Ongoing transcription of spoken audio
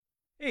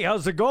Hey,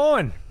 how's it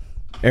going?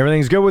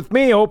 Everything's good with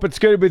me. Hope it's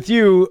good with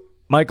you.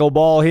 Michael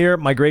Ball here.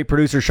 My great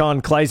producer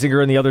Sean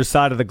Kleisinger on the other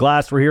side of the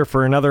glass. We're here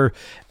for another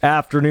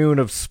afternoon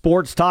of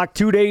sports talk.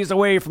 2 days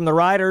away from the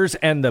Riders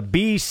and the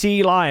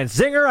BC Lions.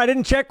 Zinger, I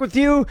didn't check with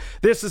you.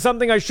 This is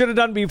something I should have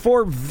done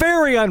before.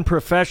 Very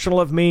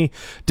unprofessional of me.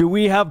 Do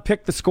we have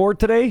Pick the Score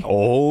today?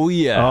 Oh,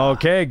 yeah.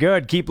 Okay,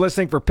 good. Keep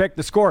listening for Pick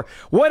the Score.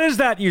 What is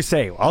that you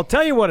say? I'll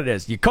tell you what it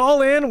is. You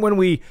call in when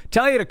we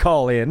tell you to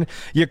call in.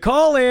 You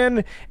call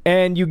in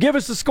and you give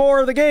us the score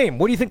of the game.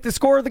 What do you think the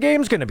score of the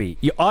game is going to be?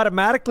 You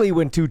automatically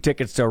win 2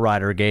 tickets to a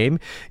Rider game.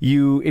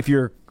 If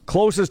you're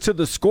closest to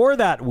the score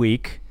that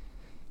week,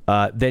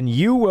 then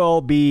you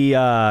will be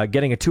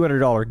getting a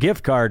 $200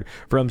 gift card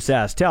from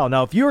SaskTel.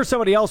 Now, if you or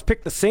somebody else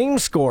pick the same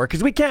score,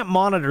 because we can't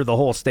monitor the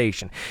whole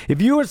station,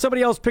 if you or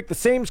somebody else pick the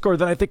same score,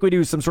 then I think we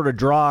do some sort of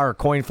draw or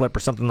coin flip or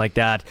something like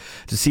that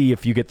to see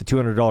if you get the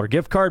 $200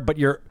 gift card. But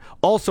you're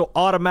also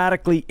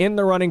automatically in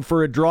the running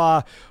for a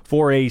draw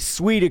for a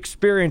sweet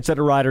experience at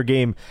a Rider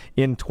game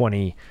in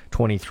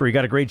 2023.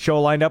 Got a great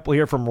show lined up. We'll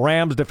hear from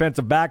Rams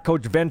defensive back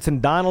coach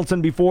Vincent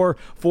Donaldson before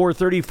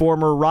 4:30,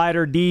 former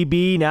Rider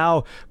DB,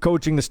 now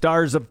coaching the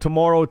Stars of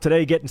tomorrow.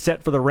 Today getting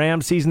set for the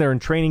Rams season. They're in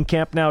training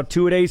camp now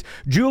 2 days.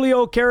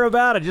 Julio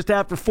Caravata just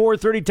after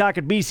 4:30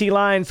 talking BC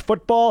Lions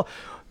football.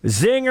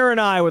 Zinger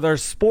and I with our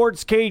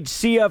Sports Cage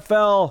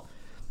CFL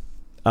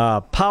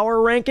power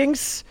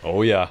rankings.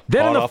 Oh, yeah.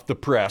 Then Hot off the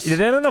press.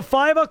 Then in the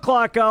 5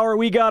 o'clock hour,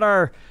 we got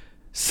our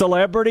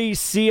Celebrity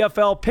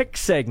CFL pick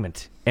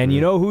segment. And you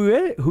know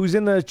who's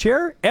in the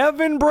chair?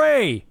 Evan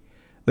Bray,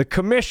 the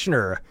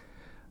commissioner,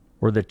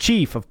 or the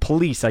chief of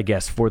police, I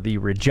guess, for the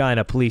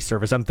Regina Police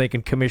Service. I'm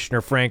thinking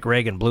Commissioner Frank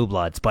Reagan, Blue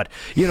Bloods, but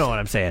you know what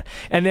I'm saying.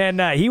 And then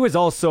he was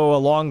also a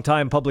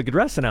longtime public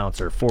address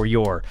announcer for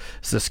your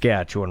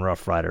Saskatchewan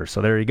Rough Riders.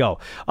 So there you go.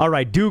 All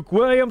right, Duke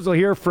Williams. We'll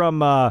hear from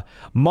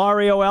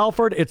Mario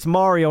Alford. It's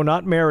Mario,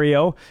 not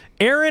Mario.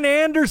 Aaron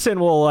Anderson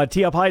will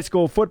tee up high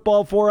school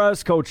football for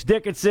us. Coach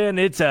Dickinson,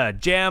 it's a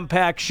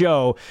jam-packed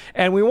show,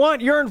 and we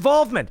want your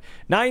involvement.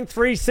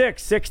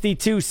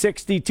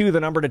 936-6262, the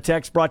number to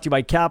text, brought to you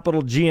by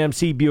Capital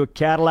GMC Buick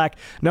Cadillac,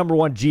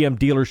 #1 GM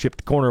dealership at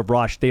the corner of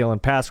Rochdale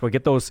and Pasco.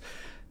 Get those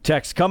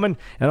texts coming,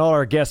 and all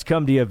our guests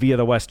come to you via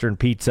the Western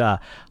Pizza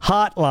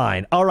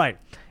hotline. All right.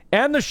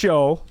 And the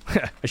show,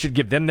 I should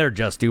give them their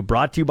just due,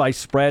 brought to you by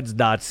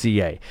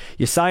Spreads.ca.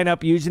 You sign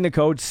up using the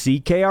code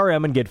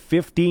CKRM and get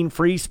 15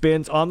 free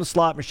spins on the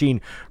slot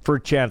machine for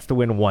a chance to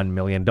win $1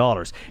 million.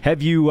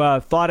 Have you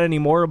thought any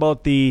more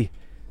about the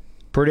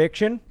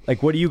prediction?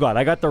 Like, what do you got?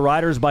 I got the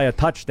Riders by a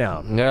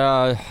touchdown.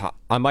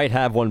 I might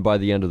have one by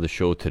the end of the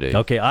show today.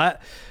 Okay,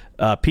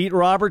 Pete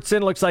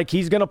Robertson looks like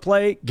he's going to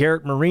play.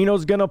 Garrett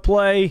Marino's going to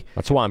play.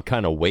 That's why I'm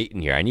kind of waiting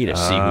here. I need to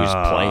see who's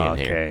playing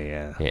here. Okay,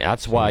 yeah.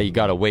 That's why you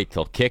got to wait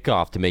till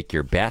kickoff to make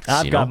your bets.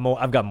 I've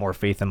got more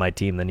faith in my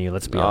team than you.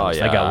 Let's be honest.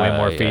 Yeah, I got way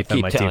more faith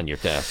in my team. Keep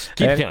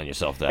telling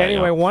yourself that.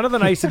 Anyway, one of the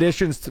nice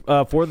additions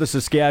for the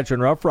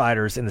Saskatchewan Rough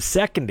Riders in the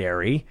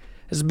secondary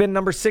has been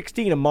number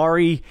 16,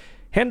 Amari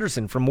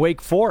Henderson from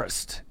Wake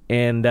Forest.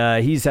 And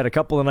he's had a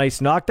couple of nice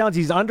knockdowns.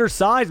 He's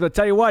undersized, but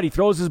tell you what, he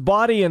throws his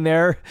body in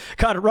there.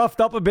 Got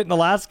roughed up a bit in the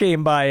last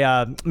game by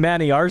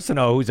Manny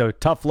Arsenault, who's a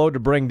tough load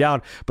to bring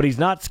down. But he's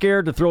not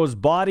scared to throw his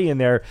body in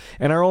there.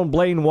 And our own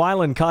Blaine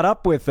Weiland caught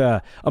up with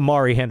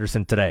Amari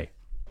Henderson today.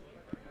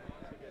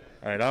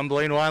 All right, I'm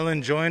Blaine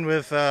Weiland, joined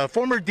with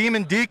former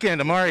Demon Deacon,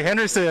 Amari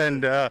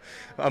Henderson.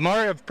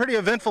 Amari, a pretty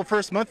eventful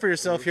first month for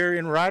yourself here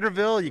in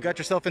Riderville. You got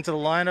yourself into the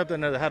lineup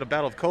and had a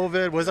battle of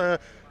COVID. Was a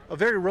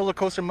very roller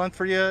coaster month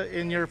for you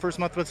in your first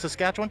month with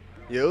Saskatchewan?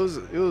 Yeah, it was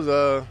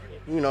a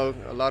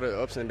lot of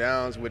ups and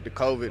downs with the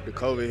COVID. The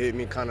COVID hit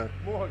me kind of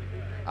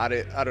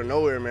out of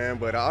nowhere, man.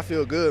 But I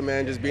feel good,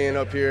 man, just being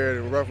up here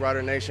in Rough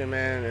Rider Nation,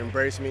 man.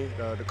 Embrace me.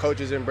 The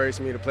coaches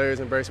embrace me. The players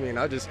embrace me. And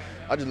I just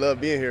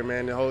love being here,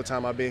 man. The whole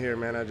time I've been here,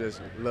 man, I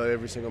just love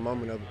every single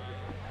moment of it.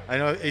 I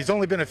know it's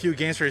only been a few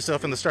games for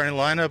yourself in the starting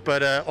lineup,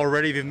 but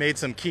already you've made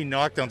some key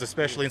knockdowns,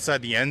 especially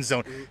inside the end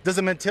zone. Does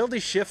the mentality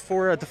shift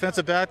for a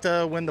defensive back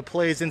when the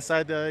play is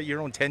inside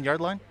your own 10-yard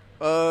line?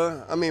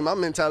 My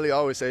mentality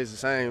always stays the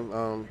same.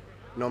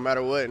 No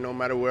matter what, no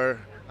matter where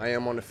I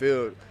am on the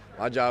field,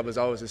 my job is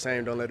always the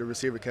same. Don't let the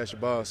receiver catch the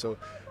ball. So,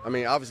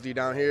 obviously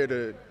down here,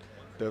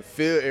 the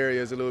field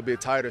area is a little bit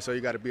tighter, so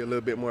you got to be a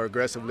little bit more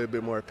aggressive, a little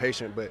bit more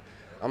patient. But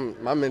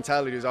my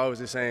mentality is always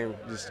the same.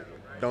 Just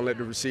don't let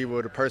the receiver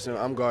or the person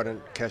I'm guarding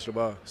catch the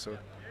ball. So,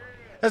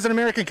 as an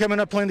American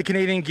coming up playing the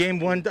Canadian game,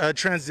 one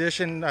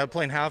transition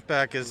playing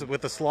halfback is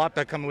with the slot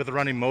back coming with a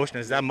running motion.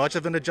 Is that much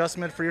of an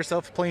adjustment for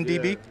yourself playing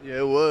DB?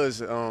 Yeah, it was.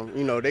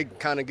 They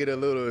kind of get a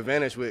little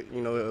advantage with a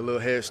little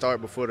head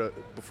start before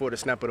the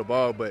snap of the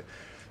ball, but.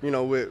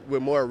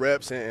 With more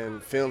reps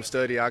and film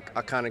study, I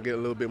kind of get a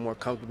little bit more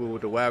comfortable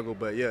with the waggle.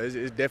 But, yeah,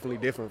 it's definitely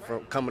different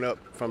from coming up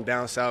from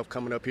down south,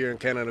 coming up here in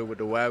Canada with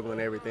the waggle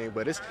and everything.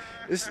 But it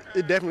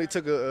definitely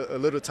took a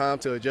little time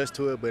to adjust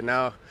to it, but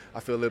now I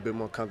feel a little bit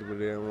more comfortable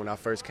than when I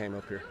first came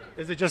up here.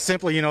 Is it just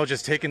simply,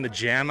 just taking the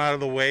jam out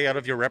of the way, out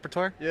of your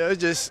repertoire? Yeah, it's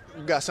just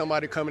you got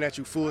somebody coming at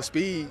you full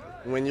speed,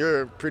 when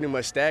you're pretty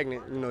much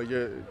stagnant, you know,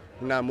 you're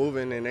not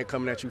moving and they're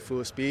coming at you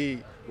full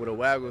speed with a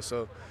waggle.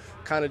 So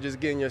kind of just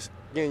getting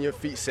your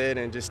feet set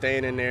and just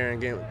staying in there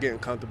and getting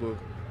comfortable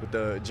with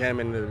the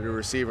jamming the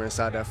receiver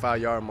inside that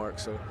 5-yard mark.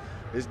 So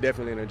it's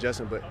definitely an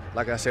adjustment. But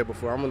like I said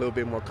before, I'm a little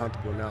bit more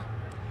comfortable now.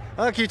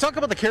 Can you talk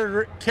about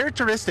the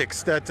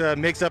characteristics that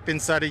makes up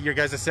inside of your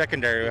guys'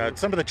 secondary?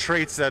 Some of the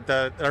traits that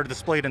are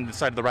displayed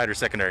inside of the Riders'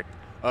 secondary.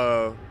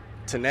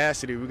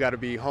 Tenacity. We got to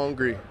be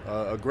hungry,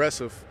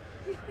 aggressive,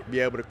 be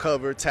able to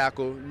cover,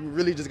 tackle. You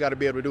really just got to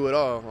be able to do it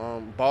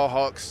all. Ball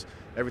hawks.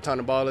 Every time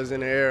the ball is in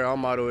the air, our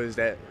motto is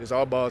that it's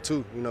our ball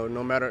too. You know,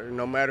 no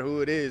matter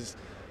who it is,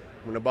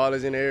 when the ball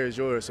is in the air, it's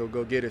yours. So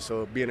go get it.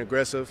 So being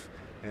aggressive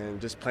and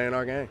just playing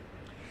our game.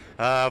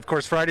 Of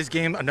course, Friday's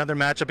game, another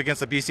matchup against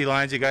the BC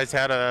Lions. You guys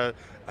had a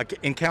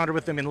encounter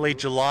with them in late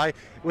July.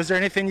 Was there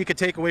anything you could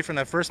take away from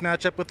that first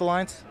matchup with the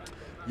Lions?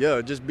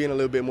 Yeah, just being a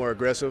little bit more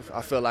aggressive.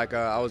 I felt like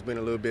I was being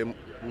a little bit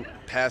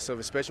passive,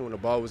 especially when the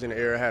ball was in the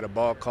air. I had a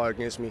ball caught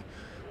against me,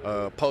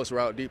 deep post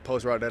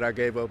route that I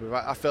gave up.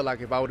 I felt like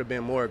if I would have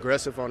been more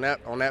aggressive on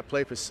that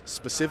play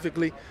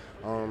specifically,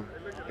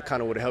 it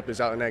kind of would have helped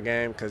us out in that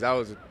game because that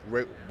was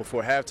right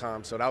before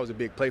halftime, so that was a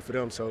big play for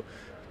them. So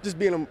just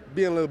being a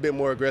little bit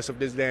more aggressive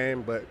this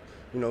game, but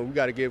you know we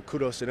got to give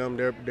kudos to them.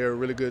 They're a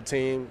really good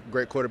team,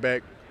 great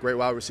quarterback, great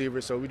wide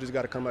receiver. So we just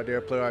got to come out there,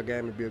 play our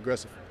game, and be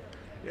aggressive.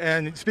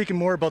 And speaking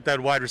more about that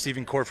wide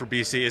receiving core for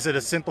BC, is it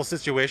a simple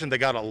situation? They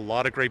got a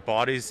lot of great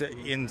bodies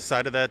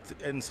inside of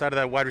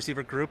that wide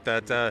receiver group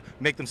that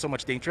make them so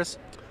much dangerous.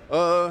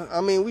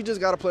 I mean, we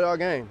just got to play our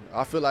game.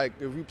 I feel like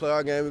if we play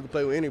our game, we can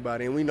play with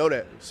anybody, and we know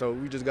that. So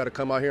we just got to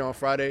come out here on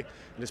Friday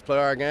and just play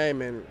our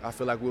game, and I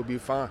feel like we'll be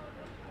fine.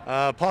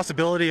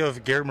 Possibility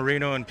of Garrett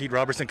Marino and Pete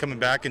Robertson coming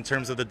back in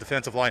terms of the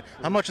defensive line.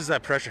 How much does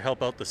that pressure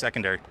help out the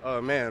secondary?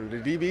 Man, the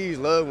DBs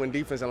love when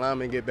defensive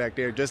linemen get back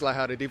there, just like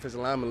how the defensive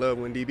linemen love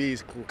when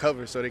DBs can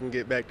cover so they can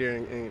get back there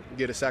and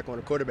get a sack on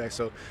the quarterback.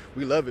 So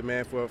we love it,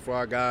 man, for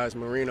our guys,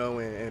 Marino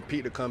and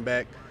Pete, to come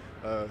back.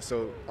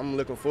 So I'm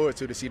looking forward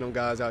to see them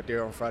guys out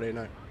there on Friday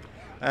night.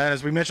 And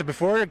as we mentioned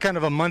before, kind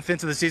of a month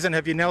into the season,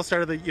 have you now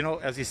started to,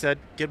 as you said,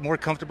 get more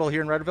comfortable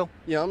here in Riderville?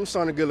 Yeah, I'm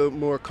starting to get a little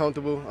more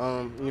comfortable,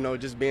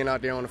 just being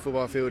out there on the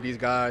football field with these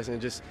guys and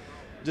just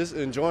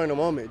enjoying the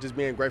moment, just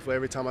being grateful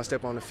every time I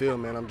step on the field,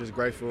 man. I'm just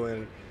grateful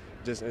and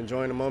just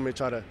enjoying the moment,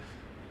 try to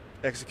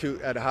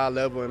execute at a high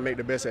level and make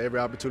the best of every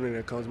opportunity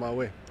that comes my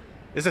way.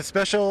 Is it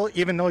special,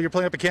 even though you're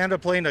playing up in Canada,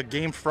 playing a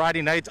game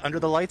Friday night under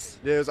the lights?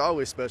 Yeah, it's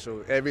always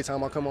special. Every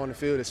time I come on the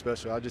field, it's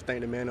special. I just thank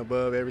the man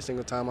above every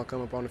single time I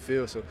come up on the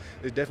field, so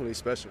it's definitely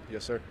special.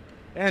 Yes, sir.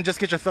 And just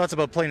get your thoughts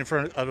about playing in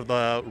front of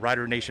the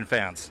Rider Nation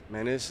fans.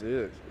 Man, it's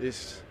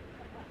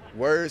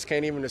words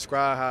can't even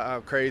describe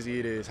how crazy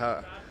it is,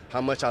 how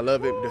much I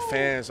love it. The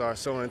fans are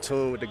so in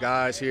tune with the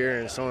guys here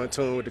and so in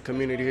tune with the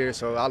community here,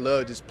 so I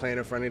love just playing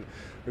in front of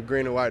the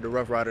green and white, the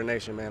Rough Rider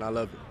Nation, man. I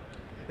love it.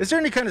 Is there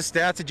any kind of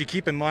stats that you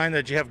keep in mind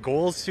that you have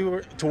goals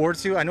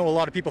towards to? I know a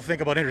lot of people think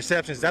about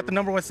interceptions. Is that the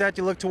number one stat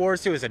you look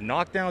towards to? Is it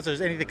knockdowns? Is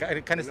there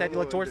any kind of stat you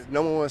look towards? The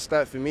number one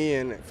stat for me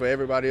and for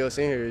everybody else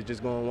in here is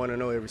just going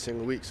 1-0 every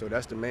single week. So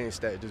that's the main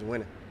stat, just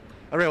winning.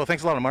 All right, well,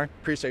 thanks a lot, Amari.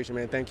 Appreciate you,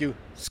 man. Thank you.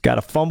 He's got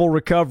a fumble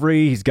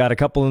recovery. He's got a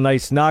couple of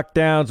nice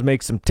knockdowns,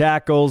 makes some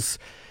tackles.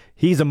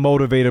 He's a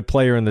motivated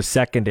player in the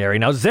secondary.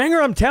 Now,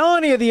 Zinger, I'm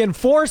telling you, the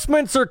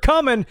enforcements are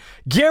coming.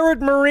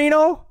 Garrett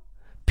Marino,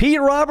 Pete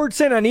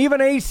Robertson, and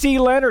even A.C.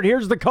 Leonard.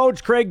 Here's the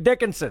coach, Craig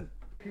Dickinson.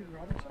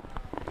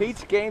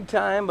 Pete's game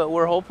time, but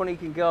we're hoping he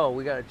can go.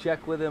 We got to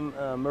check with him,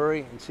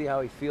 Murray, and see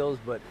how he feels,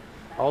 but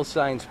all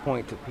signs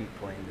point to Pete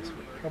playing this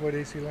week. How about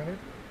A.C. Leonard?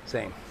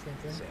 Same. Same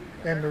thing? Same.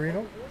 And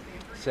Marino?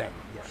 Same,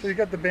 yes. So you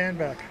got the band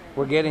back?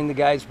 We're getting the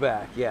guys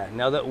back, yeah.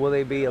 Now, will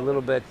they be a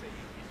little bit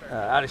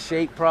out of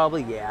shape?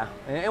 Probably, yeah.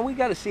 And we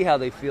got to see how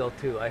they feel,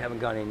 too. I haven't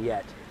gone in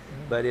yet.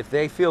 Mm-hmm. But if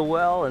they feel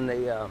well and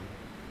they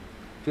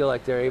feel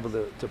like they're able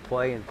to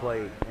play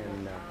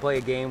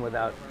a game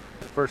without,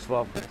 first of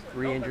all,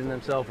 re-injuring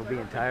themselves or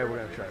being tired, we're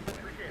going to try to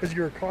play. Because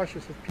you were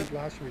cautious with Pete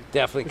last week.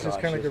 Definitely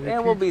cautious. Kind of like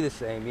and we'll be the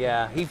same,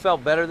 yeah. He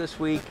felt better this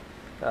week,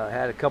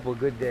 had a couple of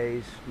good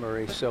days,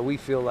 Murray, so we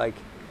feel like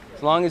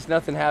as long as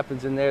nothing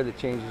happens in there that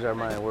changes our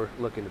mind, we're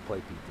looking to play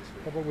Pete this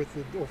week. How about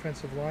with the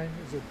offensive line?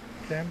 Is it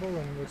Campbell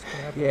and what's going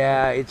to happen?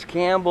 Yeah, it's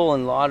Campbell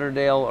and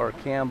Lauderdale, or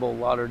Campbell,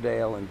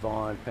 Lauderdale, and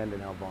Vaughn, depending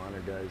how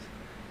Vaughner does.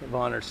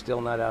 Vaughner's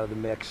still not out of the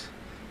mix.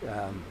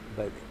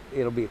 But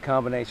it'll be a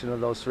combination of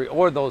those three,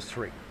 or those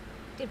three.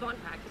 Did Vaughn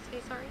practice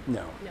today, sorry?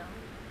 No. No.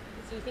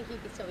 So you think he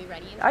could still be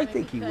ready? I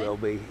think he will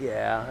be,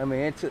 yeah. I mean,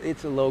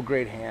 it's a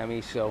low-grade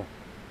hammy, so,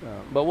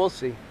 but we'll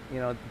see.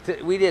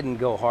 We didn't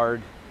go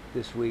hard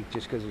this week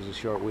just because it was a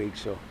short week,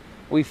 so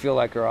we feel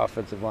like our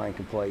offensive line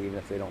can play even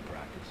if they don't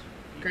practice.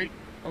 Great.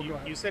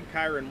 You said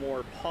Kyron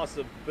Moore,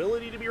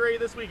 possibility to be ready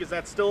this week. Is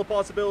that still a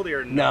possibility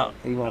or no? No,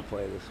 he won't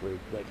play this week,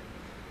 but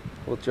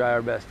we'll try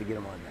our best to get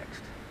him on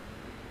next.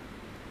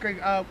 Greg,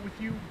 with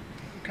you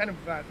kind of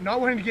not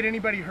wanting to get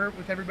anybody hurt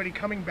with everybody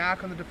coming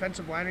back on the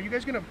defensive line, are you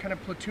guys going to kind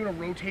of platoon a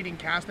rotating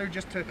cast there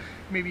just to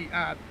maybe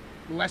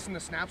lessen the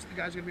snaps that the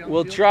guys are going to be on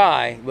We'll the field?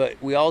 try, but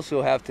we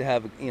also have to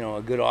have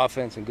a good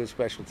offense and good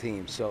special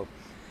teams. So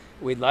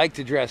we'd like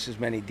to dress as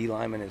many D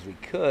linemen as we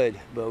could,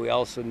 but we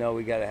also know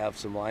we got to have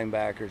some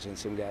linebackers and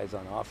some guys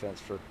on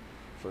offense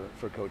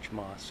for Coach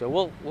Moss.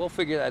 So we'll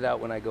figure that out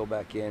when I go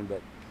back in.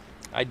 But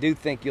I do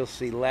think you'll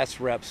see less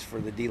reps for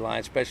the D line,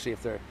 especially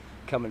if they're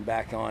coming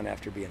back on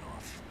after being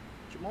off.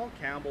 Jamal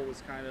Campbell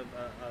was kind of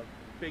a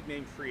big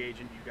name free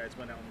agent. You guys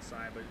went out and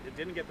signed, but it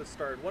didn't get the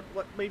start.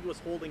 What maybe was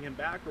holding him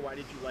back, or why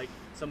did you like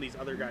some of these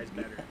other guys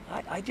better?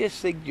 I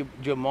just think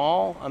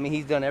Jamal, I mean,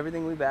 he's done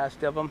everything we've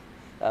asked of him.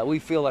 We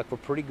feel like we're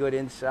pretty good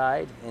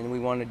inside, and we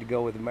wanted to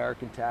go with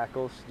American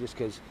tackles just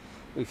because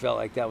we felt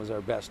like that was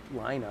our best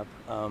lineup.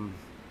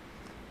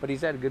 But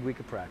he's had a good week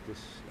of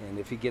practice, and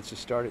if he gets a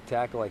start at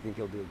tackle, I think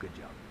he'll do a good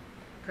job.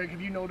 Craig,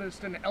 have you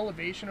noticed an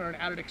elevation or an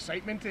added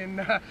excitement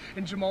in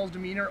Jamal's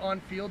demeanor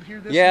on field here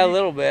this week? Yeah, a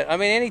little bit. I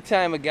mean,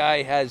 anytime a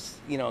guy has,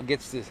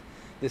 gets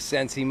the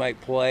sense he might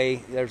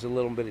play, there's a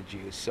little bit of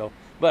juice. So,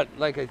 but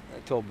like I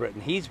told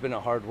Britton, he's been a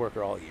hard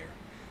worker all year.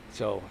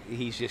 So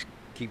he's just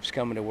keeps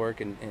coming to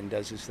work and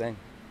does his thing.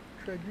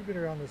 Craig, you've been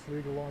around this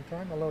league a long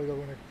time. I love it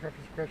when I preface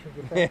questions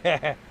with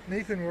that.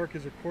 Nathan Rourke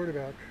is a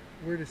quarterback.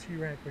 Where does he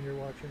rank when you're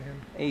watching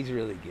him? He's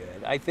really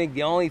good. I think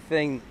the only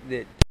thing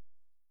that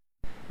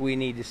we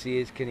need to see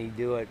is can he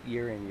do it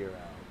year in, year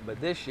out.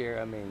 But this year,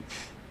 I mean,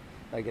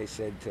 like I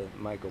said to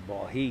Michael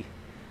Ball, he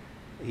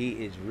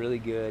is really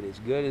good, as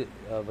good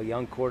of a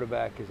young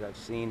quarterback as I've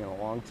seen in a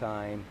long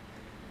time.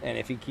 And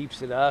if he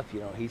keeps it up,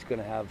 he's going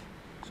to have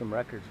some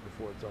records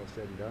before it's all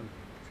said and done.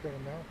 He's got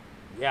him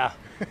now.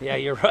 Yeah,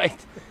 you're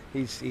right.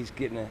 He's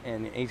getting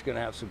and he's going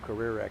to have some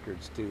career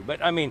records too.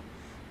 But I mean,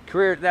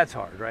 career, that's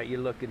hard, right? You're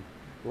looking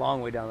a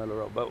long way down the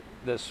road. But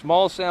the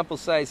small sample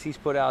size he's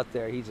put out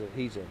there, he's a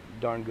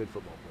darn good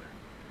football player.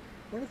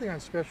 One thing on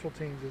special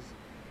teams is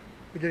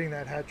getting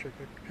that hat trick,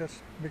 the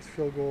mixed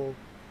field goal,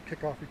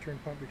 kickoff return,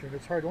 punt return.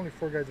 It's hard. Only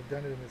 4 guys have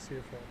done it in the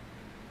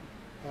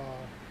CFL.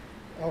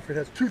 Alfred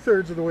has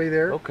 2/3 of the way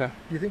there. Okay.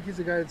 Do you think he's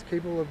a guy that's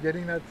capable of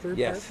getting that third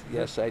Yes, part?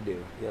 yes, I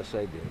do. Yes,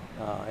 I do.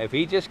 If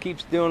he just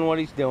keeps doing what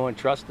he's doing,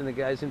 trusting the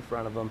guys in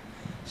front of him,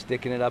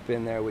 sticking it up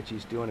in there, which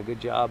he's doing a good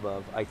job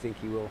of, I think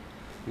he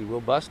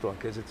will bust one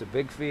because it's a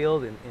big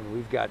field and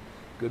we've got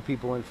good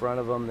people in front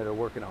of him that are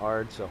working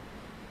hard. So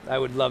I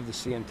would love to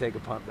see him take a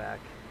punt back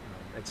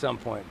at some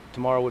point.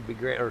 Tomorrow would be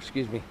great, or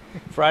excuse me,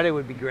 Friday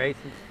would be great,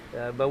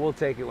 but we'll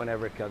take it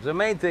whenever it comes. The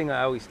main thing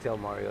I always tell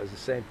Mario is the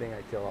same thing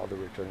I tell all the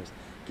returners.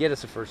 Get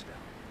us a first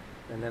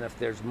down. And then if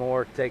there's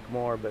more, take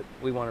more, but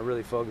we want to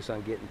really focus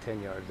on getting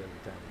 10 yards every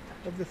time we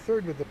touch. Of the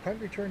third, would the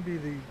punt return be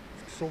the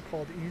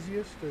so-called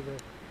easiest?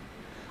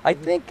 I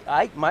think,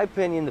 my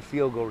opinion, the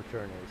field goal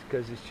return is,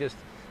 because it's just,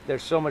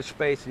 there's so much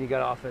space and you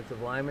got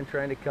offensive linemen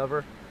trying to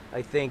cover.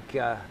 I think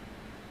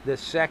the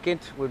second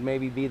would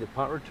maybe be the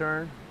punt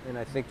return, and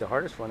I think the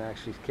hardest one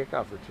actually is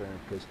kickoff return,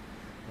 because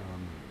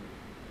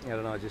I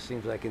don't know, it just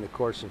seems like in the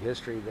course of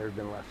history there have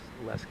been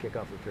less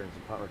kickoff returns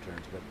than punt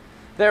returns, but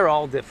they're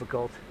all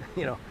difficult,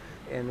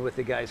 and with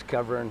the guys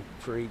covering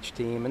for each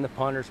team and the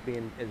punters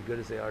being as good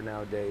as they are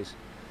nowadays,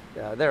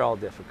 they're all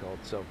difficult.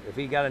 So if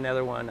he got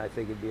another one, I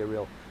think it'd be a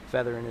real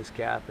feather in his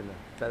cap and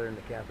a feather in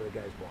the cap of the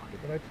guys blocking.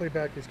 When I play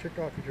back his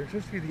kickoff return, it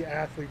seems to be the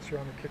athletes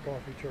around the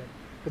kickoff return.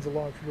 Because the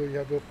long field, you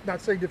have the,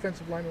 not saying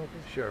defensive linemen,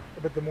 Sure.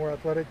 but the more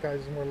athletic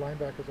guys, the more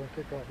linebackers on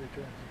kickoff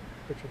returns,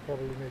 which will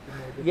probably make it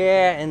more difficult.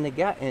 Yeah, and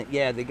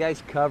the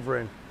guys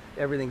covering,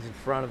 everything's in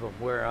front of them.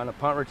 Where on a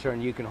punt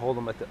return, you can hold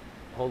them up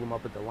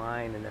at the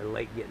line, and they're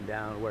late getting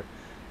down. Where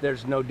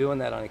there's no doing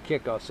that on a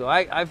kickoff. So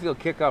I feel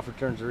kickoff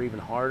returns are even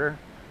harder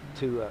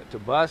to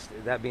bust.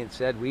 That being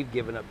said, we've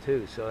given up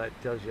 2, so that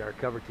tells you our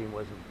cover team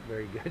wasn't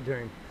very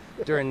good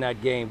during that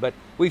game. But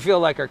we feel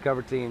like our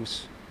cover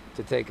teams,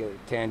 to take a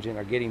tangent,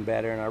 are getting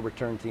better, and our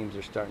return teams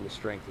are starting to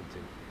strengthen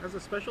too. As a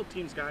special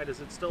teams guy,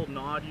 does it still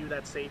nod you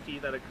that safety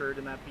that occurred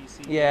in that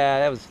PC? Yeah,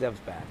 that was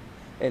bad,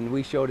 and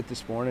we showed it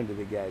this morning to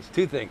the guys.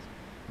 2 things: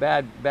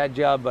 bad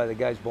job by the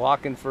guys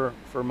blocking for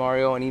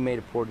Mario, and he made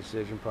a poor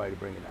decision probably to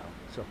bring it out.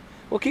 So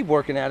we'll keep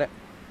working at it.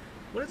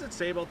 What does it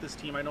say about this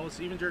team? I know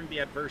even during the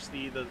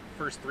adversity, the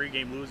first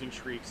 3-game losing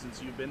streak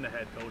since you've been the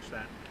head coach,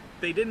 that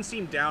they didn't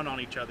seem down on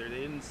each other.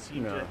 They didn't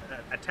seem to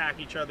attack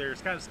each other.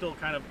 It's still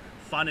kind of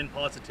fun and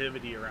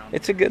positivity around.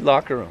 It's a good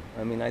locker room.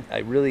 I mean, I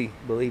really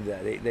believe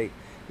that.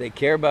 They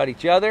care about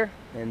each other,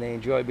 and they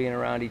enjoy being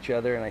around each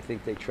other, and I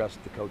think they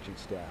trust the coaching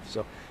staff.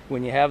 So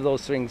when you have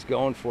those things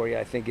going for you,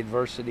 I think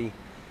adversity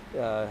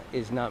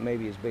is not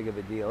maybe as big of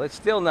a deal. It's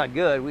still not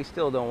good. We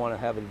still don't want to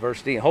have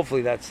adversity, and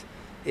hopefully that's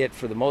it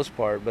for the most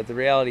part. But the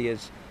reality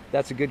is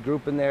that's a good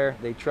group in there.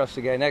 They trust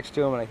the guy next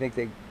to them, and I think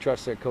they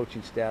trust their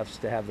coaching staffs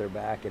to have their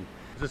back. And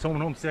is this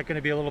home set going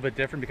to be a little bit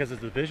different because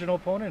it's a divisional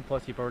opponent?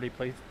 Plus, you've already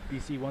played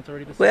BC once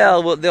already.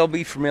 Well, there'll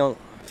be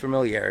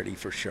familiarity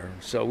for sure.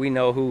 So we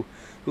know who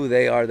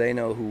they are. They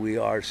know who we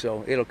are.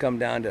 So it'll come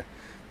down to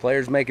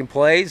players making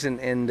plays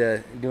and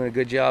doing a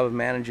good job of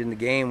managing the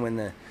game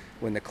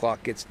when the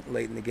clock gets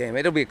late in the game.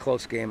 It'll be a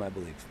close game, I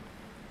believe.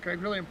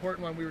 Craig, really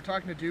important one. We were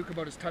talking to Duke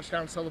about his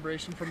touchdown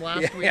celebration from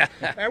last week,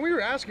 and we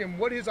were asking him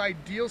what his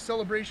ideal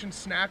celebration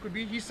snack would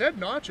be. He said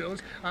nachos,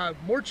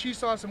 more cheese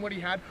sauce than what he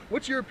had.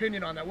 What's your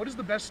opinion on that? What is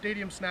the best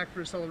stadium snack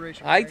for a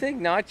celebration? I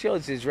think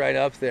nachos is right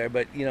up there,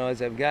 but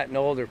as I've gotten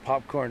older,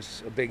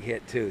 popcorn's a big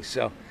hit too.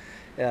 So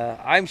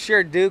I'm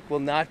sure Duke will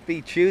not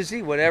be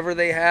choosy. Whatever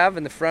they have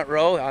in the front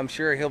row, I'm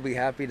sure he'll be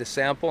happy to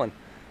sample, and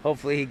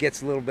hopefully he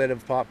gets a little bit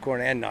of popcorn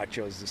and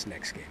nachos this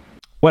next game.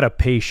 What a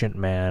patient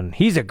man.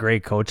 He's a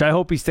great coach. I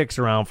hope he sticks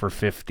around for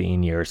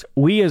 15 years.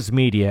 We as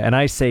media, and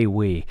I say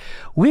we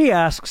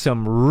ask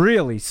some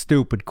really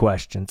stupid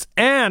questions.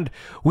 And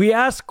we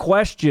ask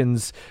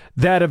questions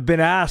that have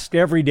been asked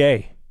every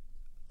day.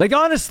 Like,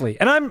 honestly,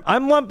 and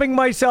I'm lumping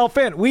myself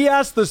in. We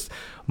asked this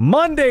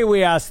Monday,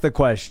 we asked the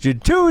question.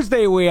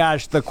 Tuesday, we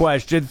asked the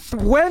question.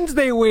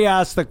 Wednesday, we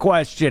asked the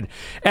question.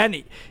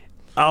 And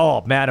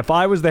oh, man, if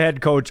I was the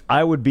head coach,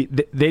 I would be,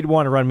 they'd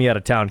want to run me out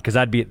of town because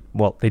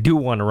they do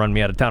want to run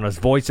me out of town as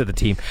voice of the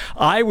team.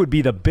 I would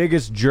be the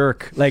biggest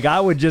jerk. Like, I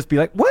would just be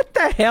like, what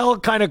the hell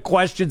kind of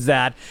question's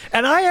that?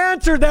 And I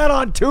answered that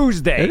on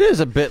Tuesday. It is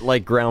a bit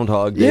like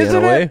Groundhog Day in a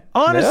way. It?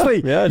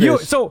 Honestly. Yeah, it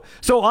is. So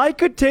I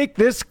could take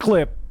this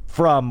clip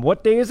from,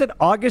 what day is it?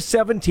 August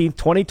 17th,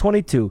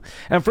 2022.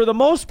 And for the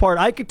most part,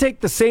 I could take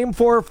the same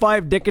 4 or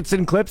 5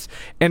 Dickinson clips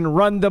and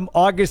run them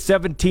August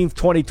 17th,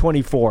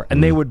 2024,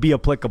 and they would be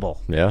applicable.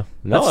 Yeah.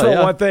 That's the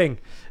one thing.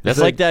 That's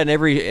like that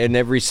in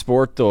every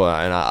sport, though.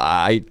 And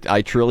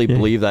I truly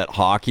believe that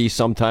hockey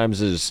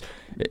sometimes is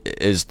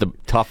the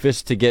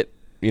toughest to get.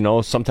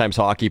 Sometimes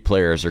hockey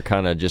players are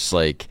kind of just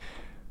like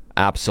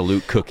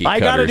absolute cookie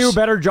cutters. I got to do a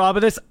better job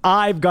of this.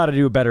 I've got to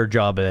do a better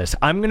job of this.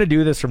 I'm going to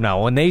do this from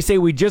now. When they say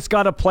we just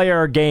got to play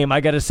our game,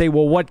 I got to say,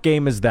 well, what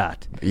game is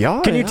that?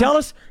 Yeah. Can you tell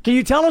us? Can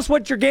you tell us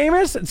what your game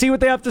is and see what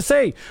they have to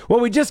say?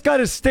 Well, we just got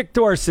to stick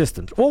to our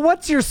systems. Well,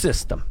 what's your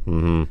system?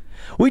 Mm-hmm.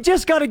 We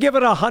just got to give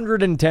it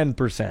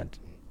 110%.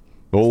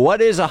 Well,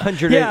 what is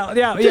 100?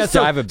 Yeah.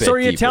 So are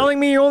you telling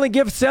me you only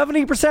give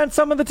 70%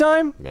 some of the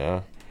time?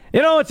 Yeah.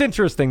 It's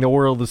interesting, the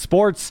world of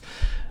sports.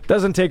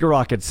 Doesn't take a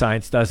rocket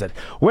science, does it?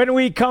 When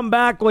we come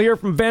back, we'll hear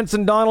from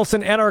Vincent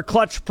Donaldson and our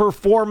clutch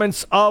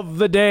performance of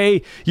the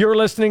day. You're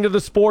listening to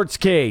The Sports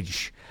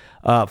Cage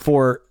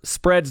for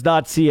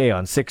spreads.ca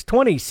on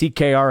 620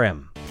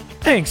 CKRM.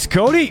 Thanks,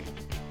 Cody.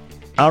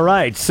 All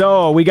right,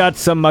 so we got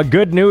some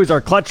good news.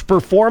 Our clutch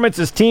performance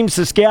is Team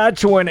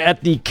Saskatchewan at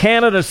the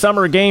Canada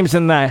Summer Games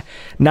in the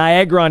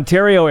Niagara,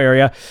 Ontario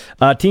area.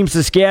 Team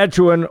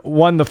Saskatchewan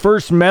won the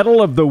first medal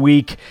of the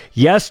week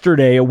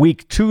yesterday,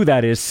 week 2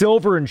 that is,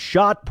 silver in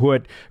shot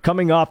put,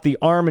 coming off the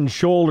arm and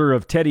shoulder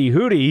of Teddy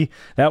Hootie.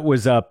 That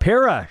was a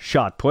para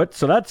shot put,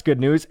 so that's good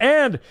news.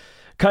 And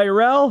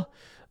Kyrell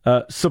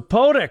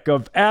Sapotic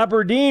of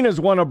Aberdeen has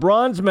won a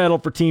bronze medal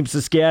for Team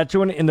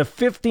Saskatchewan in the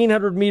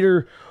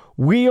 1,500-meter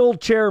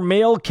wheelchair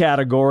male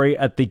category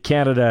at the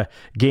Canada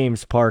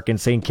Games Park in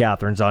St.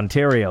 Catharines,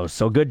 Ontario.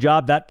 So good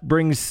job. That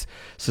brings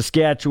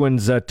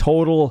Saskatchewan's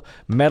total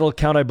medal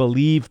count, I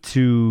believe,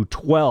 to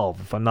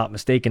 12, if I'm not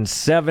mistaken.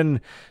 7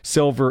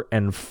 silver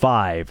and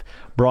 5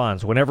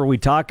 bronze. Whenever we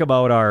talk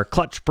about our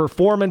clutch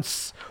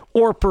performance,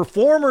 or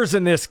performers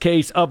in this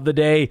case of the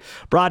day,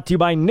 brought to you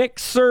by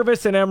Nick's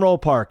Service in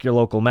Emerald Park, your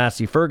local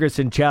Massey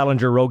Ferguson,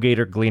 Challenger,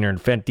 Rogator, Gleaner,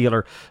 and Fent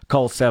dealer.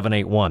 Call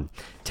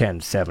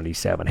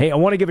 781-1077. Hey, I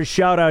want to give a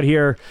shout out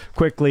here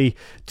quickly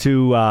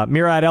to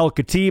Murad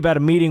El-Khatib. Had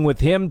a meeting with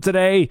him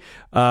today.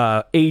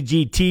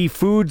 AGT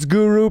Foods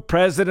Guru,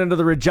 president of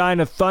the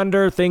Regina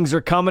Thunder. Things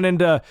are coming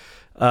into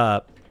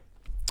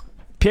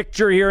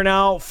picture here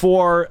now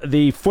for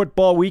the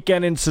football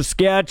weekend in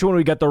Saskatchewan.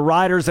 We got the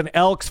Riders and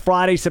Elks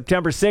Friday,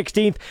 September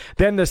 16th.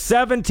 Then the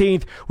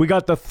 17th, we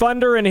got the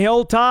Thunder and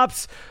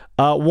Hilltops,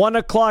 1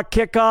 o'clock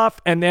kickoff,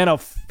 and then a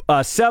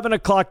 7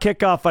 o'clock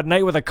kickoff at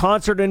night with a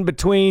concert in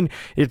between.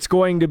 It's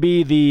going to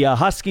be the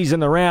Huskies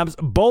and the Rams.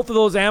 Both of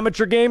those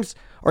amateur games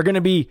are going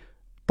to be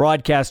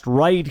broadcast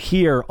right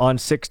here on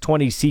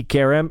 620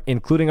 CKRM,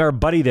 including our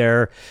buddy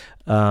there,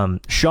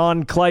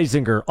 Sean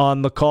Kleisinger,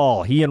 on the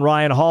call. He and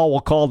Ryan Hall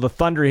will call the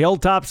Thunder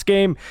Hilltops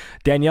game,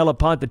 Daniela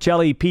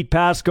Ponticelli, Pete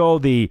Pasco,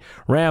 the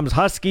Rams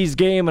Huskies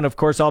game, and of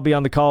course I'll be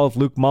on the call with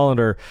Luke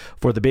Mullender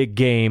for the big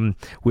game,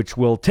 which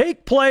will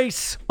take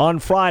place on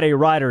Friday,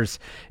 Riders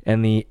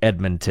and the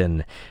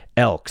Edmonton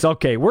Elks.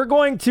 Okay, we're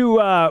going to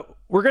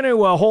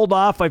hold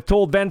off. I've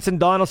told Vincent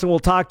Donaldson we'll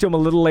talk to him a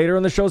little later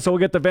in the show, so we'll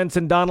get to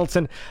Vincent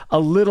Donaldson a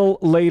little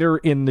later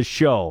in the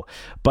show.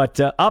 But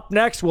up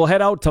next, we'll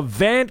head out to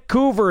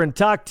Vancouver and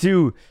talk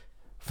to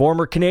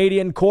former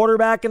Canadian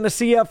quarterback in the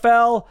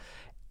CFL,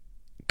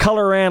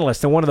 color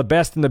analyst, and one of the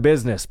best in the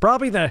business.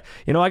 Probably I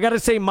got to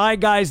say my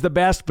guy's the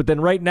best, but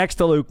then right next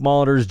to Luke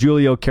Mullender is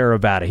Julio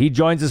Caravata. He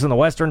joins us in the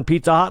Western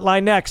Pizza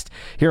Hotline next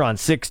here on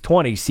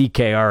 620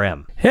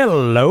 CKRM.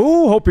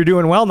 Hello, hope you're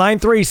doing well.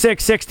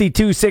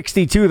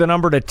 936-6262, the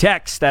number to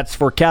text. That's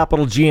for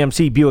Capital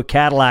GMC Buick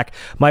Cadillac.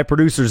 My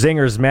producer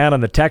Zinger's man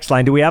on the text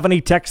line. Do we have any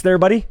text there,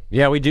 buddy?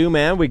 Yeah, we do,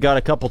 man. We got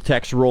a couple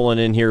texts rolling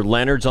in here.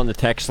 Leonard's on the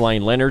text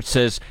line. Leonard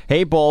says,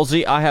 "Hey,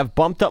 Ballsy, I have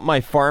bumped up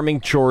my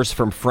farming chores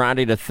from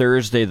Friday to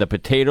Thursday Thursday. The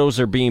potatoes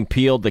are being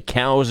peeled. The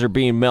cows are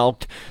being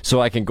milked so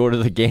I can go to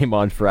the game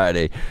on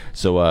Friday.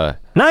 So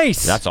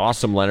nice. That's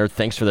awesome, Leonard.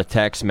 Thanks for the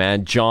text,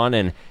 man. John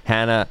and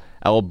Hannah,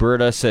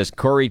 Alberta says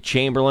Corey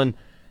Chamberlain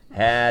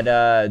had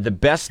the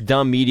best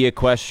dumb media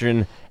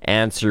question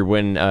answer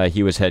when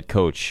he was head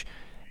coach.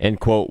 And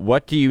quote,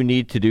 what do you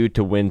need to do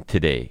to win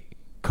today?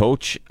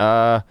 Coach,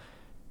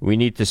 we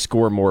need to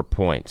score more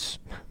points.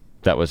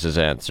 That was his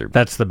answer.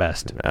 That's the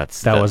best.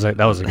 That was a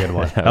good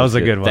one. That was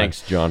a good one.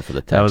 Thanks, John, for the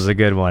text. That was a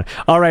good one.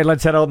 All right,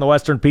 let's head out on the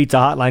Western Pizza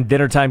Hotline.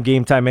 Dinner time,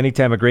 game time,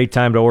 anytime. A great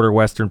time to order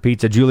Western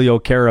Pizza. Julio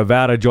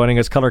Caravata joining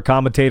us, color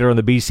commentator on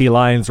the BC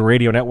Lions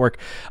Radio Network.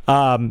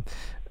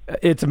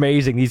 It's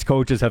amazing. These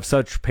coaches have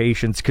such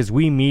patience because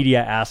we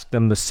media ask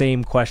them the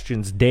same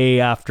questions day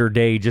after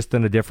day, just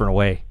in a different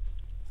way.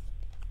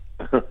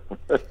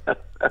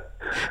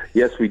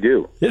 Yes, we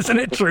do. Isn't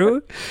it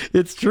true?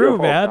 It's true,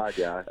 man. God,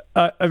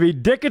 yeah. I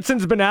mean,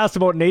 Dickinson's been asked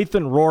about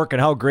Nathan Rourke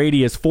and how great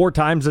he is 4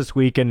 times this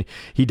week, and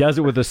he does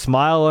it with a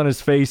smile on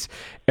his face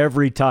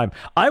every time.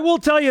 I will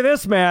tell you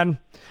this, man.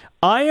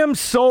 I am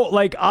so,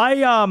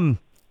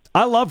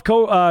 I love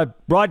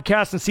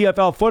broadcasting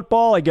CFL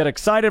football. I get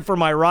excited for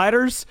my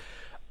riders.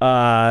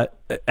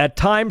 At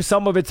times,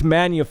 some of it's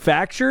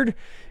manufactured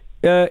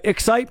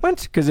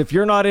excitement, because if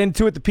you're not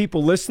into it, the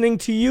people listening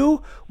to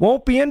you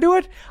won't be into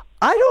it.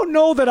 I don't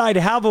know that I'd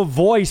have a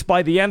voice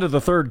by the end of the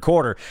third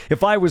quarter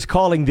if I was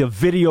calling the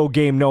video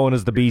game known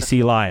as the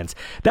BC Lions.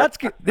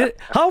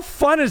 How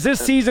fun has this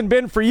season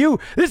been for you?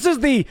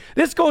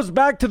 This goes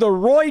back to the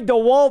Roy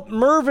DeWalt,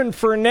 Mervyn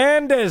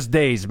Fernandez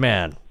days,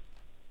 man.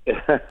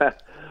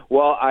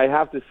 Well, I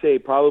have to say,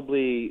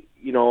 probably,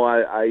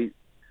 I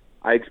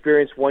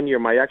experienced one year,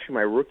 my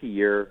rookie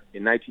year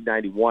in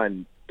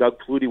 1991. Doug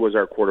Flutie was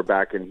our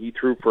quarterback, and he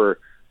threw for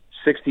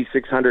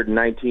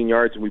 6,619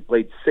 yards, and we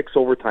played 6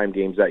 overtime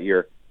games that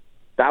year.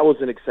 That was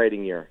an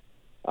exciting year.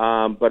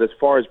 But as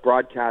far as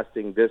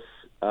broadcasting, this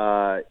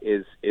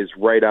is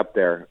right up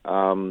there.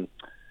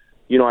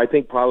 I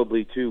think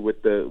probably too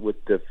with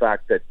the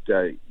fact that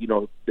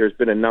there's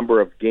been a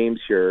number of games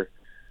here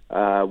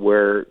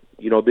where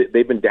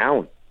they've been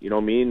down. You know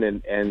what I mean,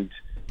 and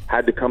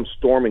had to come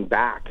storming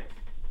back.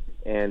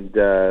 And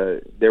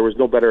there was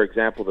no better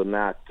example than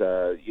that,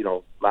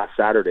 last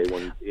Saturday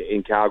when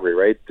in Calgary,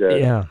 right?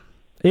 Yeah.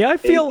 I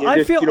feel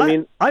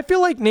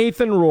like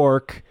Nathan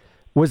Rourke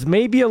was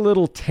maybe a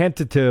little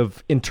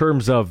tentative in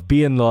terms of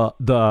being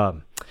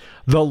the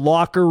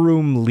locker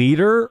room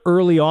leader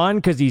early on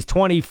because he's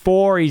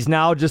 24. He's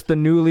now just the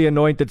newly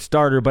anointed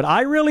starter. But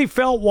I really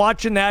felt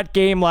watching that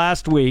game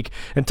last week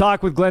and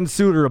talk with Glenn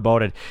Suter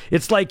about it.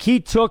 It's like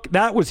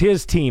that was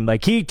his team.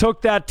 Like he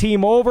took that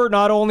team over,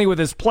 not only with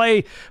his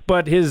play,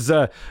 but his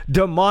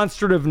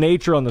demonstrative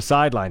nature on the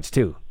sidelines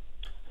too.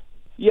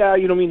 Yeah,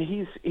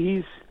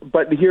 he's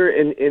but here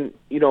in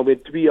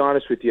to be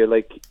honest with you,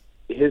 like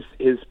his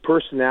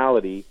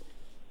personality,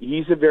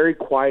 he's a very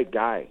quiet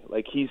guy.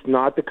 Like he's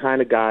not the kind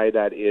of guy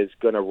that is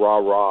going to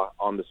rah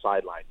on the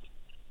sidelines.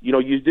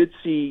 You did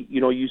see,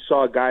 you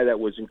saw a guy that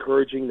was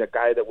encouraging, that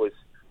guy that was,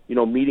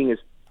 meeting his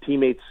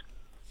teammates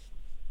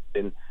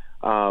and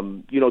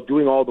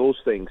doing all those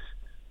things.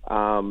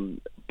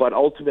 But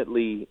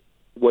ultimately,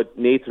 what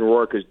Nathan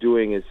Rourke is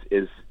doing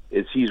is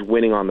he's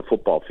winning on the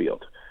football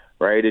field.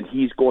 Right, and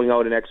he's going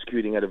out and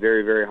executing at a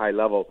very, very high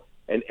level,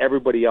 and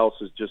everybody else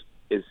is just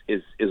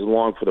is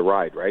along for the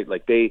ride, right?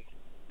 Like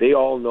they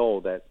all know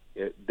that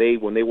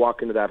when they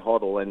walk into that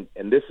huddle, and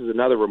this is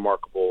another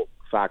remarkable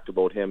fact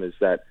about him is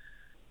that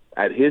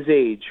at his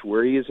age,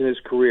 where he is in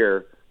his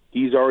career,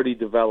 he's already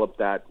developed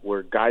that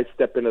where guys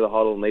step into the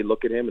huddle and they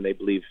look at him and they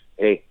believe,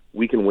 hey,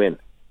 we can win,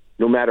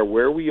 no matter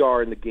where we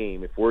are in the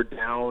game. If we're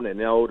down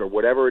and out or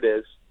whatever it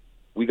is,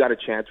 we got a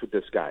chance with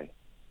this guy.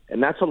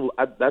 And that's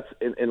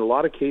in a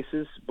lot of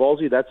cases,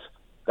 Ballsy.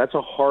 That's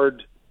a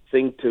hard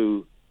thing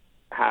to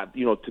have,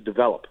 to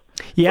develop.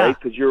 Yeah, right?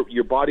 Because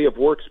your body of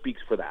work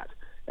speaks for that.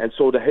 And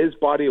so to his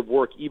body of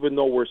work, even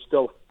though we're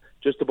still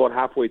just about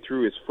halfway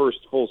through his first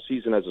full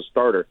season as a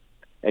starter,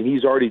 and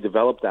he's already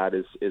developed that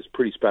is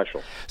pretty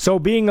special. So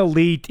being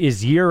elite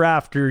is year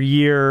after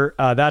year.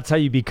 That's how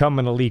you become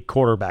an elite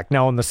quarterback.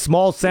 Now, in the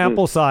small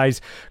sample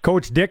size,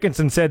 Coach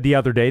Dickinson said the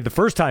other day, the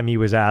first time he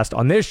was asked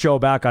on this show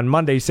back on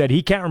Monday, said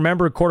he can't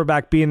remember a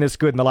quarterback being this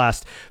good in the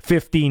last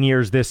 15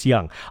 years this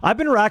young. I've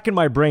been racking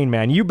my brain,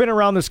 man. You've been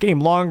around this game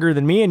longer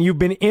than me, and you've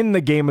been in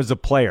the game as a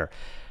player.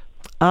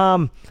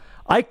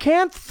 I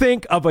can't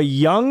think of a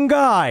young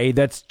guy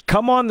that's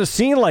come on the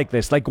scene like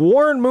this. Like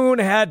Warren Moon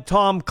had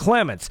Tom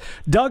Clements.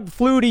 Doug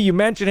Flutie, you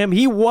mentioned him.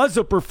 He was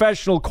a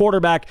professional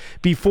quarterback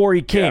before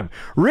he came.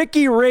 Yeah.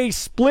 Ricky Ray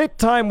split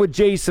time with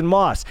Jason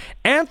Moss.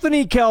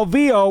 Anthony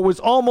Calvillo was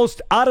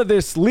almost out of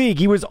this league.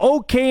 He was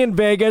okay in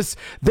Vegas,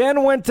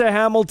 then went to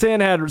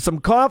Hamilton, had some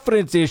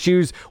confidence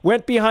issues,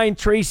 went behind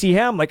Tracy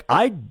Ham. Like,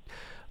 I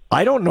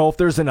don't know if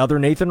there's another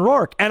Nathan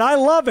Rourke. And I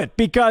love it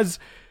because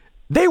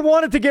they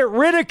wanted to get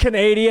rid of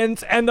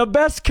Canadians, and the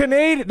best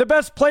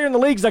player in the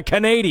league is a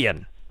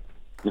Canadian.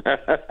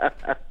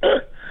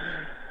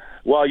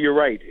 Well, you're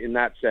right in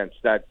that sense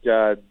that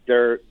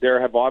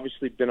there have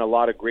obviously been a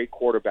lot of great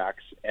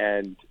quarterbacks,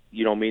 and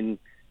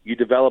you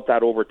develop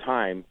that over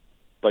time.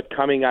 But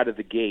coming out of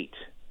the gate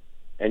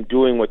and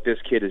doing what this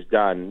kid has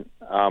done,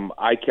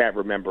 I can't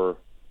remember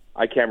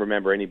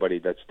anybody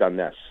that's done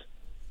this,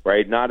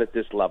 right? Not at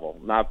this level.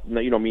 Not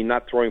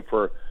throwing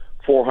for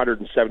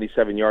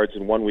 477 yards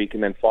in 1 week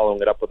and then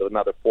following it up with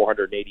another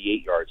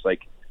 488 yards.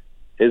 Like,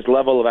 his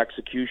level of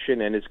execution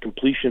and his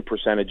completion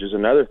percentage is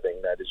another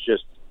thing that is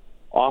just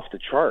off the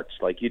charts.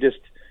 Like, you just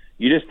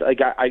like,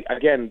 I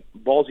again,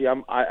 Ballsy,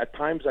 at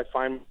times I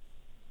find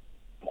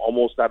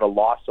almost at a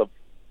loss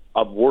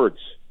of words.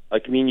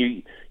 Like, I mean,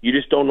 you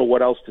just don't know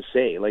what else to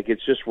say. Like,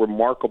 it's just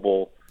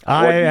remarkable.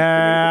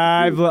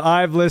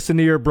 I've listened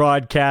to your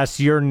broadcasts.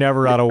 You're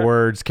never out of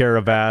words,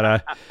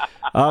 Caravada.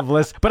 I've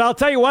listened, but I'll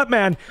tell you what,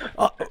 man.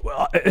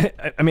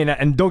 I mean,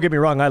 and don't get me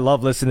wrong, I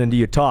love listening to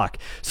you talk.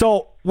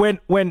 So when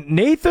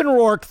Nathan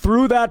Rourke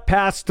threw that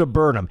pass to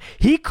Burnham,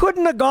 he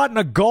couldn't have gotten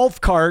a golf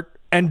cart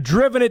and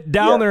driven it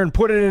down there and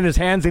put it in his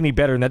hands any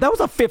better than that. That was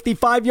a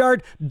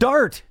 55-yard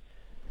dart.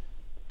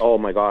 Oh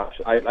my gosh,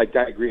 I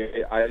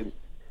agree.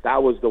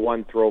 That was the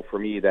one throw for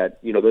me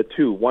that, the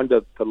two, one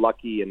to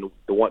Lucky and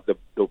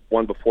the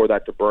one before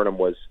that to Burnham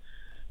was,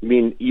 I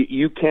mean,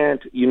 you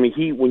can't,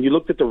 when you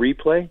looked at the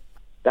replay,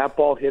 that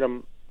ball hit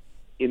him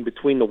in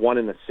between the 1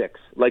 and the 6.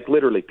 Like,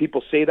 literally,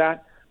 people say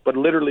that, but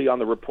literally on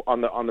the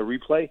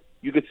replay,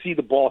 you could see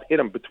the ball hit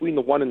him between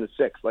the 1 and the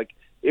 6. Like,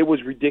 it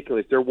was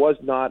ridiculous. There was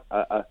not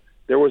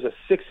there was a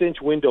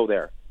 6-inch window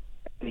there,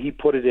 and he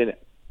put it in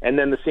it. And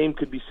then the same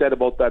could be said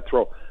about that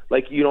throw.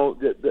 Like,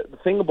 the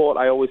thing about,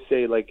 I always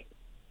say, like,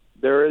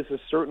 there is a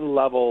certain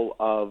level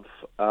of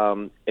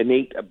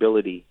innate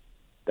ability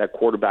that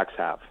quarterbacks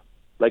have,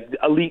 like the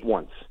elite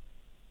ones.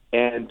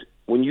 And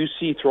when you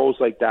see throws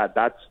like that,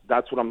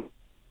 that's what I'm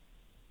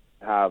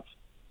have,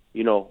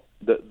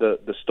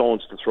 the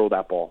stones to throw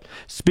that ball.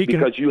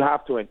 Because you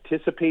have to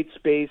anticipate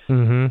space,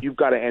 you've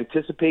got to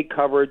anticipate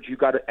coverage,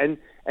 and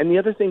the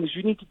other thing is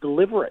you need to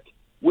deliver it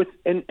with.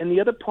 And the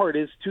other part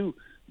is too,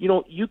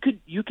 you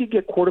could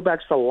get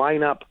quarterbacks to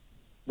line up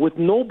with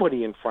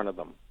nobody in front of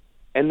them,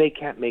 and they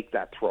can't make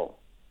that throw.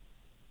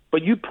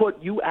 But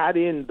you add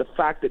in the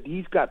fact that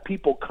he's got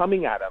people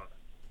coming at him,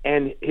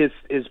 and his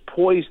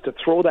poise to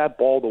throw that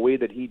ball the way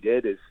that he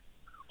did is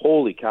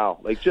holy cow.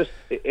 Like,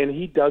 and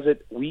he does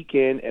it week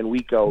in and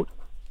week out.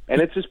 And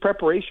it's his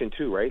preparation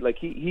too, right? Like,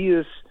 he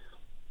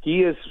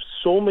is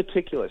so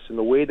meticulous in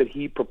the way that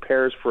he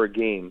prepares for a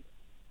game.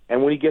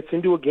 And when he gets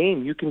into a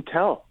game, you can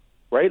tell,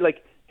 right?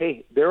 Like,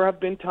 hey, there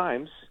have been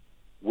times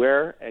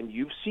where, and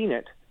you've seen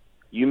it,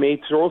 you may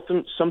throw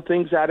some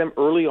things at him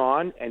early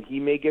on, and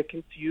he may get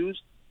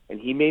confused, and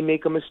he may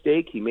make a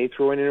mistake. He may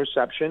throw an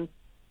interception,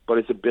 but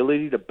his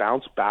ability to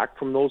bounce back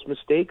from those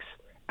mistakes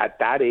at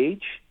that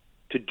age,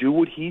 to do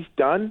what he's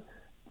done,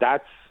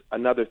 that's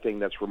another thing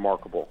that's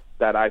remarkable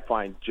that I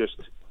find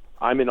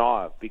I'm in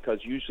awe of, because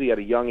usually at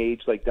a young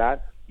age like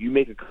that, you're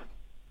going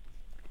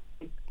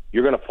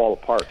to fall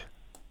apart,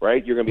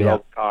 right? You're going to be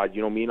like, oh God,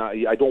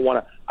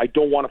 I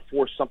don't want to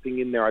force something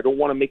in there. I don't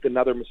want to make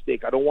another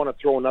mistake. I don't want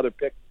to throw another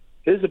pick.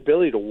 His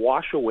ability to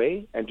wash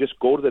away and just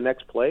go to the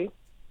next play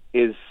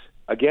is,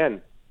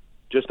 again,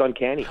 just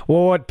uncanny.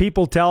 Well, what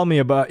people tell me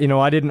about,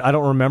 I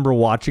don't remember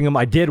watching him.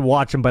 I did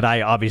watch him, but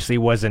I obviously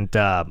wasn't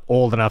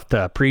old enough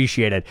to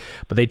appreciate it.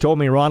 But they told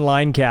me Ron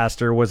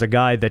Lancaster was a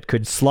guy that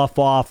could slough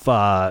off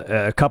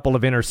a couple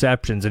of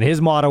interceptions, and his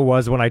motto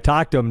was, when I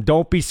talked to him,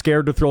 don't be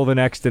scared to throw the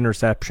next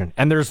interception.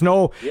 And there's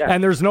no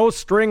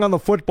string on the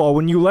football.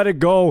 When you let it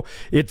go,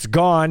 it's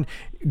gone.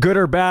 Good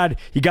or bad,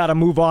 you got to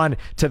move on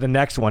to the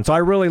next one. So I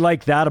really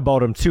like that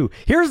about him too.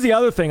 Here's the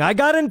other thing. I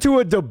got into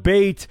a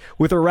debate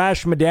with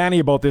Arash Madani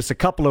about this a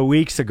couple of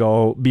weeks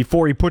ago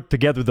before he put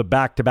together the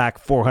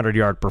back-to-back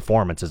 400-yard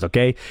performances,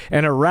 okay?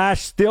 And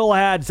Arash still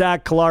had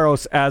Zach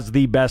Collaros as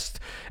the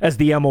best, as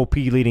the MOP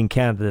leading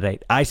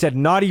candidate. I said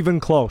not even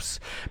close,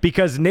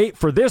 because Nate,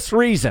 for this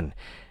reason.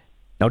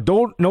 Now,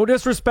 no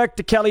disrespect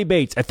to Kelly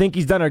Bates. I think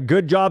he's done a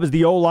good job as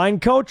the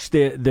O-line coach.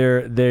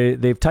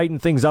 They've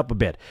tightened things up a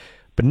bit.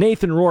 But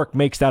Nathan Rourke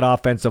makes that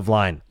offensive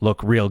line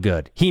look real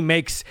good. He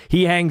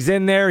hangs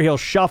in there. He'll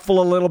shuffle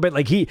a little bit.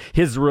 Like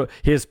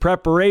his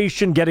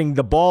preparation, getting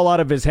the ball out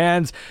of his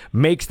hands,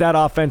 makes that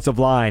offensive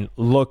line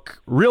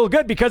look real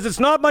good, because it's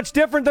not much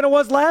different than it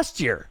was last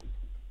year.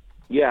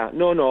 Yeah,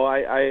 no,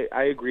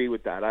 I agree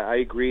with that. I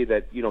agree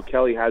that,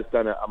 Kelly has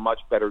done a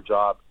much better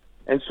job.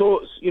 And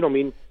so,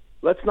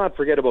 let's not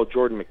forget about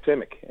Jordan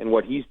McTimmick and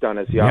what he's done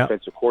as the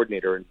offensive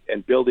coordinator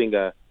and building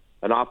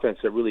an offense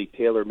that really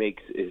tailor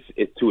makes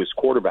it to his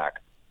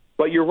quarterback.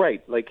 But you're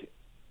right. Like,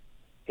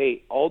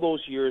 hey, all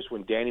those years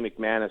when Danny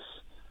McManus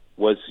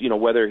was,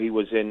 whether he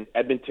was in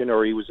Edmonton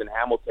or he was in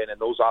Hamilton, and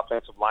those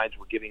offensive lines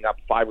were giving up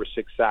 5 or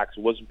 6 sacks,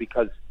 it wasn't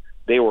because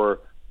they were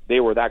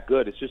that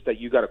good. It's just that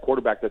you got a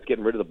quarterback that's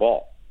getting rid of the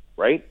ball,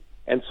 right?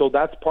 And so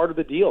that's part of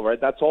the deal, right?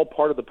 That's all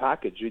part of the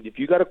package. If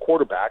you got a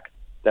quarterback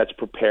that's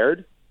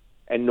prepared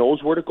and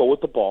knows where to go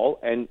with the ball,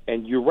 and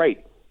you're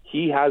right,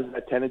 he has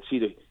a tendency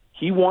to.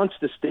 He wants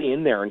to stay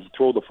in there and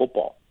throw the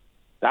football.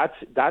 That's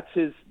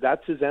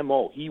his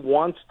MO. He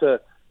wants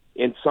to,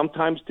 and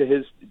sometimes to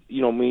his,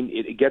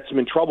 it gets him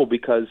in trouble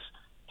because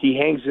he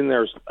hangs in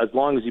there as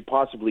long as he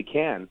possibly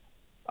can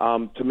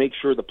to make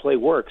sure the play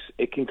works.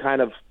 It can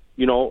kind of,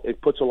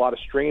 it puts a lot of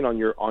strain on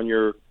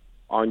your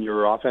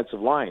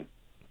offensive line.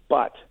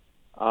 But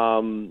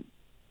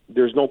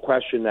there's no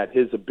question that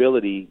his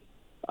ability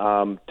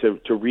to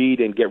read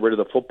and get rid of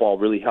the football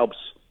really helps.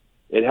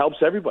 It helps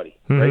everybody,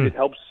 right? It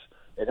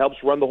helps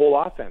run the whole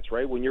offense,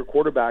 right? When your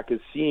quarterback is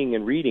seeing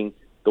and reading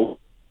the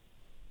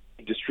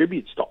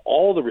distributes to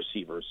all the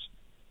receivers,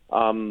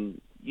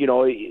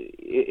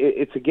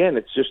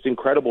 it's just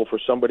incredible for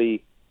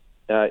somebody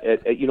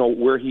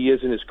where he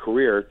is in his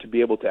career to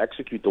be able to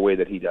execute the way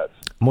that he does.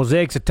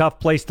 Mosaic's a tough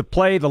place to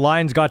play. The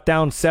Lions got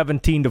down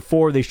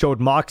 17-4. They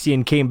showed moxie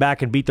and came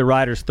back and beat the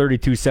Riders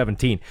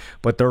 32-17.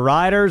 But the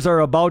Riders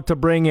are about to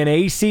bring in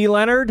AC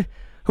Leonard,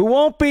 who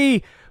won't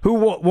be,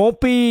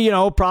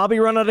 probably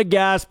run out of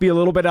gas, be a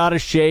little bit out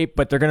of shape,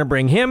 but they're going to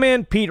bring him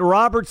in, Pete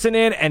Robertson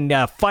in, and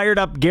fired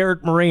up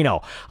Garrett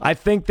Moreno. I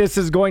think this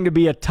is going to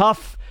be a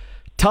tough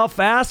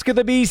ask of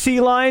the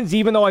BC Lions,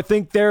 even though I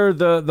think they're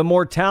the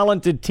more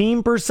talented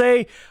team per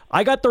se.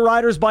 I got the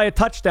Riders by a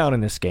touchdown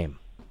in this game.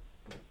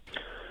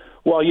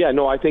 Well, yeah,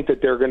 no, I think that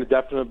they're going to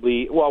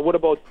definitely. Well, what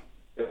about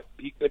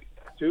Pete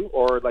too?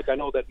 Or I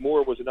know that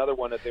Moore was another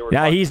one that they were.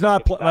 Yeah, he's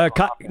not.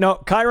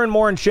 Kyron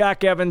Moore and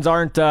Shaq Evans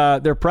aren't.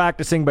 They're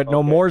practicing, but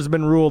no, Moore's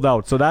been ruled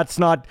out, so that's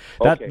not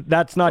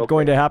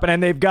going to happen.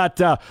 And they've got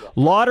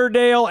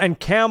Lauderdale and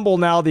Campbell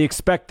now, the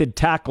expected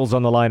tackles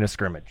on the line of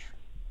scrimmage.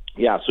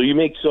 Yeah,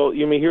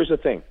 here's the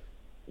thing.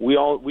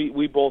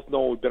 We both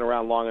know, we've been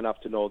around long enough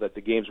to know that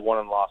the game's won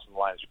and lost in the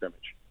line of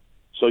scrimmage.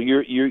 So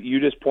you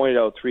just pointed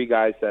out three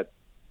guys that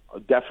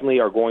definitely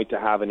are going to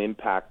have an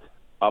impact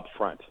up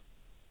front.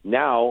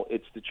 Now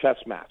it's the chess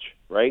match,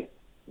 right?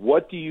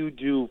 What do you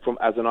do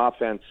as an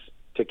offense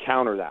to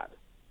counter that?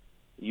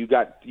 You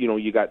got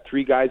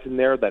three guys in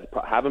there that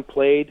haven't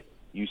played.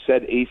 You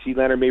said AC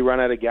Leonard may run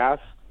out of gas.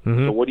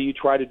 Mm-hmm. So what do you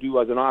try to do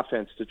as an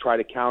offense to try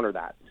to counter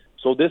that?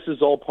 So this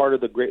is all part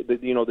of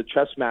the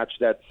chess match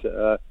that's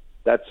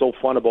so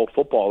fun about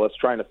football. Let's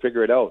trying to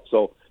figure it out.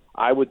 So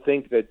I would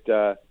think that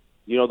the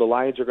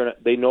Lions are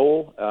they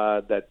know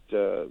that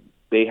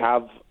they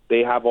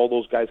have all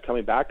those guys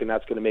coming back, and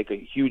that's going to make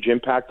a huge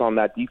impact on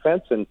that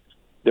defense, and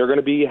they're going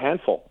to be a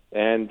handful,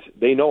 and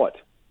they know it.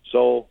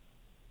 So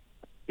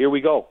here we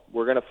go.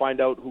 We're going to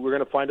find out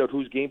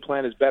whose game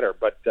plan is better.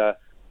 But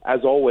as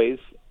always,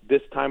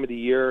 this time of the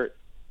year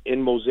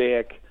in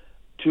Mosaic,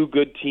 two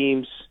good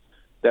teams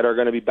that are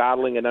going to be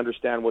battling and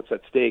understand what's at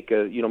stake.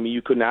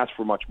 You couldn't ask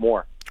for much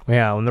more.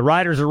 Yeah, and the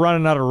Riders are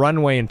running out of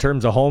runway in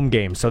terms of home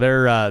games, so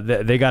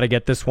they got to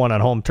get this one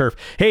on home turf.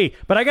 Hey,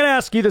 but I got to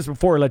ask you this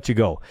before I let you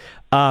go.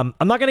 I'm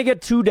not going to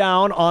get too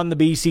down on the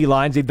BC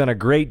Lions. They've done a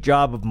great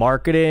job of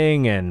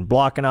marketing and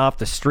blocking off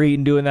the street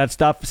and doing that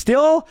stuff.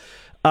 Still,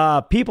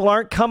 people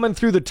aren't coming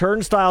through the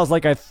turnstiles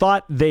like I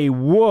thought they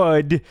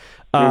would.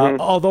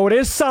 Although it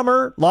is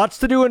summer, lots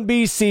to do in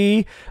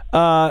BC.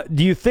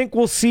 Do you think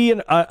we'll see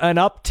an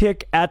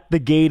uptick at the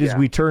gate as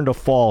we turn to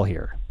fall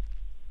here?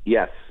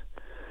 Yes.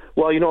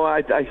 Well, I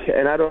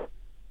don't know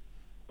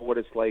what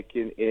it's like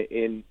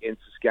in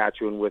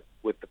Saskatchewan with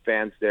the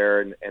fans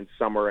there and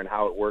summer and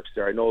how it works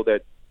there. I know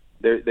that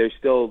they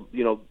still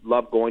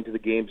love going to the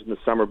games in the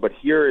summer, but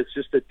here it's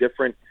just a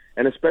different,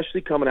 and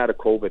especially coming out of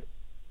COVID.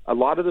 A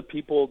lot of the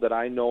people that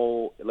I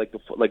know, like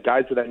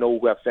guys that I know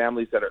who have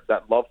families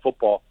that love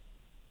football,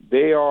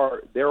 they're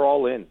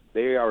all in.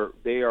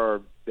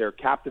 They're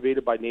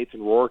captivated by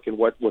Nathan Rourke and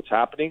what's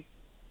happening,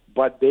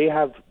 but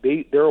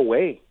they're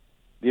away.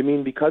 I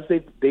mean, because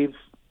they've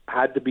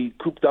had to be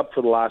cooped up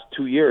for the last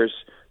 2 years,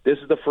 this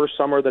is the first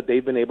summer that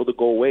they've been able to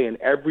go away, and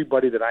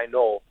everybody that I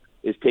know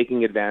is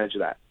taking advantage of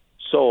that.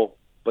 So,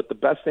 but the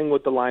best thing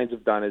what the Lions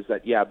have done is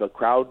that, the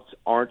crowds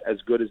aren't as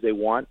good as they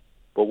want,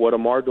 but what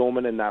Amar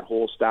Doman and that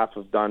whole staff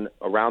have done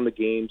around the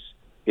games,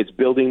 it's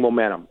building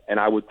momentum. And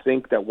I would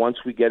think that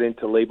once we get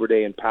into Labor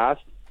Day and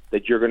past,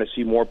 that you're going to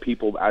see more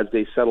people as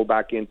they settle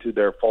back into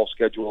their fall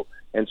schedule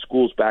and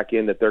schools back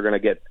in, that they're going to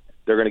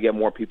get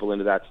more people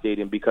into that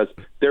stadium, because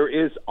there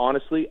is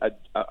honestly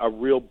a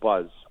real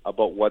buzz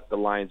about what the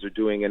Lions are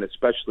doing, and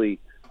especially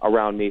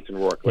around Nathan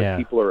Rourke.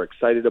 People are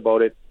excited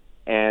about it,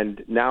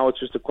 and now it's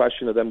just a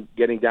question of them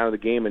getting down to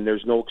the game, and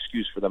there's no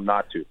excuse for them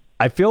not to.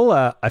 I feel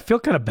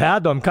kind of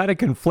bad, though. I'm kind of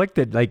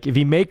conflicted. Like, if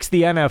he makes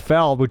the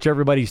NFL, which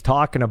everybody's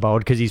talking about,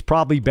 because he's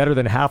probably better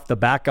than half the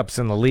backups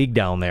in the league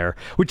down there,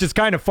 which is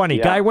kind of funny.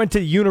 Yeah. Guy went to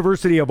the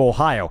University of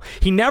Ohio.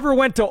 He never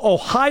went to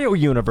Ohio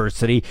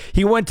University.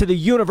 He went to the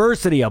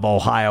University of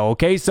Ohio,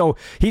 okay? So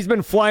he's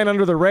been flying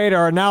under the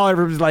radar, and now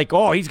everybody's like,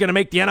 oh, he's going to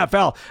make the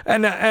NFL.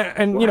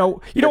 And you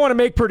know, you don't want to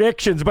make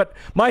predictions, but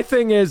my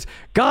thing is,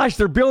 gosh,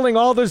 they're building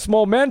all this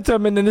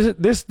momentum, and then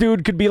this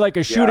dude could be like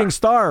a shooting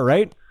star,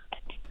 right?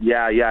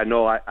 Yeah,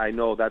 no, I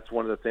know that's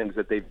one of the things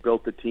that they've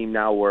built the team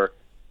now where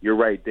you're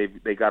right,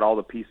 they got all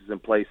the pieces in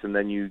place, and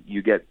then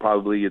you get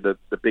probably the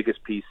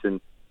biggest piece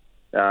and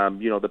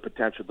the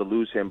potential to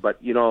lose him. But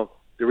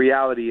the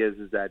reality is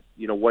that,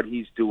 what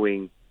he's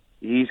doing,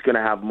 he's going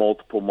to have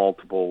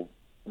multiple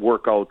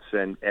workouts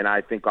and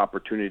I think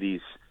opportunities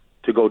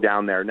to go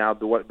down there. Now,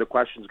 the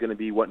question is going to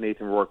be what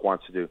Nathan Rourke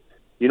wants to do.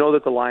 You know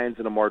that the Lions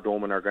and Amar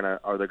Doman are going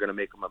to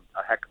make him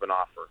a heck of an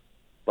offer,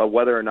 but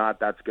whether or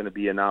not that's going to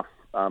be enough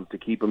to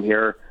keep him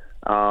here.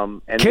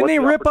 And can they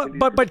rip up?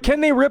 But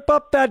can they rip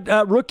up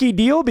that rookie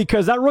deal,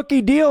 because that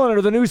rookie deal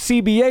under the new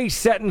CBA is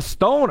set in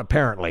stone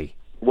apparently?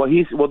 Well,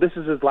 this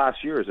is his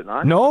last year, is it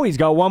not? No, he's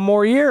got one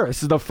more year.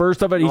 This is the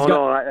first of it.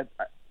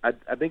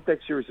 I think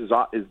next year is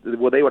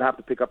they would have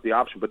to pick up the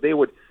option, but they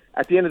would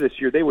at the end of this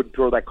year they would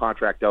throw that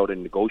contract out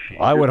and negotiate.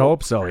 I would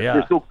hope so.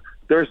 Yeah.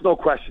 There's no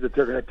question that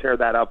they're going to tear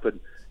that up and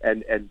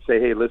say,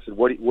 hey, listen,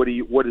 what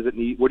does it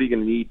need? What are you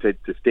going to need to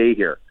stay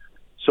here?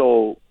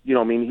 So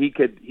he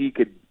could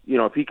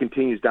if he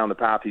continues down the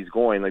path he's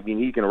going,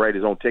 he can write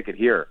his own ticket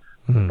here.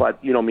 Mm-hmm. But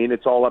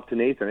it's all up to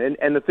Nathan.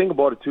 And the thing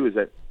about it too is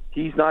that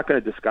he's not going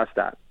to discuss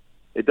that.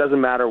 It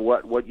doesn't matter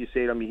what you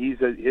say to him.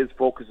 His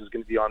focus is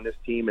going to be on this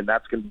team, and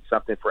that's going to be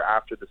something for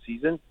after the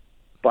season.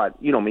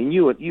 But you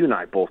and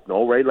I both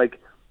know, right?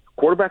 Like,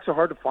 quarterbacks are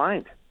hard to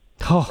find,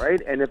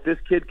 right? And if this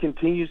kid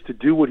continues to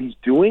do what he's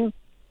doing,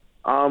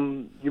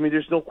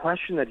 there's no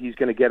question that he's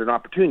going to get an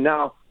opportunity.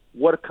 Now,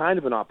 what kind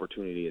of an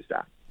opportunity is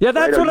that? Yeah,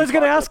 that's what I was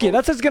going to ask you.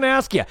 That's what I was going to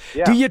ask you.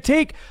 Yeah. Do you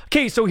take...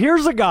 Okay, so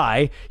here's a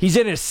guy. He's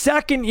in his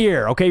second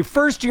year. Okay,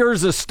 first year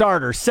as a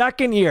starter.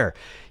 Second year.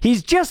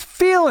 He's just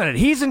feeling it.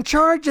 He's in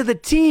charge of the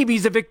team.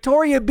 He's a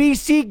Victoria,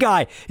 BC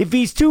guy. If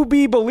he's to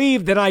be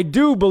believed, then I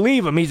do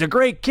believe him. He's a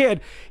great kid.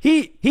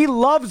 He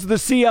loves the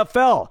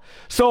CFL.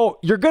 So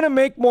you're going to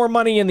make more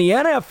money in the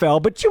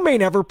NFL, but you may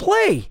never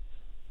play.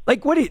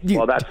 Like, what do you...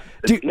 Well,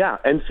 yeah.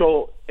 And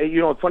so,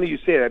 it's funny you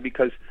say that,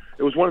 because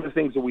it was one of the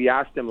things that we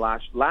asked him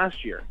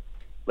last year.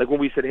 Like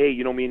when we said, hey,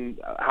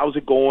 how's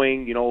it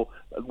going?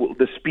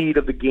 The speed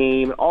of the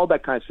game, all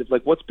that kind of stuff.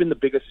 Like, what's been the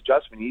biggest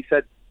adjustment? He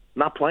said,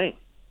 not playing.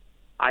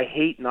 I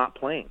hate not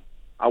playing.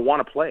 I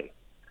want to play.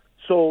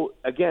 So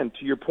again,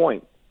 to your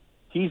point,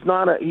 he's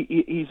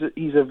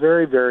a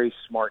very, very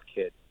smart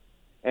kid,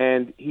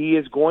 and he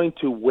is going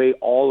to weigh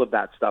all of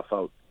that stuff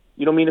out.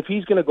 If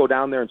he's going to go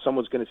down there and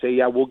someone's going to say,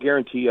 yeah, we'll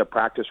guarantee you a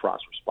practice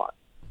roster spot,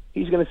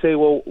 he's going to say,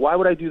 well, why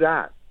would I do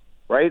that,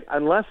 right?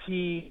 Unless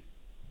he.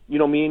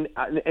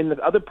 And the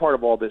other part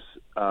of all this,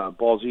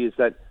 Ballsy, is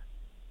that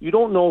you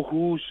don't know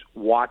who's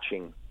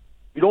watching.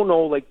 You don't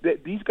know,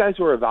 these guys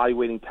are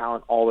evaluating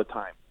talent all the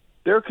time.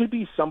 There could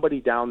be somebody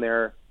down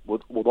there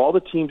with all the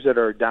teams that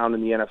are down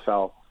in the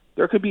NFL.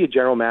 There could be a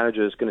general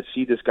manager that's going to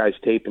see this guy's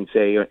tape and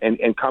say,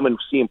 and come and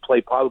see him play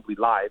probably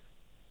live,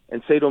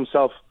 and say to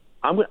himself,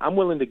 I'm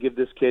willing to give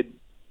this kid,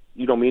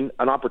 an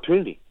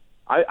opportunity.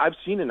 I've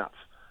seen enough.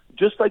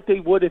 Just like they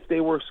would if they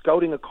were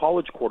scouting a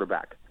college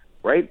quarterback,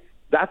 right?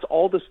 That's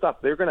all the stuff.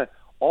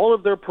 All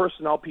of their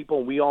personnel people,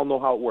 and we all know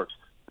how it works.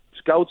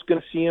 Scout's going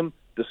to see him.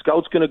 The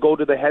scout's going to go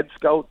to the head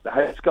scout. The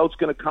head scout's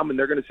going to come, and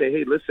they're going to say,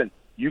 hey, listen,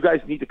 you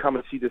guys need to come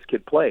and see this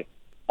kid play.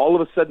 All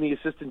of a sudden, the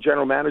assistant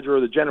general manager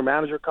or the general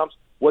manager comes.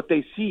 What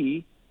they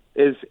see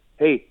is,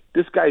 hey,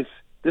 this guy's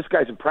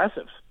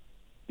impressive.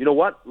 You know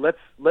what? Let's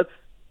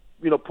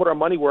put our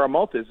money where our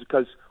mouth is,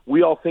 because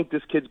we all think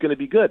this kid's going to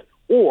be good.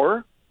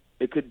 Or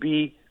it could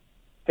be,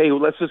 hey,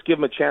 let's just give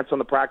him a chance on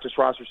the practice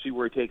roster, see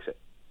where he takes it.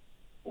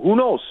 Who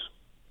knows?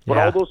 But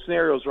all those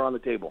scenarios are on the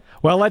table.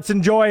 Well, let's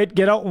enjoy it.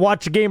 Get out and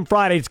watch the game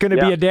Friday. It's going to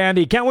be a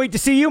dandy. Can't wait to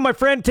see you, my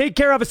friend. Take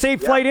care. Have a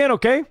safe flight in,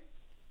 okay?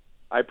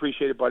 I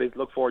appreciate it, buddy.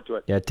 Look forward to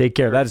it. Yeah, take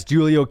care. That's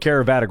Julio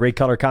Caravata, great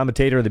color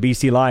commentator of the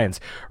BC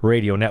Lions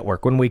Radio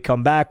Network. When we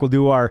come back, we'll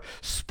do our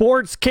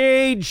Sports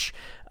Cage,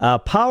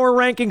 power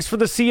rankings for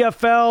the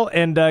CFL,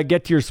 and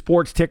get to your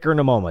sports ticker in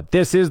a moment.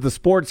 This is the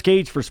Sports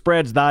Cage for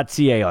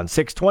Spreads.ca on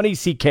 620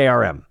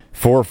 CKRM.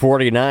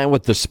 4:49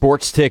 with the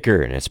Sports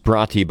Ticker, and it's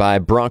brought to you by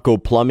Bronco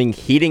Plumbing,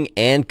 Heating,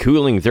 and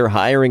Cooling. They're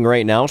hiring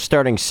right now.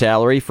 Starting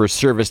salary for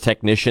service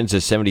technicians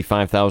is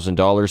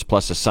 $75,000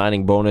 plus a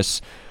signing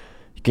bonus.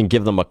 You can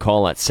give them a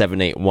call at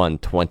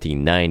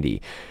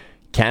 781-2090.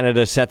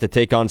 Canada set to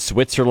take on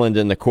Switzerland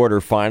in the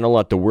quarterfinal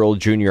at the World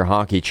Junior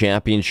Hockey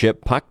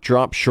Championship. Puck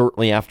drops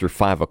shortly after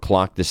 5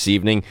 o'clock this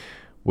evening.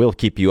 We'll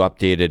keep you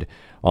updated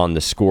on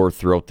the score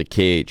throughout the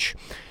cage.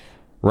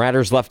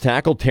 Riders left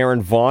tackle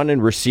Taron Vaughn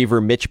and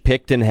receiver Mitch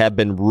Picton have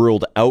been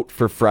ruled out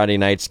for Friday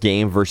night's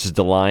game versus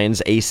the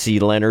Lions. AC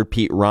Leonard,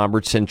 Pete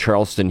Robertson,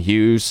 Charleston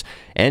Hughes,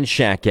 and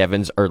Shaq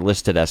Evans are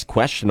listed as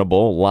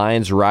questionable.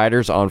 Lions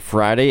Riders on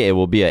Friday. It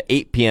will be a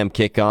 8 p.m.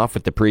 kickoff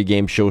with the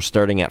pregame show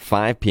starting at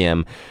 5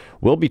 p.m.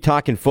 We'll be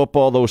talking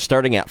football, though,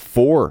 starting at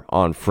 4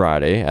 on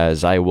Friday,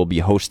 as I will be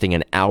hosting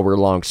an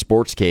hour-long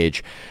Sports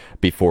Cage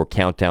before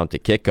countdown to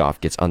kickoff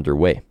gets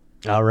underway.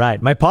 All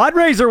right. My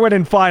Padres are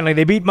winning finally.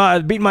 They beat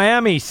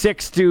Miami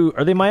 6-2.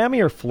 Are they Miami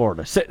or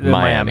Florida?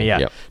 Miami, yeah.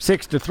 Yep.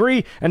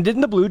 6-3. And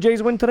didn't the Blue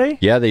Jays win today?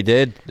 Yeah, they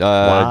did.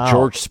 Wow.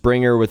 George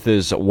Springer with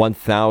his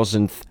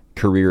 1,000th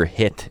career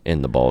hit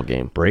in the ball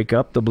game. Break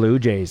up the Blue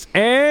Jays.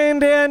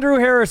 And Andrew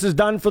Harris is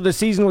done for the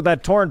season with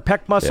that torn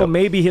pec muscle. Yep.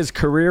 Maybe his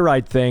career,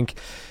 I think.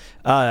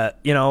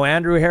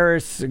 Andrew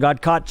Harris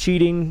got caught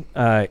cheating.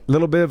 A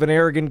little bit of an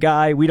arrogant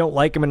guy. We don't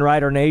like him in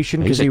Rider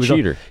Nation because He's a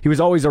cheater. He was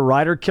always a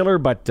Rider killer,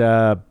 but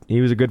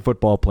he was a good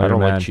football player. I don't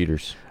man. like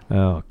cheaters.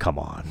 Oh, come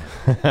on.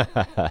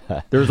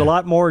 There's a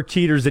lot more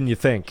cheaters than you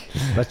think.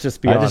 Let's just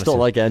be honest. I just don't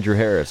like Andrew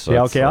Harris. So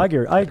yeah, okay,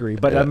 I agree.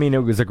 But, I mean, it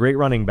was a great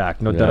running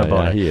back. No doubt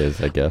about it. He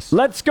is, I guess.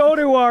 Let's go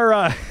to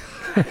our...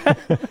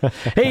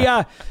 Hey,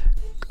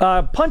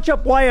 punch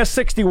up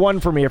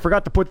YS61 for me. I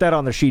forgot to put that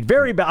on the sheet.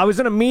 Very bad. I was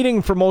in a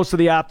meeting for most of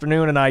the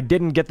afternoon, and I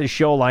didn't get the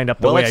show lined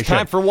up the way I should.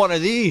 Well, it's time for one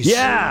of these.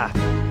 Yeah.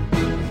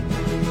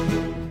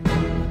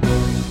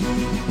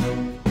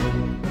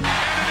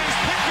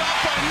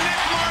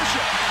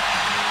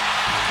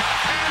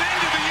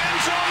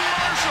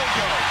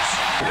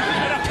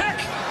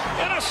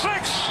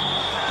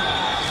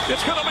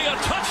 It's going to be a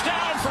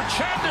touchdown for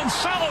Chandon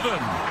Sullivan.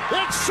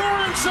 It's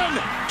Sorensen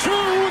to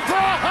the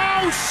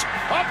house.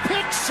 A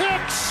pick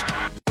six.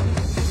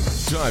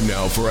 Time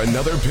now for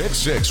another Pick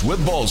Six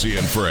with Ballsy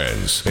and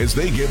Friends as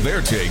they give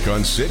their take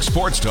on 6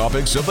 sports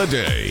topics of the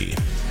day.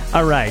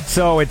 All right,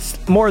 so it's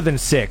more than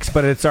 6,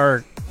 but it's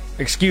our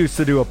excuse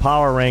to do a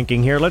power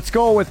ranking here. Let's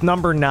go with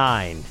number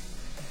 9,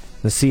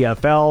 the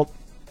CFL,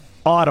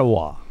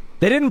 Ottawa.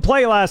 They didn't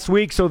play last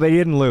week, so they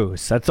didn't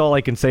lose. That's all I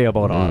can say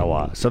about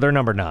Ottawa. So they're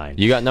number 9.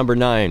 You got number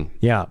 9.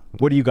 Yeah.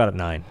 What do you got at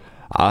 9?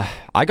 I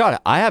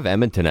have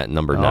Edmonton at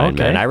number 9,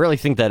 okay. man. I really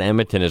think that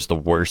Edmonton is the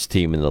worst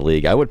team in the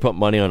league. I would put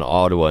money on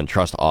Ottawa and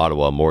trust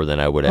Ottawa more than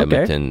I would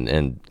Edmonton.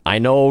 And I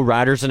know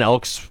Riders and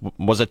Elks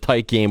was a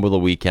tight game with the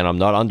weekend. I'm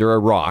not under a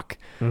rock,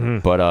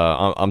 but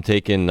I'm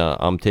taking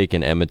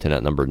Edmonton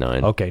at number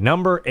 9. Okay,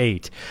 number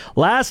 8.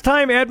 Last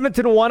time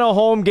Edmonton won a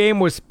home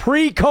game was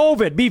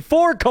pre-COVID,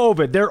 before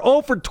COVID. They're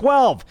 0 for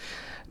 12.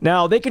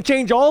 Now, they can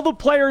change all the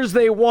players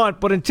they want,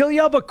 but until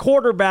you have a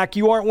quarterback,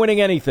 you aren't winning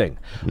anything.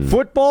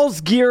 Football's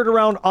geared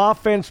around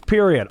offense,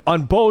 period,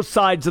 on both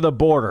sides of the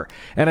border.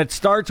 And it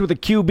starts with a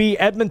QB.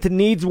 Edmonton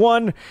needs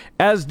one,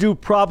 as do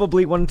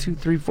probably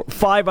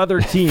 5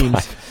 other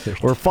teams,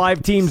 or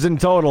 5 teams in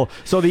total.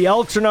 So the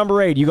Elks are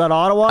number 8. You got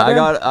Ottawa then?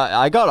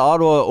 I got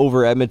Ottawa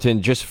over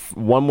Edmonton. Just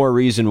one more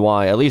reason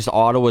why. At least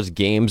Ottawa's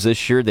games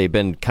this year, they've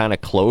been kind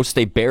of close.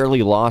 They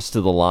barely lost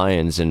to the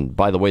Lions. And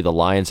by the way, the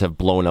Lions have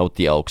blown out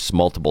the Elks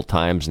multiple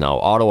times now.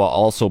 Ottawa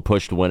also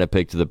pushed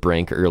Winnipeg to the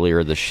brink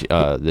earlier this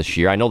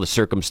year. I know the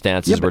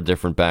circumstances were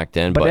different back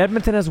then, but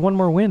Edmonton has one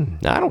more win.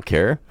 I don't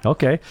care.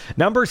 Okay.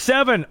 Number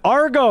 7,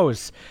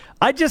 Argos.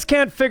 I just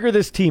can't figure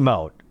this team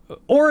out.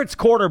 Or its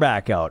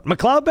quarterback out.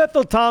 McLeod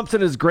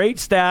Bethel-Thompson has great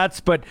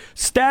stats, but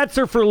stats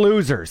are for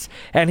losers.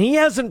 And he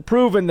hasn't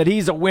proven that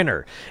he's a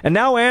winner. And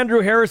now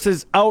Andrew Harris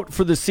is out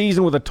for the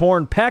season with a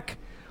torn pec.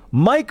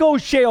 Mike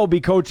O'Shea will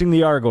be coaching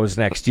the Argos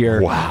next year.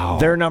 Wow.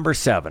 They're number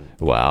 7.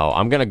 Wow.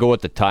 I'm going to go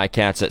with the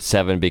Ticats at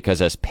 7 because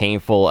as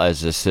painful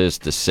as this is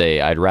to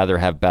say, I'd rather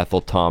have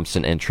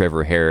Bethel-Thompson and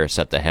Trevor Harris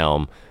at the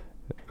helm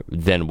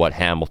than what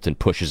Hamilton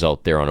pushes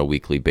out there on a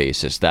weekly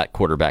basis. That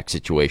quarterback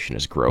situation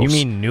is gross. You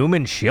mean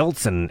Newman,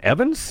 Schultz, and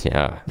Evans?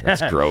 Yeah,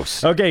 that's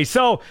gross. Okay,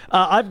 so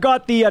I've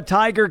got the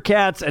Tiger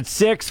Cats at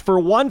 6. For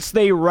once,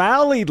 they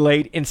rallied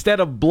late. Instead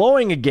of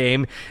blowing a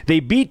game, they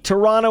beat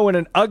Toronto in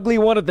an ugly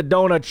one at the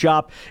donut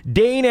shop.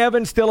 Dane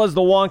Evans still has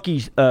the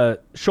wonky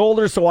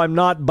shoulder, so I'm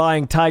not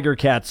buying Tiger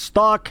Cats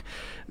stock.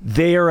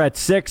 They are at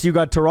 6. You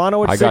got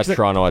Toronto at 6? I got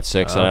Toronto at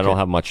 6, and I don't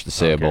have much to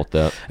say about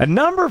that. And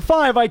number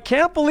 5, I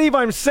can't believe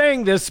I'm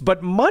saying this,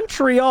 but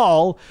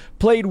Montreal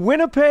played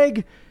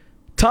Winnipeg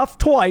tough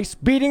twice,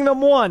 beating them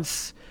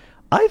once.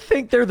 I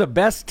think they're the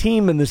best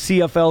team in the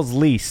CFL's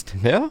least.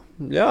 Yeah.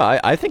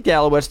 I think the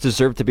Alouettes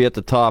deserve to be at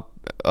the top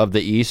of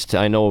the East.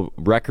 I know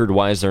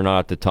record-wise they're not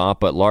at the top,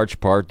 but large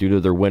part due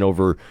to their win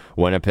over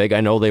Winnipeg.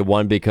 I know they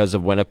won because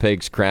of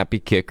Winnipeg's crappy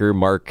kicker,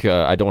 Mark,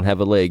 I don't have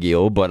a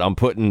legio, but I'm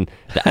putting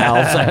the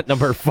Owls at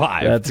number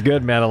 5. That's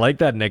good, man. I like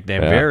that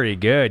nickname. Yeah. Very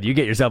good. You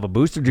get yourself a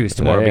booster juice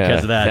tomorrow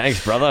because of that.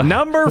 Thanks, brother.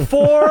 Number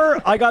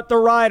 4, I got the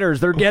Riders.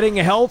 They're getting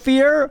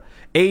healthier.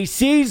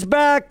 AC's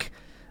back.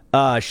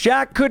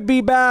 Shaq could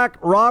be back.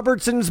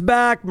 Robertson's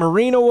back.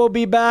 Marino will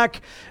be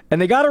back. And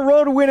they got a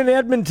road win in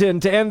Edmonton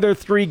to end their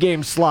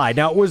 3-game slide.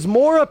 Now, it was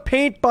more a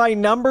paint by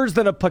numbers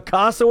than a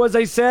Picasso, as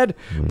I said,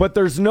 but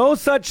there's no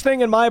such thing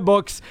in my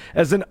books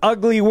as an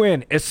ugly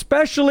win,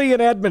 especially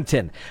in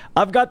Edmonton.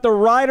 I've got the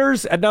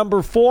Riders at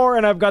number 4,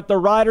 and I've got the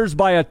Riders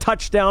by a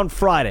touchdown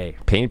Friday.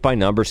 Paint by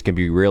numbers can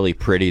be really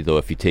pretty, though,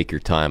 if you take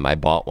your time. I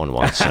bought one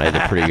once, and I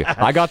did pretty good.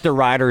 I got the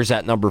Riders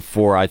at number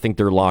 4. I think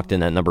they're locked in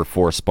that number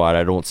 4 spot.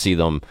 I don't see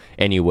them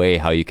any way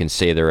how you can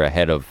say they're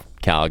ahead of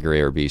Calgary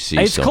or BC.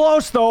 It's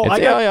close, though.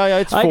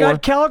 It's I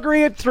got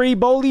Calgary at 3.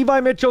 Bo Levi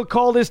Mitchell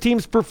called his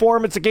team's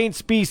performance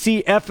against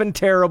BC effing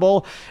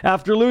terrible.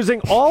 After losing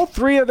all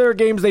 3 of their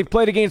games they've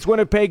played against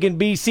Winnipeg and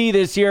BC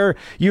this year,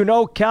 you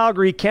know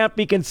Calgary can't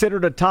be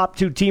considered a top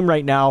 2 team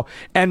right now,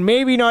 and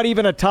maybe not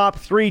even a top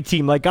 3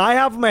 team. Like, I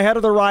have them ahead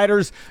of the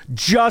Riders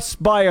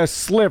just by a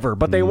sliver,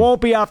 but they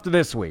won't be after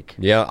this week.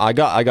 Yeah, I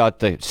got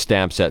the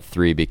Stamps at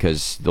 3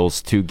 because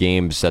those 2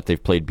 games that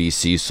they've played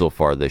BC so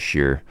far this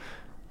year,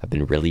 have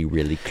been really,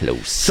 really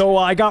close. So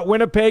I got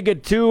Winnipeg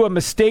at 2, a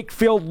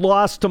mistake-filled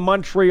loss to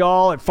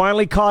Montreal. It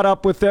finally caught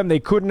up with them.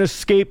 They couldn't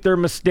escape their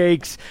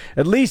mistakes.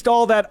 At least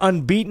all that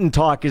unbeaten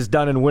talk is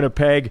done in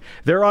Winnipeg.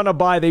 They're on a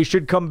bye. They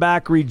should come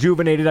back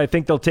rejuvenated. I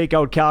think they'll take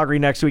out Calgary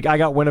next week. I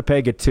got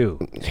Winnipeg at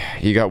 2.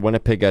 You got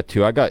Winnipeg at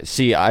 2.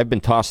 I've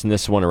been tossing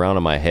this one around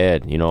in my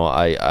head. You know,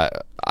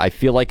 I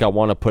feel like I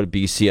want to put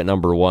BC at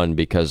number 1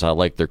 because I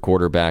like their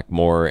quarterback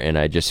more, and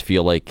I just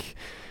feel like,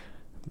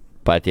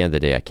 but at the end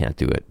of the day, I can't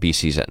do it.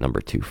 BC's at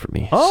number 2 for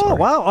me. Oh, Sorry.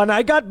 wow. And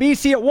I got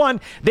BC at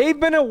 1. They've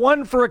been at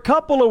 1 for a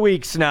couple of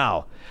weeks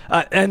now.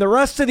 And the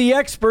rest of the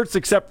experts,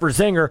 except for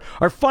Zinger,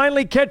 are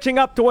finally catching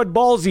up to what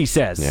Ballsy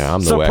says. Yeah,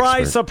 I'm the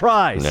surprise, expert.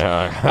 surprise.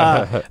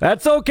 Yeah.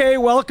 That's okay.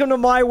 Welcome to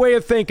my way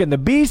of thinking. The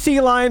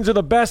BC Lions are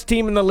the best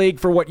team in the league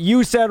for what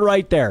you said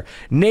right there.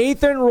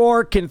 Nathan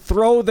Rourke can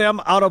throw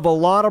them out of a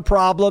lot of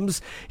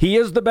problems. He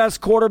is the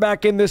best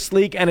quarterback in this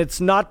league, and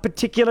it's not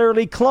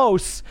particularly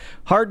close.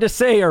 Hard to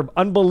say, or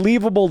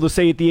unbelievable to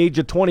say at the age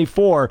of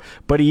 24,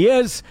 but he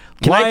is.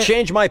 Can I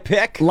change my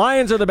pick?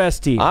 Lions are the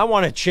best team. I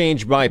want to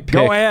change my pick.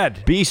 Go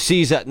ahead.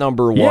 BC's at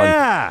number 1.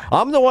 Yeah.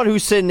 I'm the one who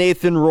said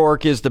Nathan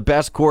Rourke is the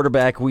best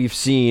quarterback we've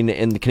seen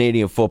in the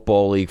Canadian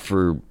Football League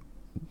for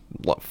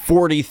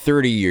 40,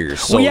 30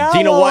 years. So, well, yeah, do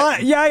you know well, what?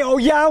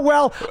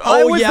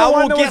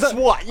 Guess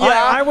what? Yeah.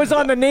 I was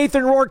on the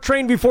Nathan Rourke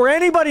train before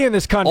anybody in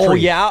this country. Oh,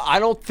 yeah? I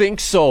don't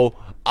think so.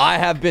 I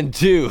have been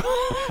too.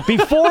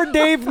 Before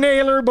Dave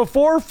Naylor,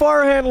 before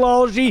Farhan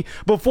Lalji,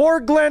 before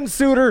Glenn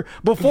Suter,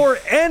 before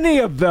any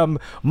of them,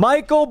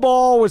 Michael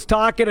Ball was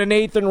talking to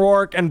Nathan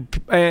Rourke and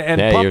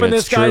pumping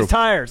this guy's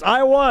tires.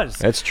 I was.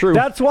 That's true.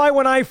 That's why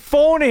when I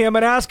phone him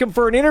and ask him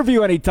for an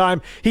interview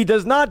anytime, he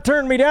does not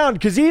turn me down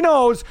because he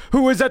knows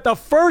who was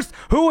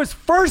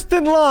first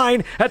in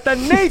line at the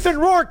Nathan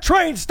Rourke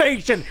train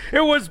station.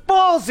 It was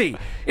Ballsy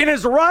in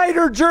his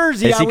Rider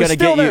jersey. Is he going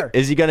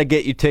to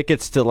get you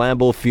tickets to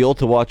Lambeau Field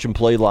to watch him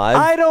play live?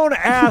 I don't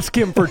ask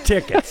him for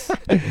tickets.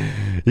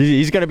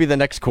 He's going to be the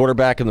next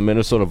quarterback in the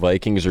Minnesota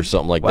Vikings or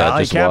something like that.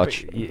 Just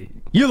watch.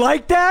 You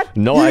like that?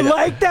 No, you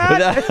like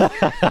that?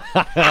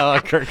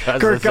 Kirk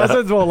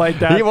Cousins won't like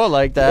that. He won't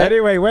like that.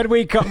 Anyway, when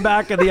we come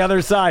back on the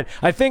other side,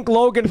 I think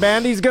Logan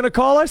Bandy's going to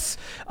call us.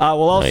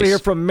 We'll also hear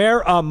from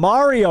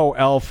Mario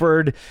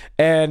Elford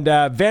and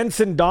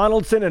Vincent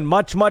Donaldson and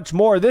much, much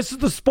more. This is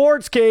the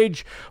Sports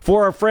Cage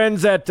for our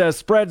friends at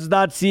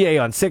Spreads.ca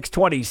on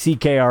 620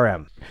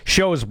 CKRM.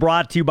 Show is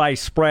brought to you by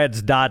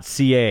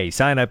Spreads.ca.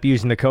 Sign up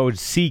using the code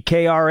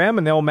CKRM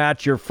and they'll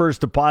match your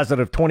first deposit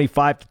of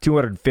 $25 to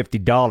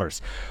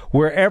 $250.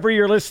 Wherever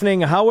you're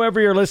listening,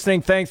 however you're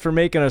listening, thanks for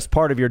making us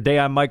part of your day.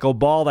 I'm Michael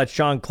Ball. That's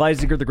Sean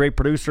Kleisinger, the great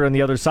producer on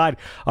the other side.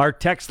 Our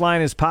text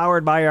line is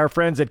powered by our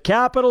friends at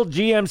Capital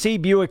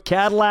GMC Buick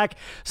Cadillac,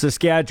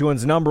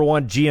 Saskatchewan's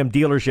 #1 GM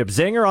dealership.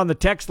 Zinger on the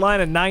text line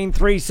at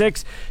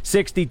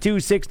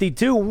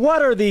 936-6262.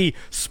 What are the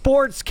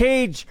Sports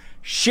Cage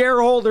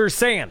shareholders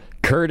saying?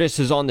 Curtis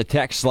is on the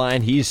text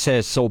line. He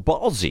says, so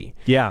Ballsy,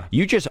 yeah,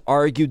 you just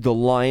argued the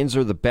Lions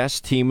are the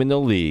best team in the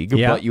league,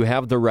 but you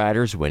have the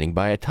Riders winning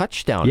by a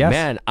touchdown. Yes.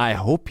 Man, I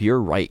hope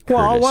you're right,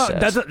 Well,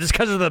 Curtis says. Just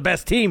because of the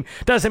best team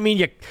doesn't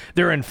mean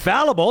they're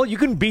infallible. You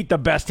can beat the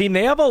best team.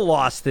 They have a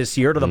loss this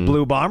year to the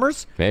Blue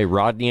Bombers. Hey,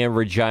 Rodney in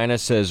Regina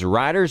says,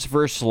 Riders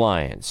versus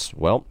Lions.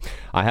 Well,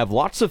 I have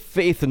lots of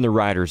faith in the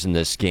Riders in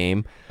this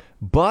game,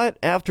 but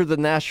after the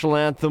national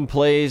anthem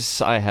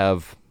plays, I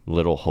have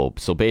little hope.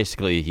 So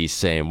basically he's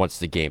saying once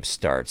the game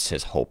starts,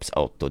 his hope's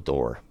out the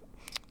door.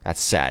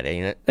 That's sad,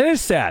 ain't it? It is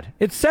sad.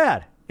 It's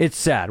sad. It's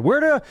sad.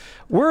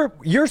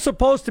 You're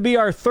supposed to be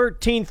our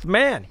 13th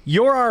man.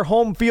 You're our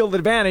home field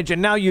advantage,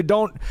 and now you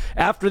don't.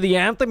 After the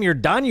anthem, you're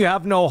done. You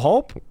have no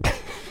hope.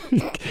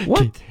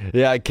 What?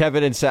 Yeah,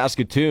 Kevin in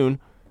Saskatoon.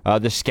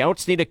 The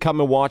scouts need to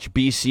come and watch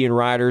BC and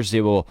Riders.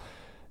 They will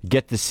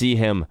get to see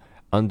him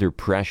under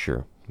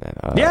pressure.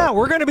 Yeah,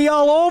 we're going to be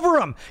all over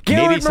him.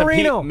 Garrett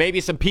Marino.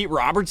 Maybe some Pete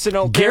Robertson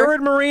out there.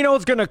 Garrett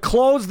Marino's going to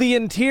close the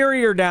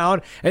interior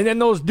down, and then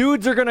those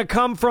dudes are going to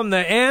come from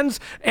the ends.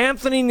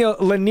 Anthony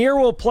Lanier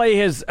will play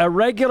his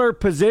regular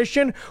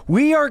position.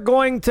 We are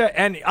going to,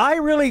 and I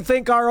really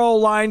think our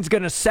O-line's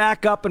going to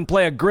sack up and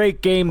play a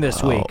great game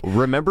this week.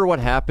 Remember what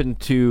happened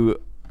to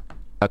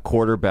a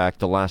quarterback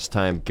the last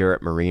time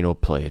Garrett Marino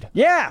played?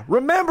 Yeah,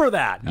 remember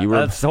that.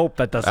 Let's hope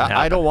that doesn't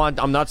happen.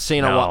 I'm not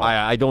saying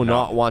I do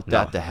not want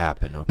that to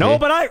happen. Okay? No,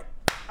 but I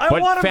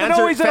want him to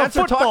know he's in a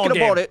football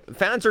game.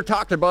 Fans are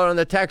talking about it on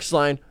the text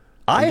line.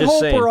 I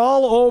hope we're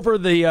all over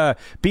the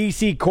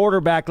BC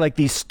quarterback like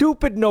these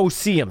stupid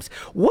no-see-ums.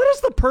 What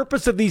is the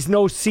purpose of these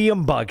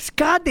no-see-um bugs?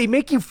 God, they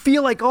make you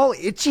feel like all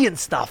itchy and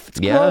stuff.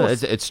 It's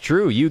gross. It's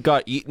true. You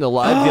got eaten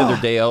alive the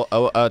other day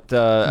at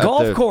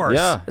golf course.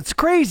 Yeah. It's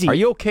crazy. Are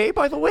you okay,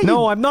 by the way?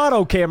 No, I'm not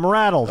okay. I'm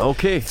rattled.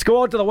 Okay. Let's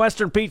go out to the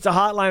Western Pizza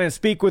Hotline and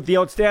speak with the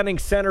outstanding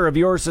center of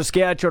your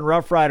Saskatchewan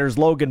Roughriders,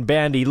 Logan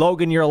Bandy.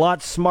 Logan, you're a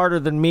lot smarter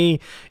than me.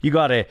 You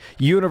got a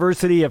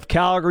University of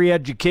Calgary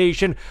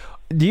education.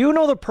 Do you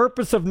know the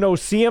purpose of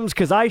no-see-ums?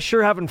 Because I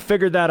sure haven't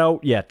figured that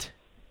out yet.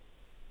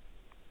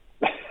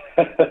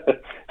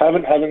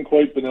 Haven't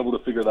quite been able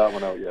to figure that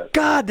one out yet.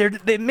 God,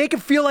 they make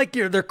it feel like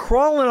they're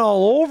crawling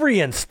all over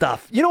you and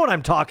stuff. You know what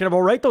I'm talking about,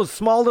 right? Those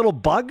small little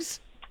bugs.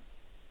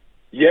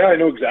 Yeah, I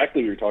know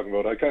exactly what you're talking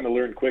about. I kind of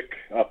learned quick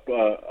up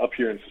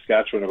here in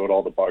Saskatchewan about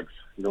all the bugs.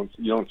 You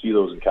don't see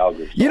those in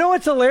Calgary. So. You know,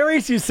 it's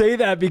hilarious you say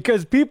that,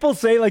 because people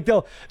say, like,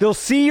 they'll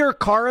see your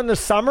car in the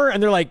summer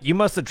and they're like, you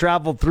must have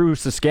traveled through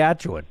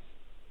Saskatchewan.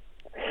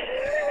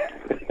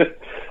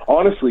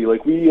 Honestly,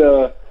 like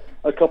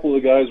a couple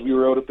of guys, we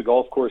were out at the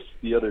golf course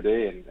the other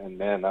day, and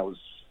man, that was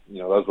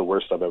the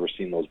worst I've ever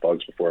seen those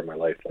bugs before in my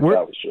life. That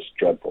was just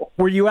dreadful.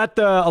 Were you at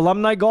the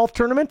alumni golf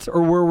tournament,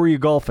 or where were you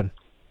golfing?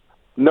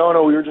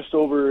 No, we were just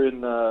over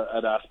in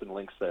at Aspen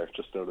Links there,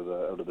 just out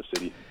of the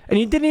city. And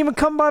you didn't even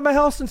come by my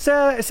house and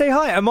say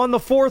hi. I'm on the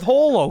 4th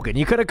hole, Logan.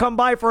 You could have come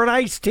by for an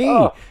iced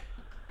tea.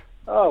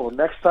 Oh, well,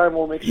 next time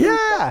we'll make sure we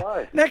stop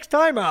by. Next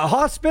time,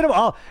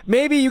 hospitable.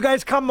 Maybe you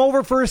guys come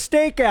over for a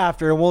steak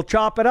after, and we'll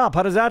chop it up.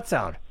 How does that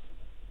sound?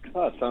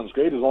 Oh, it sounds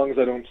great, as long as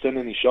I don't send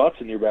any shots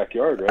in your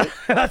backyard, right?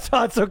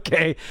 That's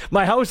okay.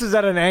 My house is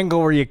at an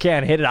angle where you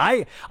can't hit it.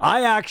 I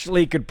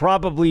actually could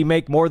probably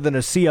make more than a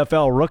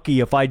CFL rookie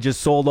if I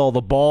just sold all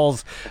the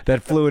balls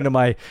that flew into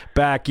my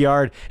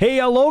backyard.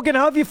 Hey, Logan,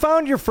 how have you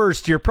found your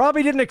first year?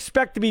 Probably didn't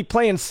expect to be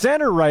playing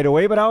center right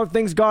away, but how have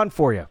things gone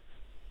for you?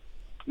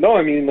 No,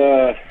 I mean,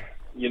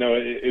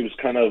 it was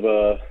kind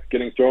of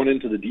getting thrown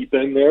into the deep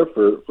end there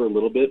for a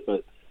little bit,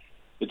 but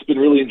it's been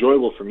really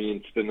enjoyable for me.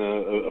 It's been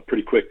a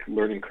pretty quick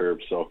learning curve.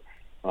 So,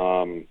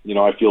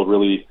 I feel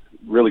really,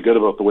 really good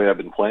about the way I've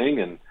been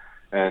playing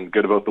and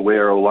good about the way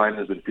our O-line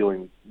has been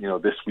feeling,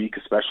 this week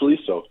especially.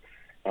 So,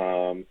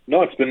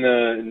 it's been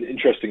an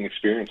interesting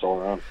experience all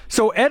around.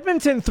 So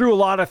Edmonton threw a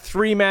lot of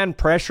 3-man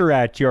pressure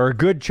at you, or a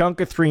good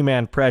chunk of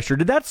 3-man pressure.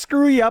 Did that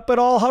screw you up at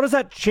all? How does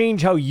that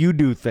change how you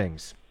do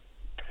things?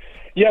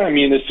 Yeah, I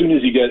mean, as soon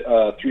as you get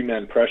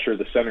 3-man pressure,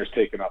 the center's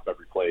taken up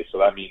every play. So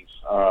that means,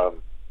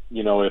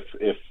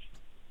 if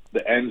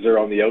the ends are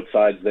on the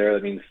outsides there,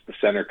 that means the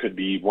center could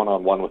be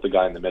one-on-one with the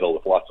guy in the middle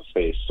with lots of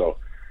space. So,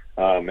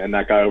 and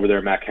that guy over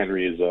there, Mac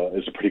Henry, is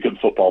a pretty good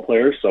football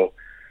player. So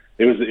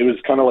it was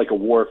kind of like a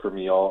war for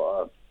me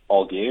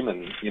all game,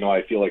 and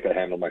I feel like I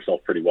handled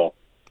myself pretty well.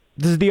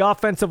 Does the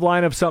offensive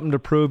line have something to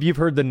prove? You've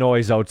heard the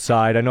noise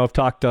outside. I know I've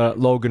talked to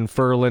Logan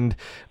Furland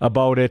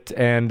about it,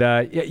 and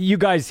you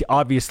guys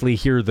obviously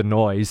hear the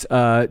noise.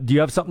 Do you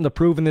have something to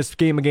prove in this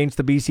game against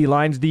the BC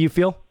Lions, do you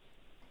feel?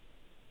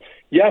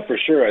 Yeah, for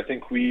sure. I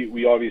think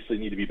we obviously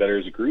need to be better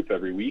as a group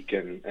every week,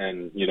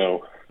 and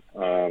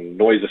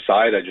noise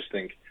aside, I just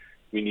think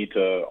we need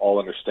to all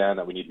understand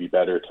that we need to be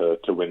better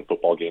to win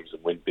football games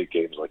and win big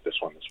games like this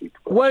one this week.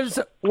 Was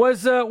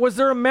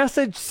there a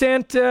message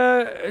sent?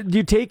 Do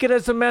you take it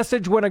as a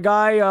message when a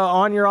guy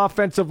on your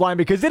offensive line,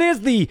 because it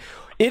is the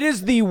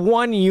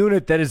one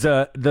unit that is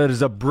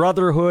a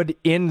brotherhood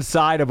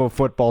inside of a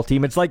football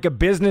team. It's like a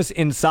business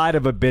inside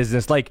of a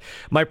business. Like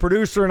my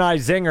producer and I,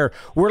 Zinger,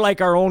 we're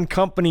like our own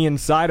company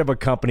inside of a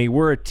company.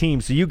 We're a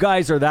team. So you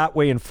guys are that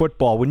way in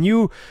football. When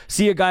you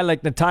see a guy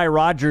like Natai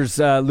Rogers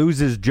lose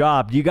his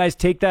job, do you guys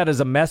take that as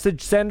a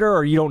message sender,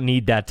 or you don't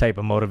need that type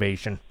of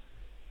motivation?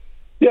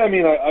 Yeah, I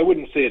mean, I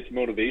wouldn't say it's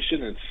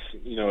motivation.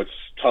 It's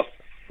tough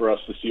for us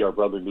to see our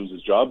brother lose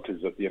his job,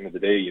 because at the end of the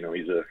day,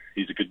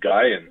 he's a good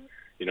guy, and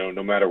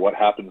no matter what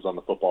happens on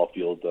the football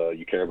field,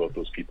 you care about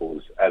those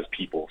people as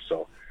people.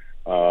 So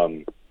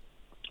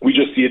we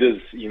just see it as,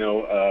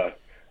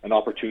 an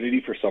opportunity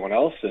for someone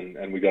else,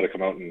 and we got to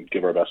come out and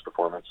give our best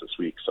performance this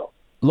week. So,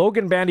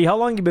 Logan Bandy, how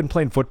long have you been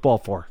playing football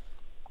for?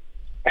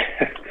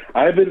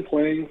 I've been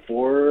playing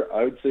for,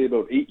 I would say,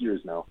 about 8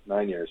 years now,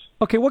 9 years.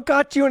 Okay, what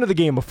got you into the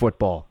game of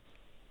football?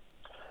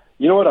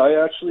 You know what?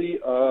 I actually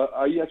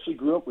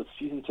grew up with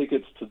season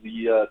tickets to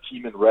the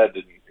team in red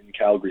in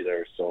Calgary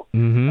there. So,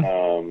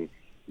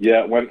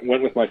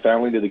 went with my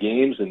family to the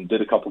games and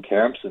did a couple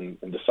camps and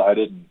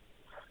decided, and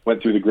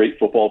went through the great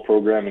football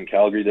program in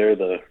Calgary there,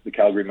 the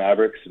Calgary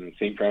Mavericks and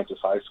St. Francis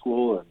High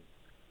School,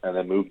 and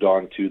then moved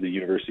on to the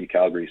University of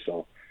Calgary.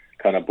 So,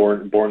 kind of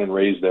born and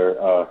raised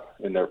there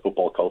in their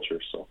football culture.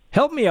 So,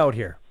 help me out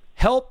here.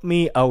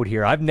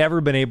 I've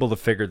never been able to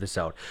figure this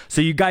out.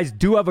 So you guys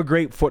do have a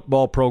great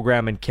football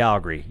program in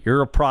Calgary.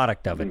 You're a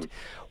product of it.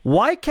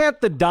 Why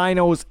can't the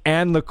Dinos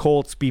and the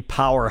Colts be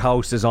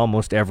powerhouses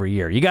almost every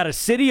year? You got a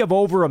city of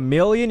over 1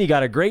 million. You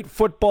got a great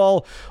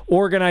football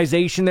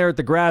organization there at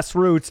the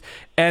grassroots.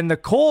 And the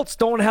Colts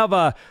don't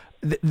have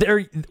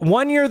they're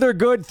 1 year they're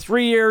good,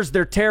 3 years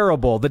they're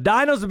terrible. The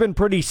Dinos have been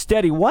pretty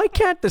steady. Why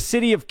can't the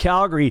city of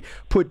Calgary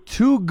put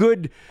two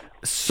good,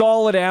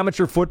 solid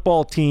amateur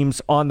football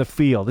teams on the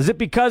field? Is it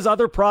because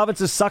other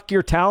provinces suck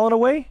your talent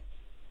away?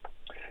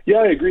 Yeah,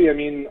 I agree. I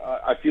mean,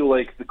 I feel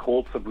like the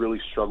Colts have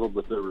really struggled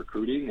with their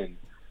recruiting,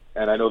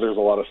 and I know there's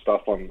a lot of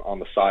stuff on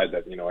the side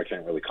that, I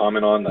can't really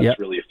comment on that's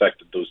really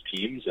affected those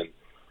teams. And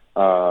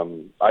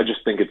I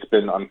just think it's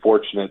been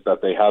unfortunate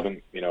that they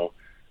haven't,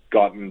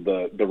 gotten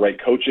the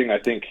right coaching. I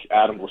think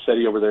Adam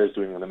Glissetti over there is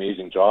doing an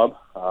amazing job.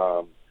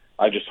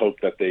 I just hope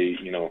that they,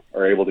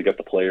 are able to get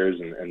the players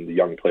and the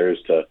young players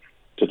to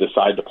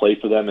decide to play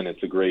for them, and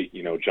it's a great,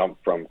 jump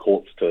from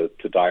Colts to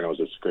Dinos.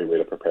 It's a great way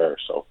to prepare.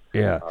 So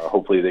yeah,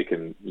 hopefully they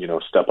can,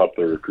 step up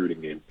their recruiting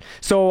game.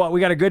 So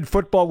we got a good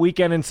football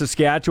weekend in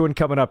Saskatchewan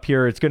coming up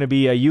here. It's going to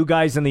be you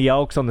guys and the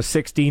Elks on the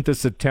 16th of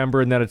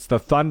September, and then it's the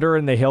Thunder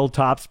and the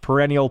Hilltops,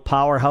 perennial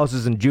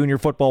powerhouses in junior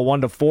football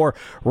 1-4,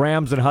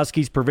 Rams and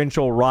Huskies,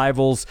 provincial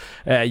rivals.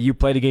 You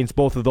played against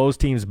both of those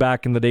teams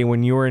back in the day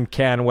when you were in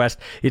Can West.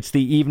 It's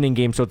the evening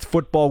game, so it's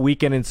football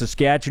weekend in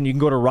Saskatchewan. You can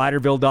go to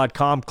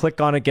riderville.com,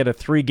 click on it, get a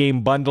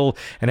 3-game bundle,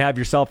 and have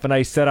yourself a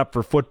nice setup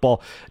for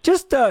football.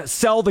 Just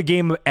sell the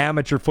game of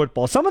amateur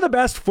football. Some of the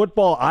best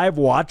football I've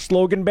watched,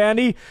 Logan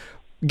Bandy,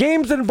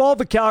 games that involve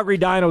the Calgary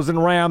Dinos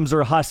and Rams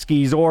or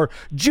Huskies, or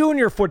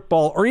junior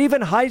football, or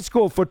even high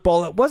school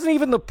football. It wasn't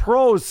even the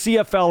pros,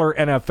 CFL or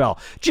NFL.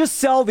 Just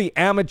sell the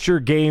amateur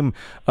game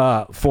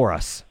for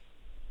us.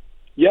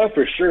 Yeah,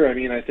 for sure. I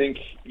mean, I think,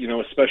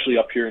 especially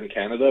up here in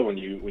Canada, when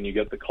you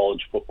get the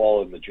college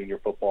football and the junior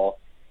football,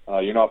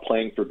 you're not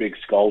playing for big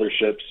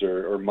scholarships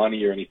or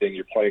money or anything.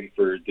 You're playing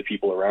for the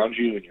people around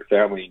you and your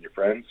family and your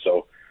friends.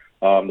 So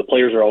the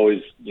players are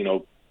always,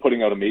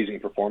 putting out amazing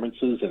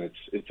performances, and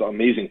it's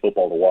amazing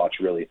football to watch,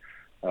 really.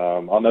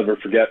 I'll never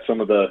forget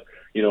some of the,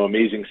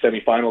 amazing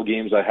semifinal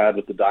games I had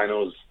with the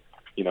Dinos,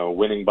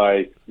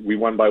 we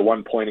won by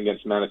 1 point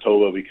against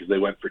Manitoba because they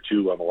went for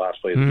 2 on the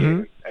last play of the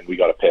game, and we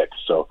got a pick.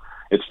 So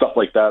it's stuff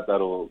like that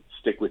that'll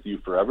stick with you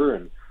forever,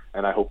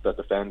 and I hope that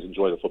the fans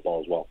enjoy the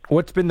football as well.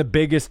 What's been the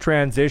biggest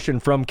transition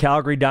from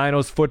Calgary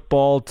Dinos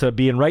football to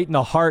being right in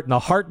the heart and the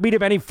heartbeat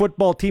of any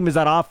football team is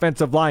that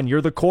offensive line?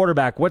 You're the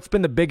quarterback. What's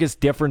been the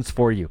biggest difference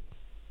for you?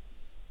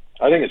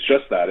 I think it's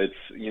just that. It's,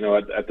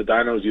 at the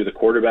Dinos, you're the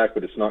quarterback,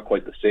 but it's not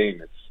quite the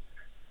same. It's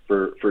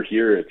for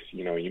here, it's,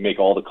 you make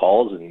all the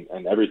calls,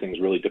 and everything's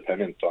really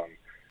dependent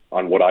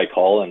on what I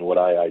call and what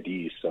I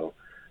ID. So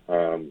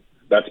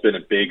that's been a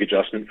big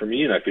adjustment for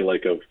me, and I feel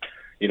like it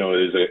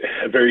is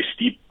a very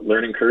steep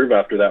learning curve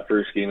after that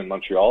first game in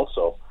Montreal.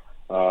 So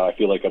I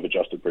feel like I've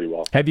adjusted pretty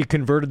well. Have you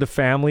converted the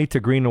family to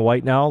green and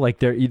white now? Like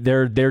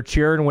they're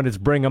cheering when it's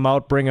bring them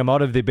out, bring them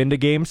out. Have they been to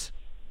games?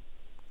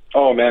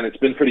 Oh man, it's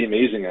been pretty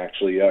amazing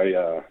actually.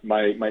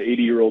 My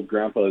 80-year-old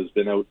grandpa has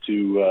been out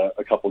to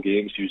a couple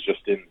games. He was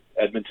just in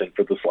Edmonton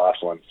for this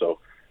last one, so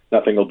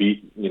nothing will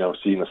beat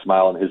seeing a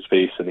smile on his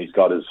face, and he's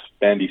got his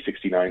Bandy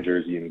 69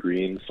 jersey in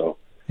green. So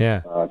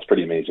yeah, it's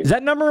pretty amazing. Is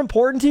that number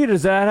important to you?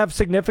 Does that have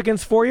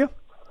significance for you?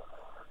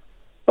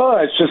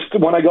 It's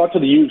just when I got to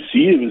the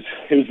UFC,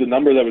 it was the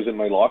number that was in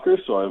my locker,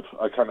 so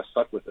I kind of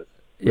stuck with it.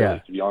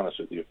 Really, to be honest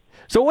with you.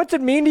 So what's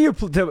it mean to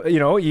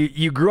you?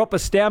 You grew up a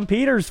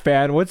Stampeders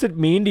fan. What's it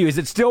mean to you? Is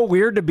it still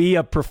weird to be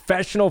a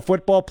professional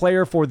football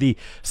player for the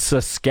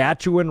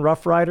Saskatchewan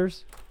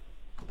Roughriders?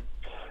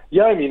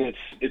 Yeah, I mean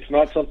it's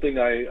not something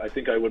I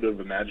think I would have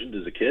imagined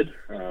as a kid.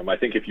 I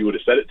think if you would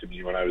have said it to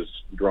me when I was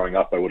growing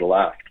up, I would have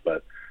laughed.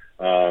 But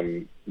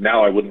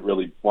now I wouldn't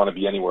really want to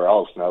be anywhere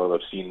else. Now that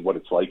I've seen what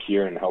it's like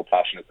here and how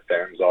passionate the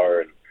fans are,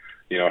 and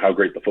how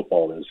great the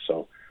football is.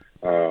 So.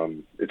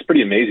 It's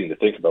pretty amazing to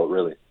think about,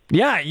 really.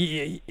 Yeah,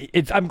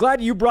 I'm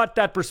glad you brought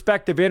that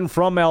perspective in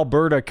from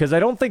Alberta, because I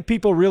don't think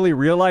people really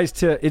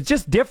realize it's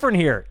just different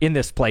here in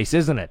this place,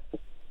 isn't it?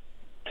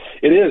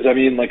 It is. I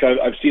mean, like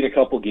I've seen a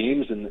couple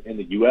games in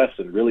the U.S.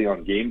 and really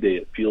on game day,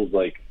 it feels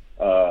like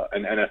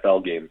an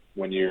NFL game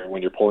when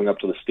you're pulling up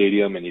to the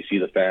stadium and you see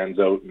the fans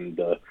out and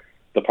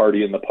the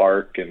party in the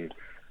park, and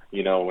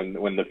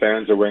when the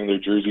fans are wearing their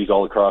jerseys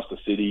all across the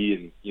city,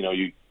 and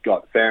you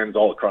got fans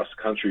all across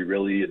the country,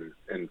 really,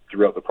 and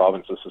throughout the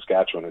province of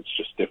Saskatchewan. It's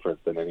just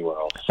different than anywhere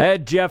else. I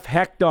had Jeff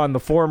Hecht on, the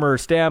former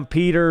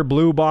Stampeder,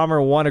 Blue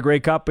Bomber, won a Grey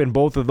Cup in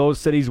both of those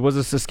cities, was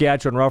a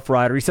Saskatchewan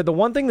Roughrider. He said the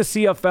one thing the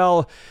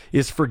CFL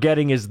is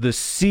forgetting is the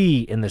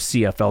C in the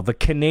CFL, the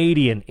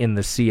Canadian in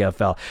the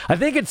CFL. I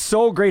think it's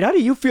so great. How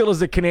do you feel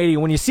as a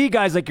Canadian when you see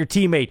guys like your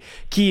teammate,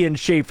 Kian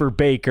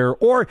Schaefer-Baker,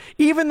 or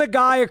even the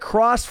guy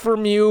across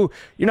from you?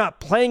 You're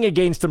not playing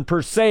against him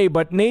per se,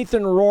 but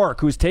Nathan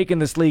Rourke, who's taken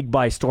this league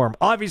by storm.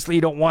 Obviously,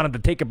 you don't want him to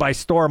take it by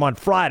storm on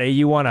Friday.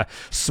 You want to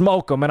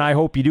smoke him, and I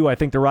hope you do. I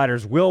think the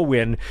Riders will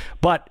win.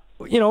 But,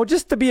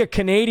 just to be a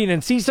Canadian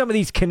and see some of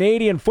these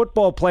Canadian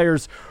football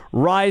players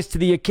rise to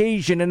the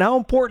occasion, and how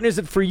important is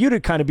it for you to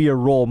kind of be a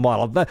role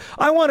model?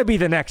 I want to be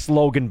the next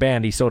Logan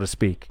Bandy, so to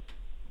speak.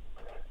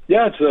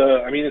 Yeah,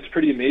 it's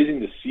pretty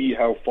amazing to see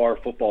how far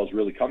football is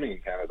really coming in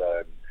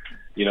Canada.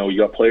 You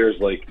got players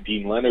like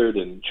Dean Leonard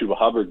and Chuba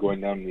Hubbard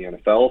going down in the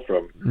NFL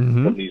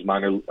from these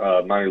minor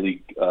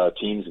league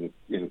teams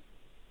in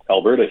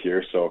Alberta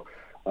here. So,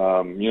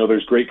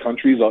 there's great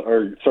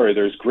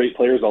there's great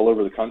players all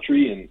over the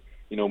country, and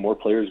more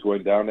players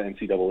going down to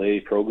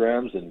NCAA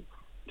programs, and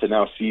to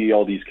now see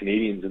all these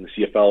Canadians in the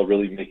CFL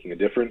really making a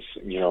difference.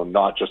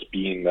 Not just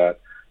being that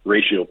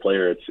ratio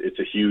player. It's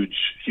a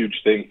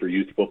huge thing for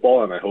youth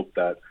football, and I hope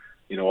that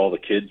all the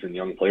kids and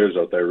young players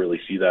out there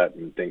really see that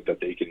and think that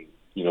they can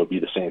be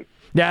the same.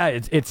 Yeah,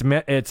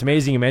 it's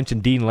amazing you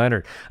mentioned Dean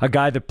Leonard, a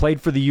guy that played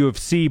for the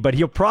UFC, but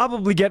he'll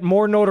probably get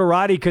more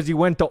notoriety because he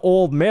went to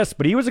Ole Miss,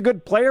 but he was a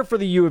good player for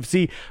the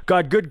UFC,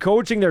 got good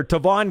coaching there.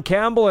 Tavon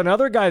Campbell,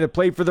 another guy that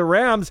played for the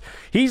Rams,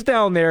 he's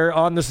down there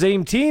on the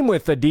same team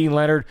with Dean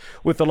Leonard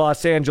with the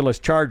Los Angeles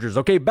Chargers.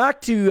 Okay,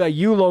 back to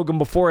you, Logan,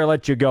 before I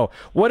let you go.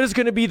 What is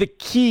going to be the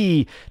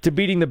key to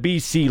beating the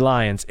BC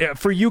Lions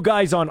for you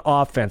guys on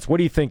offense? What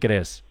do you think it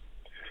is?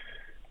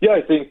 Yeah,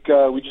 I think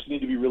we just need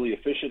to be really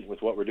efficient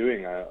with what we're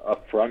doing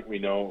up front. We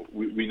know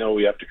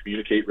we have to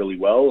communicate really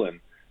well, and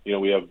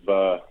we have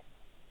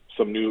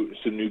some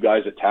new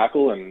guys at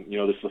tackle, and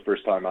this is the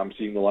first time I'm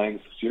seeing the Lions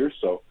this year,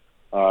 so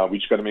we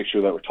just got to make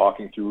sure that we're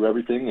talking through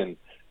everything, and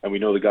we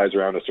know the guys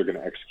around us are going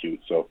to execute.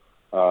 So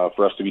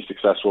for us to be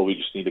successful, we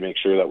just need to make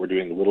sure that we're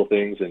doing the little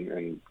things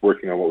and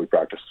working on what we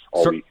practice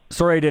all week.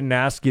 Sorry I didn't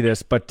ask you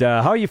this, but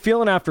how are you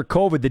feeling after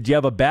COVID? Did you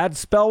have a bad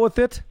spell with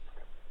it?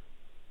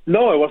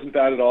 No, I wasn't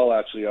bad at all,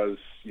 actually. I was,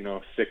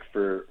 sick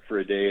for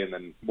a day, and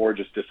then more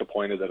just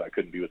disappointed that I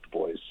couldn't be with the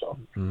boys. So,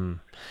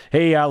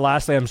 Hey,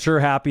 lastly, I'm sure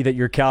happy that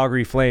you're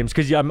Calgary Flames,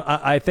 because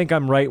I think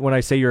I'm right when I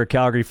say you're a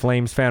Calgary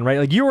Flames fan, right?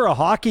 Like, you were a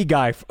hockey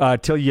guy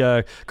till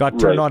you got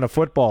turned on to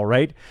football,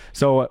 right?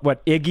 So,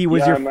 what, Iggy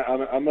was your?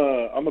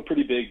 I'm a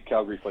pretty big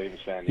Calgary Flames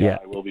fan. Yeah,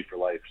 I will be for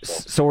life.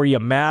 So were you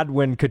mad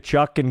when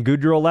Tkachuk and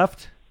Goudreau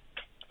left?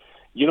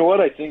 You know what?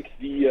 I think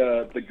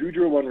the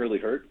Goudreau one really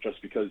hurt, just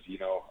because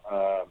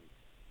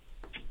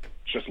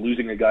just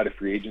losing a guy to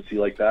free agency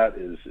like that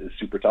is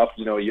super tough.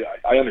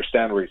 I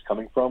understand where he's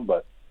coming from,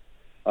 but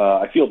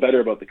I feel better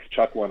about the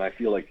Tkachuk one. I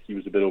feel like he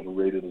was a bit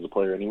overrated as a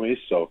player anyways,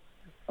 so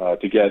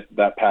to get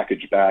that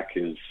package back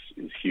is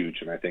huge,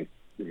 and I think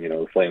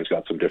the Flames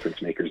got some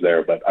difference makers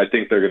there, but I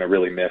think they're going to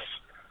really miss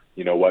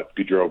what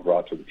Goudreau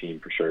brought to the team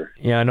for sure.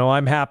 Yeah, no,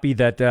 I'm happy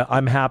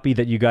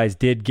that you guys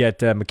did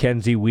get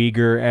Mackenzie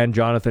Weegar and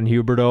Jonathan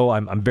Huberdeau.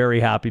 I'm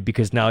very happy,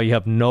 because now you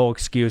have no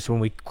excuse when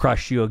we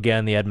crush you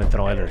again, the Edmonton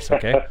Oilers.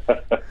 Okay.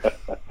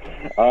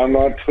 I'm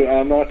not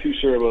too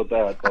sure about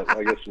that, but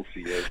I guess we'll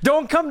see.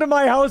 Don't come to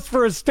my house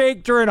for a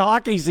steak during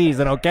hockey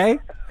season, okay?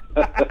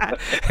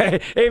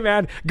 Hey,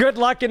 man, good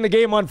luck in the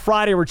game on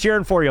Friday. We're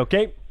cheering for you,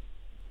 okay?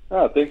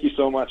 Oh, thank you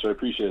so much. I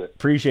appreciate it.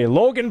 Appreciate it.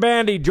 Logan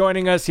Bandy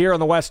joining us here on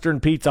the Western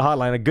Pizza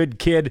Hotline, a good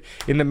kid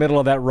in the middle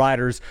of that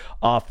Riders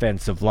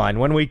offensive line.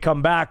 When we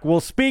come back,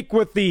 we'll speak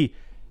with the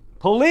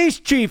police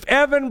chief,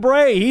 Evan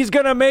Bray. He's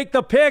going to make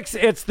the picks.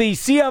 It's the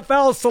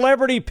CFL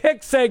Celebrity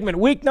Pick segment,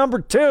 week number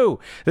 2.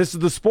 This is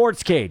the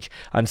Sports Cage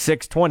on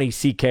 620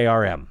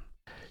 CKRM.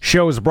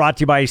 Show is brought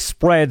to you by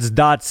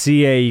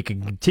Spreads.ca. You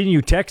can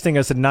continue texting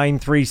us at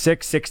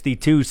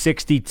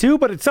 936-6262,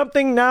 but it's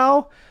something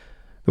now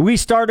we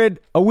started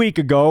a week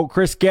ago.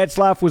 Chris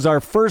Getzlaff was our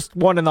first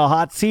one in the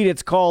hot seat.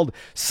 It's called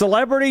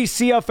Celebrity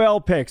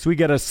CFL Picks. We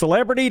get a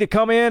celebrity to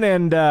come in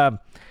and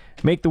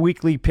make the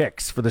weekly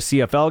picks for the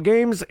CFL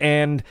games.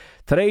 And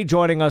today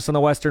joining us on the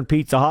Western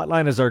Pizza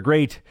Hotline is our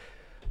great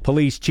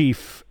police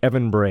chief,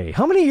 Evan Bray.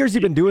 How many years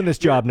have you been doing this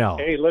job now?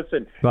 Hey,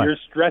 listen, you're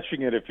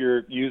stretching it if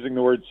you're using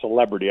the word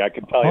celebrity. I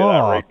can tell you that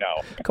right now.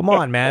 Come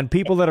on, man.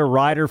 People that are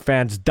Rider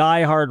fans,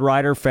 diehard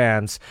Rider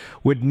fans,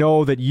 would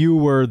know that you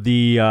were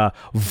the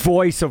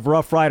voice of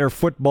Rough Rider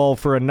football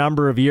for a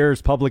number of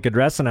years, public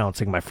address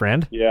announcing, my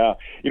friend. Yeah.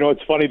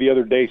 It's funny, the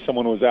other day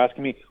someone was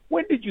asking me,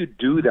 when did you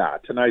do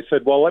that? And I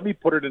said, well, let me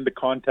put it into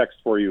context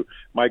for you.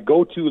 My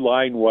go-to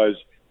line was,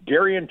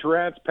 Darian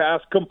Tarrant's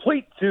pass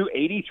complete to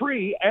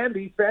 83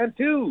 Andy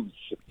Fantuz.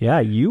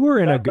 Yeah, you were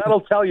in that'll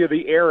tell you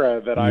the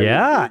era that I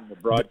was in the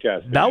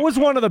broadcast. That was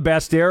one of the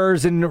best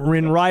eras in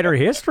Rider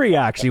history,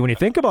 actually, when you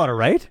think about it,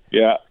 right?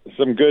 Yeah,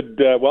 some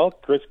good.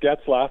 Chris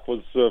Getzlaff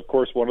was, of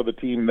course, one of the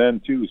team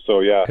then too. So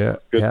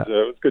it was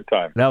a good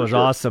time. That was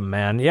awesome,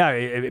 man.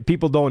 Yeah,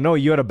 people don't know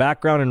you had a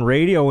background in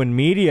radio and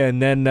media,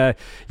 and then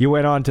you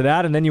went on to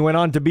that, and then you went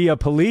on to be a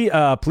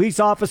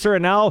police officer,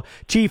 and now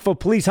chief of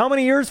police. How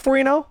many years for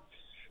you now?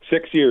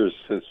 6 years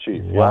as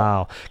chief.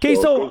 Wow. Okay,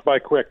 so it goes by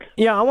quick.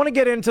 Yeah, I want to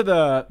get into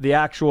the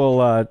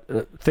actual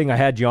thing I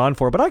had you on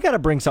for, but I got to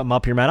bring something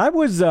up here, man. I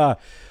was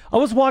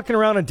walking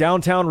around in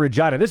downtown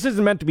Regina. This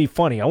isn't meant to be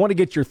funny. I want to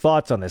get your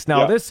thoughts on this.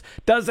 Now, this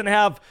doesn't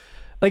have,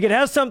 it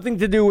has something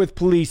to do with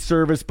police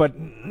service, but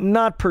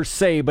not per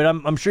se, but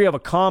I'm sure you have a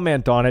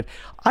comment on it.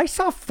 I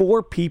saw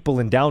 4 people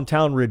in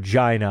downtown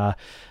Regina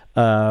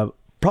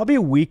probably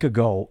a week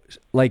ago,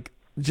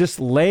 just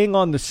laying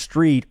on the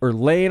street or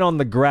laying on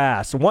the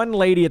grass. One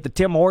lady at the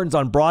Tim Hortons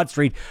on Broad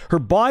Street, her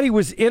body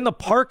was in the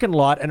parking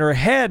lot and her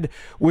head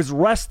was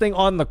resting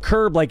on the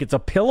curb like it's a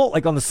pillow,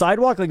 like on the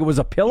sidewalk, like it was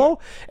a pillow.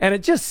 And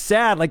it's just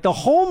sad, like the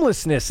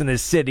homelessness in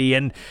this city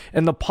and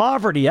the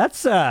poverty.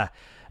 That's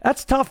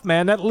tough,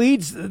 man. That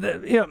leads,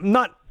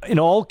 not in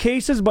all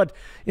cases, but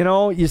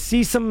you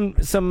see some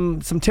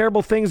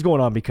terrible things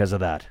going on because of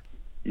that.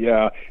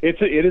 Yeah,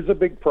 it is a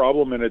big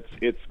problem, and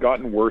it's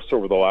gotten worse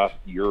over the last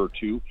year or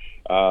two.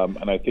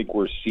 And I think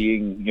we're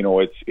seeing,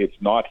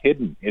 it's not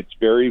hidden. It's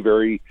very,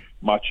 very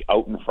much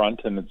out in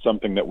front, and it's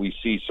something that we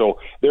see. So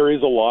there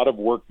is a lot of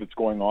work that's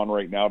going on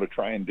right now to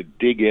try and to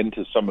dig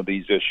into some of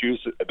these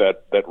issues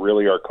that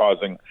really are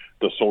causing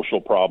the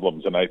social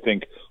problems. And I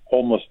think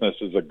homelessness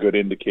is a good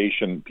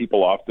indication.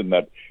 People often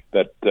that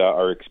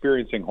are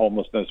experiencing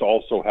homelessness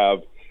also have,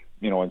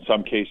 in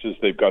some cases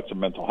they've got some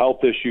mental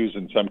health issues.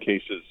 In some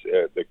cases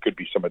there could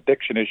be some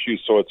addiction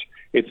issues. So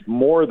it's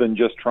more than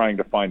just trying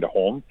to find a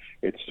home.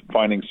 It's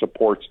finding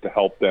supports to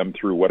help them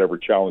through whatever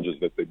challenges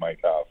that they might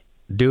have.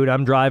 Dude,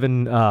 I'm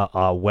driving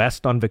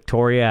west on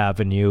Victoria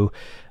Avenue,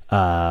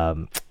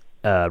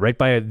 right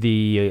by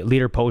the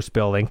Leader Post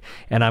building,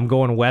 and I'm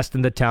going west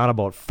into town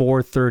about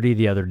 4:30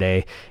 the other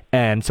day.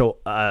 And so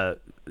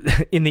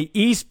in the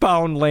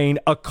eastbound lane,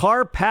 a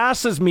car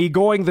passes me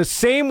going the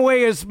same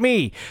way as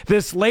me.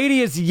 This lady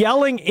is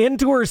yelling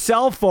into her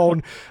cell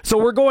phone. So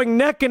we're going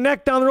neck and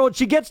neck down the road.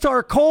 She gets to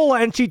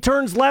Arcola and she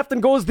turns left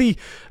and goes the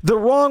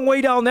wrong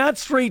way down that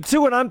street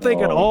too. And I'm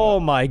thinking, oh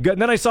my God.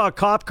 And then I saw a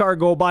cop car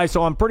go by,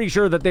 so I'm pretty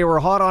sure that they were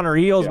hot on her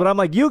heels. Yeah. But I'm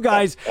like, you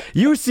guys,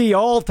 you see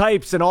all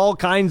types and all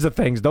kinds of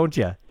things, don't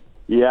you?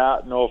 Yeah,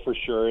 no, for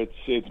sure.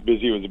 It's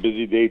busy. It was a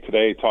busy day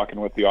today talking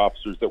with the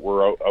officers that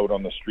were out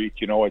on the street.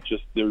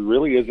 There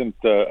really isn't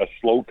a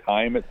slow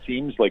time, it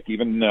seems. Like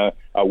even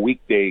a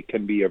weekday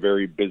can be a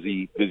very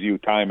busy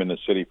time in the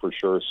city for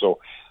sure.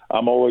 So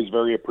I'm always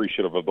very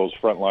appreciative of those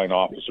frontline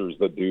officers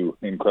that do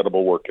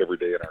incredible work every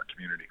day in our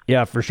community.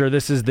 Yeah, for sure.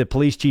 This is the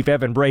police chief,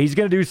 Evan Bray. He's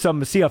going to do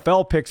some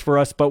CFL picks for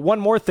us. But one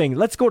more thing.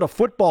 Let's go to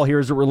football here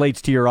as it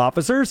relates to your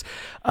officers.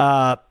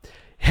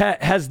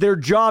 Has their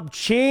job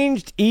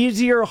changed,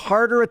 easier,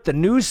 harder at the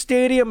new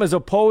stadium as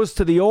opposed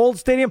to the old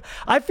stadium?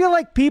 I feel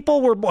like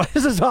people were,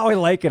 this is how I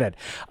liken it.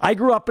 I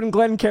grew up in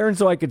Glencairn,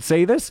 so I could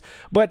say this,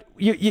 but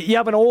you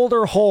have an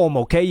older home,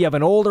 okay? You have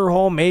an older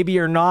home. Maybe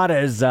you're not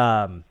as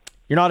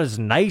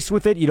nice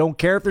with it. You don't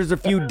care if there's a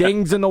few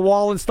dings in the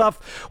wall and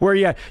stuff. Where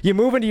you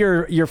move into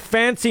your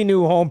fancy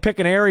new home, pick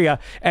an area,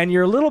 and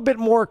you're a little bit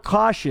more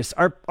cautious.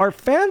 Are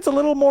fans a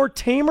little more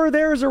tamer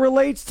there as it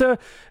relates to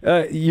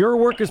your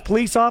work as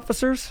police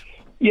officers?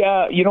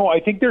 Yeah, I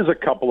think there's a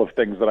couple of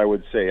things that I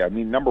would say. I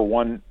mean, number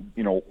one,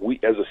 we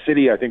as a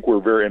city, I think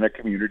in a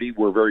community,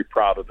 we're very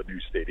proud of the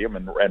new stadium,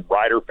 and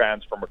Rider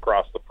fans from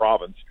across the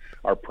province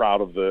are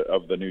proud of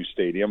the new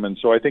stadium, and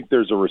so I think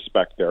there's a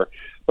respect there.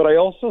 But I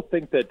also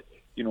think that,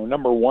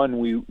 number one,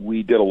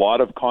 we did a lot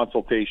of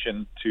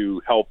consultation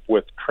to help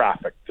with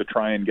traffic, to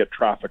try and get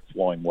traffic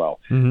flowing well.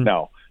 Mm-hmm.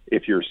 Now,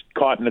 if you're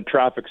caught in a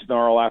traffic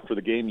snarl after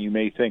the game, you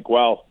may think,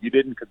 well, you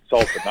didn't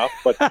consult enough.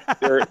 But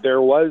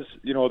there was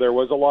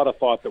a lot of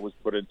thought that was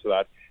put into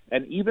that.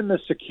 And even the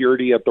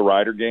security at the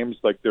Rider games,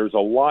 there's a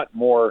lot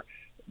more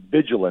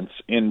vigilance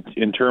in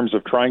terms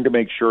of trying to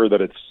make sure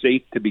that it's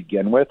safe to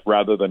begin with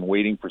rather than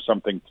waiting for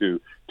something to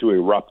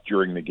erupt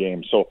during the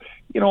game. So,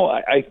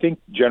 I think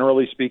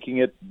generally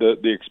speaking, the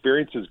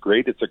experience is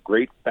great. It's a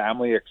great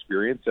family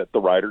experience at the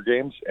Rider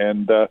games,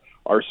 and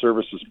our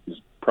service is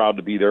proud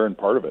to be there and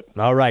part of it.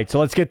 All right, so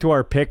let's get to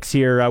our picks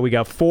here. We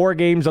got 4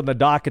 games on the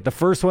docket. The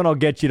first one I'll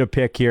get you to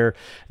pick here,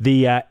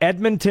 the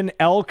Edmonton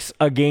Elks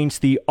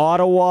against the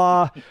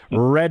Ottawa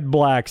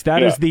Redblacks.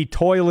 That is the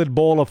toilet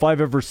bowl if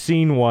I've ever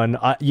seen one.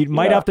 You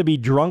might have to be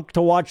drunk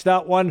to watch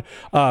that one.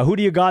 Who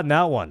do you got in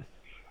that one?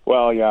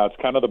 Well, yeah, it's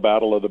kind of the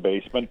battle of the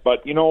basement.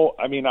 But,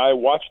 I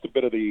watched a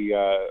bit of the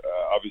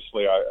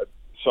obviously I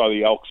saw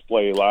the Elks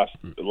play last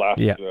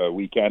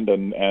weekend.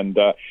 And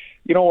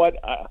you know what?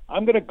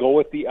 I'm going to go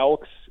with the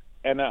Elks,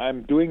 and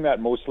I'm doing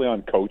that mostly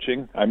on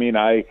coaching. I mean,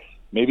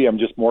 maybe I'm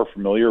just more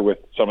familiar with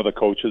some of the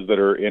coaches that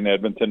are in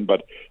Edmonton,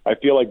 but I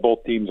feel like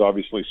both teams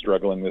obviously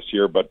struggling this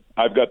year, but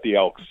I've got the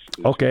Elks.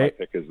 Okay. My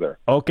pick is there.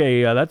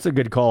 Okay, that's a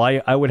good call.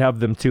 I would have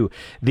them too.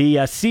 The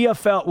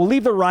CFL, we'll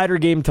leave the Rider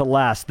game to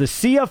last. The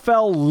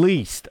CFL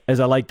least, as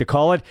I like to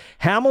call it,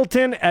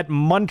 Hamilton at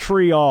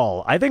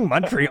Montreal. I think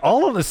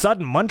all of a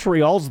sudden,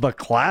 Montreal's the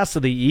class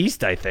of the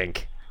East, I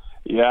think.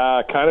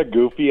 Yeah, kind of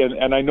goofy,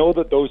 and I know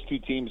that those two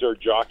teams are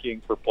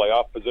jockeying for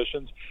playoff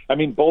positions. I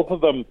mean, both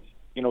of them,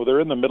 they're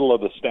in the middle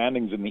of the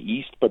standings in the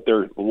East, but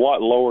they're a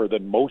lot lower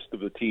than most of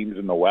the teams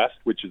in the West,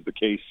 which is the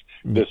case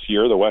this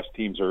year. The West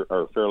teams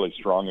are fairly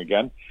strong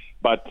again.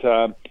 But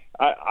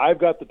I've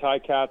got the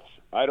Ticats.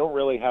 I don't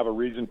really have a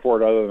reason for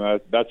it other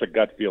than that's a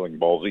gut feeling,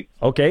 Ballsy.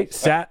 Okay,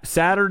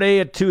 Saturday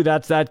at 2,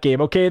 that's that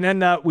game. Okay, and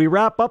then we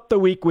wrap up the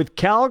week with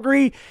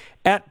Calgary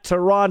at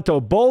Toronto.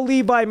 Bo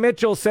Levi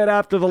Mitchell said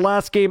after the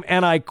last game,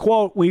 and I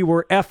quote, "We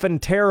were effing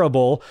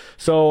terrible."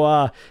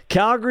 So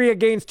Calgary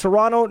against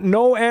Toronto.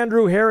 No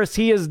Andrew Harris.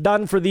 He is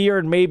done for the year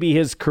and maybe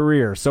his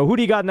career. So who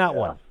do you got in that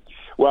one?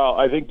 Well,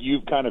 I think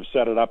you've kind of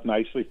set it up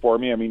nicely for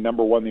me. I mean,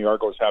 number one, the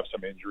Argos have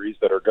some injuries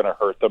that are going to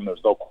hurt them.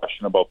 There's no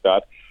question about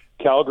that.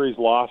 Calgary's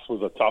loss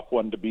was a tough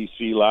one to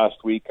BC last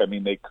week. I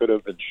mean, they could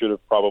have and should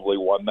have probably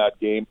won that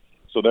game.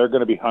 So they're going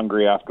to be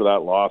hungry after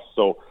that loss.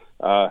 So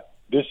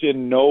this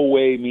in no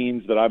way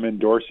means that I'm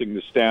endorsing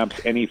the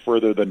Stamps any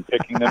further than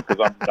picking them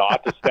because I'm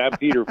not a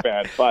Stampeder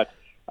fan. But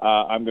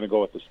I'm going to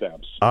go with the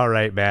Stamps. All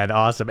right, man.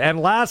 Awesome. And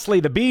lastly,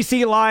 the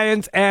BC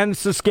Lions and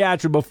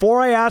Saskatchewan.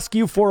 Before I ask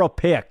you for a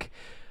pick,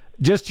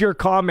 just your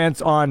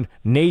comments on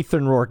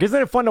Nathan Rourke.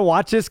 Isn't it fun to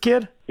watch this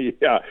kid?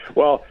 Yeah,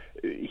 well,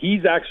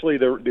 he's actually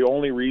the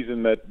only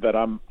reason that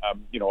I've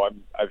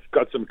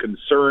got some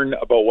concern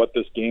about what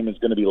this game is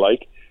going to be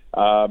like.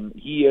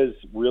 He is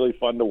really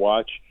fun to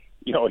watch.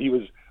 He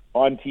was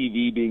on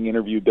TV being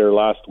interviewed there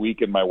last week,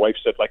 and my wife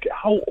said, like,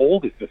 how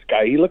old is this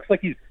guy? He looks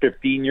like he's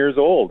 15 years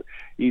old.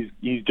 He's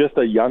just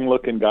a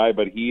young-looking guy,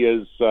 but he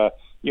is,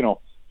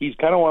 he's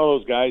kind of one of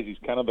those guys. He's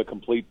kind of the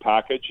complete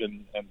package,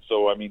 and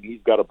so, I mean,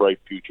 he's got a bright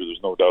future.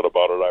 There's no doubt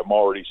about it. I'm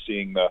already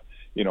seeing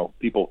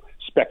people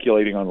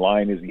speculating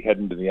online, is he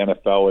heading to the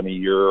NFL in a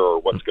year or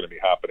what's going to be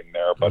happening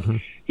there? But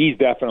he's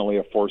definitely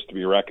a force to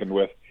be reckoned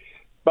with.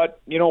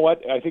 But you know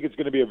what? I think it's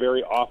going to be a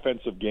very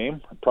offensive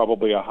game,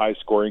 probably a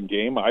high-scoring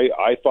game.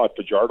 I thought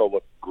Fajardo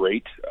looked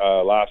great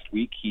last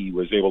week. He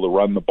was able to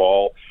run the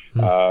ball.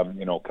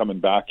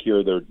 Coming back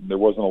here, there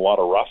wasn't a lot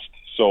of rust.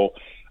 So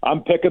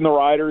I'm picking the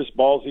Riders.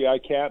 Ballsy, I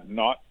can't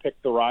not pick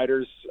the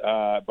Riders,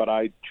 but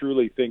I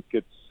truly think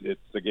it's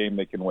a game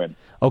they can win.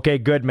 Okay,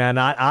 good, man.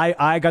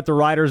 I got the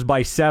Riders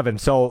by 7.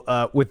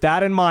 So with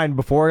that in mind,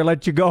 before I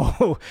let you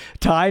go,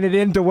 tying it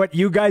into what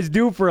you guys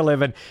do for a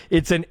living,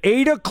 it's an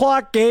 8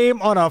 o'clock game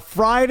on a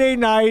Friday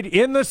night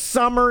in the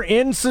summer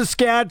in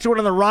Saskatchewan,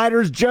 and the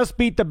Riders just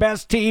beat the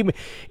best team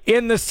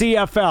in the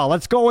CFL.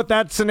 Let's go with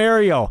that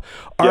scenario.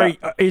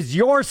 Is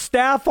your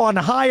staff on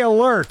high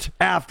alert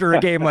after a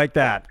game like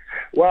that?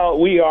 Well,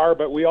 we are,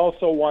 but we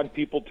also want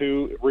people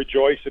to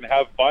rejoice and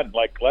have fun.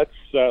 Like, let's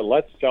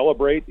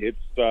celebrate. It's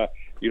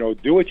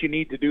do what you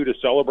need to do to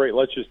celebrate.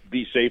 Let's just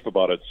be safe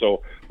about it.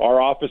 So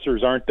our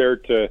officers aren't there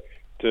to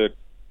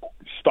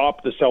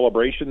stop the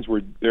celebrations.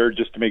 We're there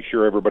just to make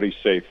sure everybody's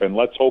safe, and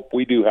let's hope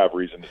we do have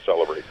reason to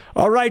celebrate.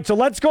 All right, so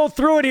let's go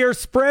through it here.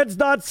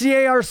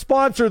 Spreads.ca, our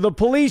sponsor. The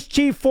police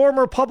chief,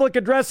 former public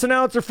address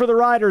announcer for the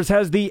Riders,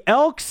 has the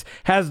Elks,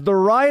 has the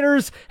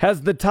Riders,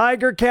 has the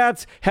Tiger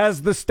Cats,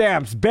 has the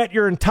Stamps. Bet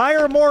your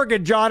entire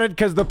mortgage on it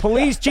because the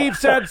police chief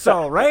said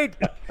so, right?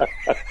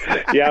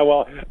 Yeah,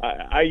 well,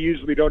 I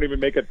usually don't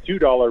even make a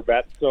 $2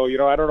 bet, so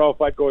I don't know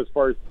if I'd go as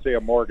far as to say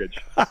a mortgage.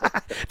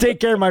 Take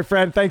care, my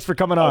friend. Thanks for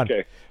coming on.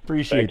 Okay.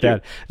 Appreciate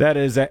that. That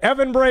is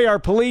Evan Bray, our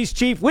police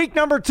chief. Week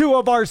number 2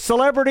 of our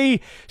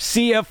Celebrity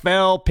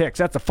CFL picks.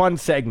 That's a fun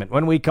segment.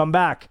 When we come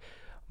back,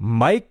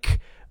 Mike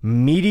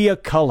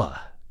Mediacullah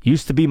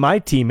used to be my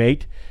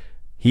teammate.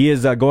 He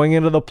is going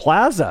into the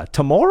Plaza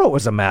tomorrow,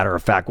 as a matter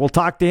of fact. We'll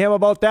talk to him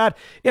about that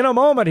in a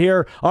moment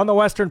here on the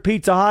Western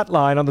Pizza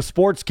Hotline on the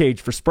Sports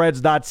Cage for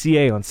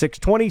Spreads.ca on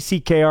 620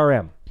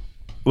 CKRM.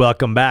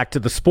 Welcome back to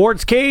the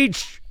Sports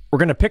Cage. We're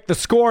going to pick the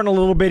score in a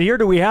little bit here.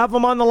 Do we have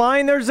him on the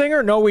line there,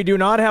 Zinger? No, we do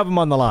not have him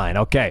on the line.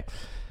 Okay.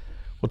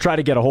 We'll try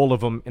to get a hold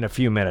of him in a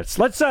few minutes.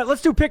 Let's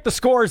do pick the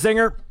score,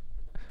 Zinger.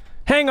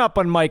 Hang up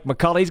on Mike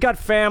McCullough. He's got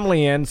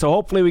family in, so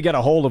hopefully we get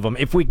a hold of him.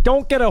 If we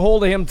don't get a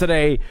hold of him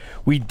today,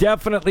 we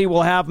definitely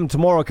will have him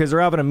tomorrow because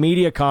they're having a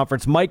media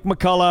conference. Mike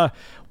McCullough,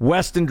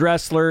 Weston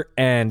Dressler,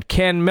 and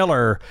Ken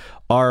Miller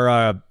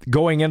are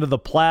going into the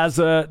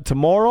Plaza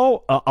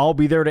tomorrow. I'll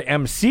be there to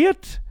MC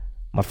it.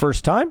 My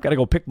first time. Got to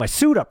go pick my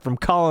suit up from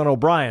Colin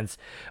O'Brien's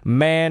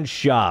Man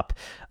Shop.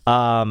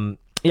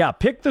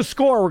 Pick the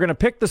score. We're going to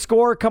pick the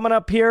score coming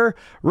up here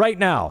right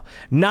now.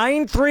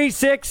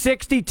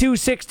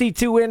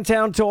 936-6262 in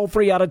town, toll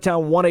free, out of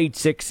town,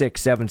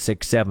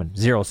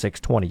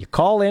 1-866-767-0620. You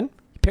call in,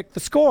 pick the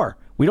score.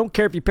 We don't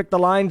care if you pick the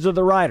Lions or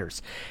the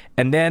Riders.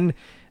 And then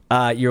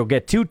you'll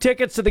get 2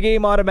 tickets to the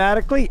game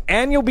automatically,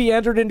 and you'll be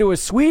entered into a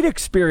sweet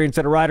experience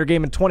at a Rider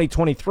game in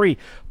 2023.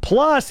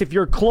 Plus, if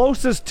you're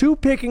closest to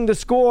picking the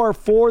score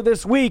for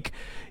this week,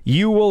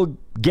 you will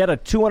get a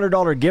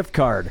 $200 gift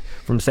card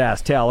from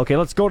SaskTel. Okay,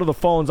 let's go to the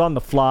phones on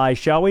the fly,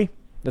 shall we?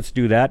 Let's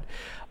do that.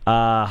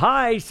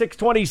 Hi,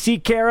 620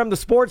 CKRM, the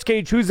Sports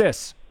Cage. Who's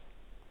this?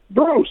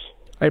 Bruce.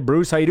 Hey,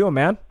 Bruce. How you doing,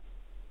 man?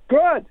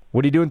 Good.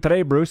 What are you doing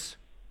today, Bruce?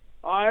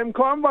 I'm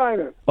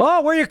combining.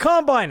 Oh, where are you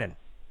combining?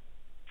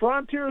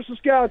 Frontier,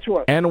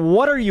 Saskatchewan. And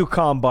what are you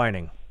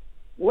combining?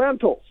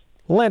 Lentils.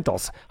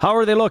 Lentils. How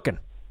are they looking?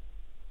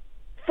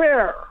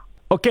 Fair.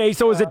 Okay,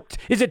 so is it?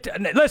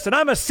 Listen,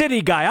 I'm a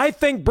city guy. I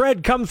think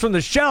bread comes from the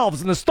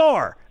shelves in the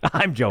store.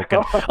 I'm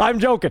joking. I'm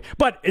joking.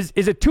 But is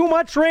it too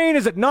much rain?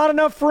 Is it not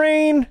enough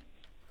rain?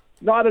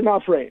 Not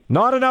enough rain.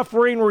 Not enough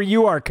rain where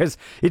you are, because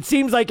it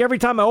seems like every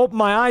time I open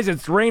my eyes,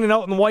 it's raining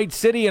out in White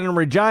City and in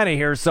Regina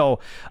here. So,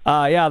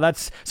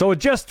 it's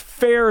just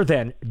fair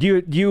then.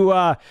 Do you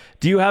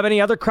have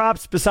any other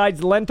crops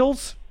besides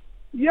lentils?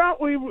 Yeah,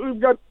 we've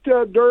got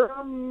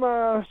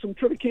durum, some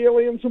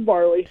triticale, and some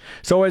barley.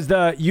 So is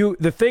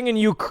the thing in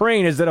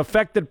Ukraine, has it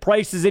affected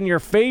prices in your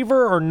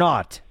favor or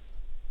not?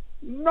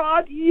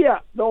 Not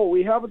yet. No,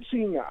 we haven't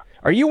seen that.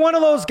 Are you one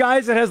of those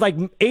guys that has like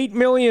 8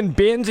 million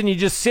bins and you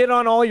just sit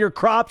on all your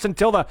crops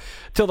until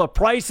the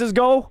prices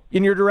go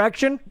in your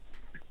direction?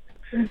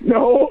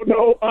 No.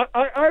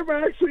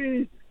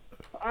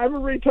 I'm a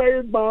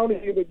retired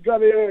bounty that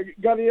got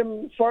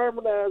in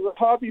farming as a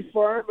hobby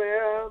farm,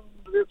 and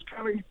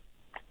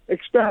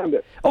expand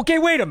it. Okay,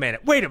 wait a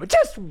minute.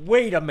 Just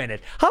wait a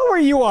minute. How are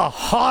you a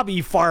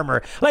hobby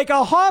farmer? Like,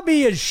 a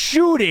hobby is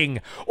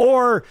shooting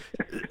or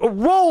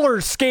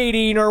roller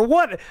skating or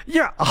what?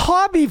 You're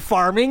hobby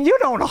farming. You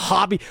don't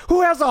hobby.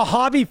 Who has a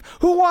hobby?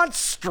 Who wants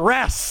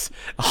stress?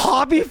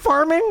 Hobby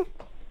farming?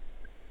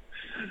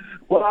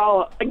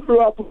 Well, I grew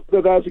up with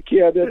it as a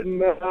kid,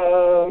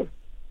 and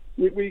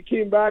we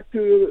came back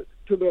to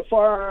the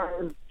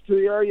farm, to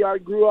the area I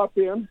grew up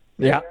in.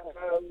 Yeah.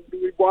 And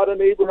we bought a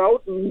neighbor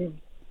out, and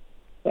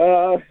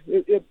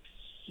it's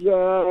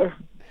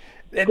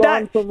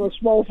gone from a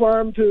small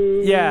farm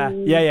to Yeah.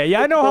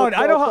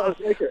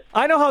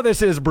 I know how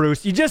this is,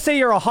 Bruce. You just say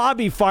you're a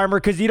hobby farmer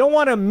because you don't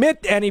want to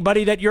admit to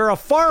anybody that you're a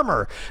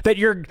farmer. That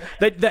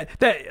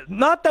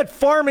not that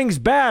farming's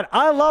bad.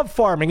 I love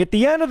farming. At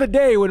the end of the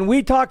day, when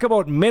we talk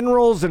about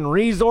minerals and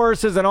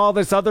resources and all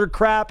this other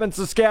crap in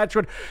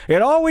Saskatchewan,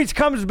 it always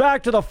comes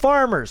back to the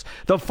farmers.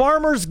 The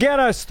farmers get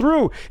us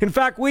through. In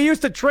fact, we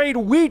used to trade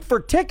wheat for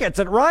tickets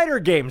at Rider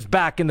games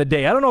back in the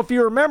day. I don't know if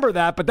you remember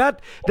that, but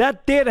that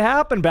did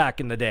happen back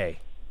in the day.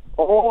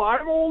 Oh,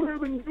 I'm older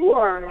than you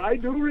are, and I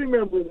do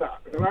remember that.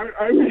 And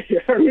I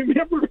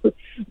remember the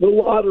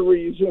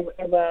lotteries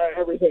and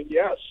everything,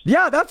 yes.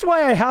 Yeah, that's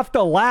why I have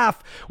to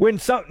laugh when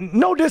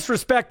no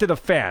disrespect to the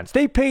fans.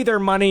 They pay their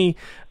money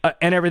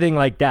and everything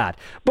like that.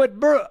 But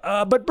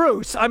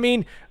Bruce, I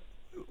mean,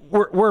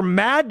 we're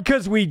mad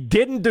because we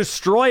didn't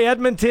destroy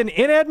Edmonton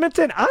in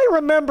Edmonton. I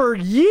remember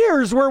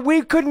years where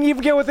we couldn't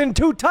even get within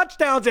 2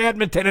 touchdowns of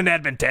Edmonton in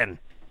Edmonton.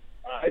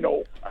 I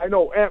know.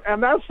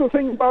 And that's the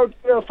thing about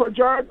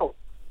Fajardo.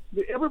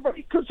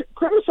 Everybody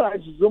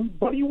criticizes him,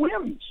 but he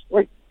wins.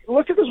 Like,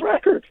 look at his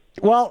record.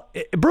 Well,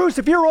 Bruce,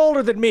 if you're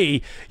older than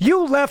me,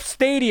 you left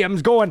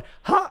stadiums going,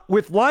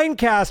 with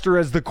Lancaster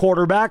as the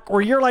quarterback,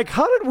 where you're like,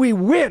 how did we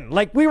win?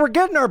 Like, we were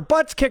getting our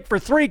butts kicked for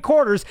 3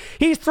 quarters.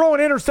 He's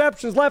throwing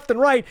interceptions left and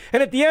right.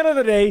 And at the end of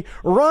the day,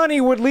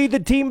 Ronnie would lead the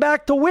team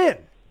back to win.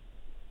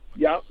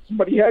 Yeah,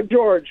 but he had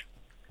George.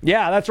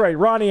 Yeah, that's right.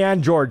 Ronnie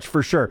and George,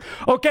 for sure.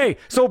 Okay,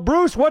 so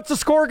Bruce, what's the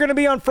score going to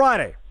be on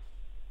Friday?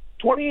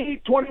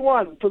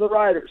 28-21 for the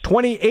Riders.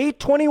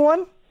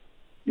 28-21?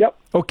 Yep.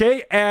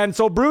 Okay, and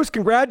so Bruce,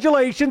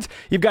 congratulations.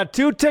 You've got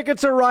 2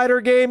 tickets a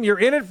Rider game. You're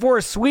in it for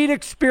a sweet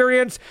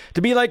experience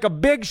to be like a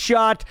big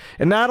shot,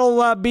 and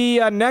that'll be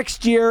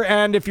next year.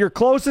 And if you're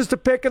closest to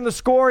picking the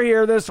score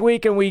here this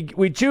week and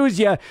we choose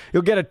you,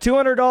 you'll get a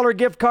 $200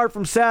 gift card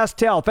from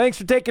SaskTel. Thanks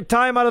for taking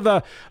time out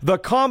of the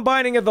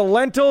combining of the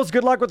lentils.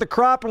 Good luck with the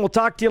crop, and we'll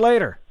talk to you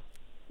later.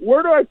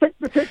 Where do I pick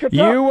the tickets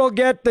You up? will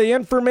get the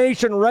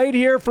information right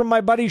here from my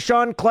buddy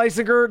Sean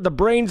Kleisinger, the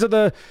brains of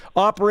the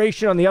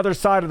operation on the other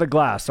side of the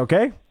glass,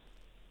 okay?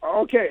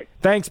 Okay.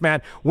 Thanks,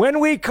 man.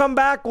 When we come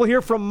back, we'll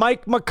hear from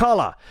Mike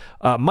McCullough.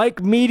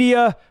 Mike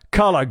Media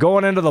Cullough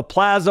going into the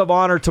Plaza of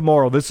Honor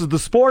tomorrow. This is the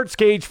Sports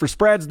Cage for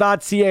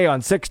Spreads.ca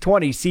on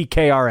 620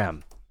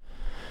 CKRM.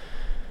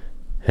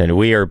 And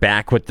we are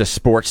back with the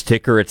Sports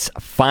Ticker. It's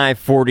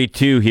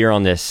 5:42 here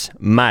on this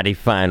mighty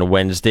fine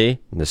Wednesday.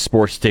 And the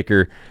Sports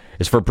Ticker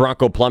is for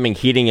Bronco Plumbing,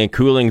 Heating, and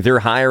Cooling. Their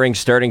hiring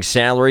starting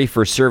salary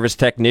for service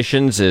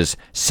technicians is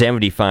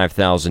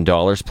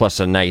 $75,000 plus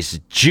a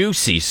nice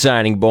juicy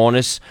signing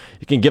bonus.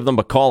 You can give them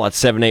a call at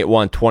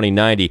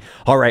 781-2090.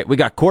 All right, we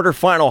got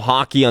quarterfinal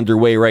hockey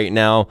underway right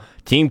now.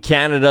 Team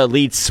Canada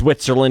leads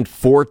Switzerland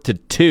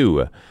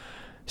 4-2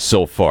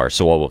 so far.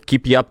 So we'll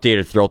keep you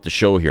updated throughout the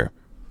show here.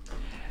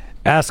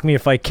 Ask me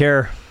if I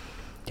care.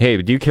 Hey,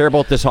 do you care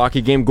about this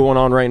hockey game going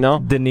on right now?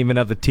 Didn't even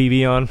have the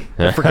TV on.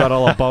 I forgot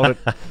all about it.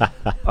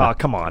 Oh,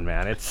 come on,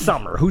 man. It's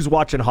summer. Who's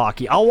watching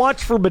hockey? I'll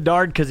watch for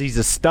Bedard because he's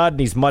a stud and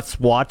he's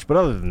must-watch. But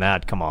other than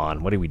that, come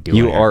on. What are we doing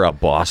You here? are a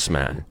boss,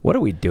 man. What are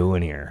we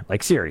doing here?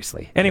 Like,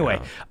 seriously. Anyway,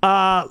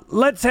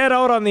 let's head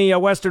out on the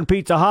Western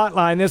Pizza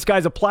hotline. This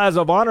guy's a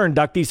Plaza of Honor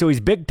inductee, so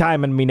he's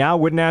big-timing me now.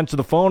 Wouldn't answer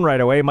the phone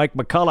right away. Mike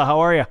McCullough, how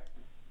are you?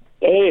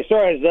 Hey,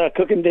 sorry, I was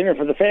cooking dinner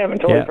for the fam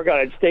and totally forgot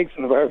I had steaks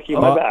in the barbecue.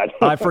 My bad.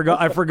 I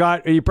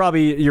forgot.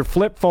 Your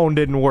flip phone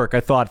didn't work.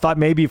 I thought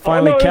maybe you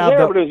finally cabbed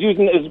up. But it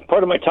was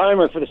part of my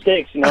timer for the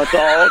steaks. You know, it's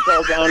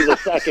all down to the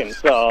second.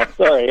 So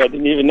sorry, I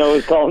didn't even know it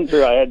was calling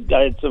through. I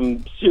had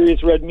some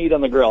serious red meat on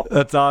the grill.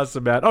 That's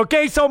awesome, man.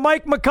 Okay, so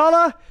Mike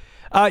McCullough,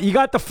 you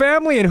got the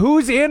family, and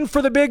who's in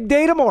for the big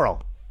day tomorrow?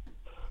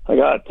 I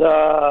got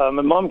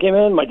my mom came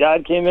in, my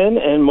dad came in,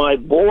 and my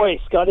boy,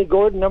 Scotty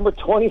Gordon, number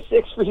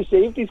 26 free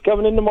safety, is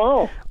coming in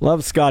tomorrow.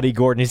 Love Scotty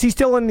Gordon. Is he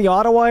still in the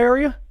Ottawa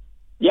area?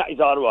 Yeah, he's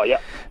Ottawa,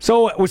 yeah.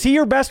 So was he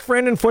your best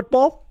friend in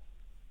football?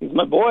 He's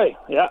my boy,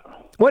 yeah.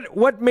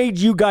 What made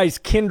you guys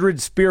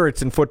kindred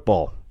spirits in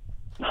football?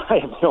 I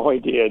have no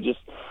idea. Just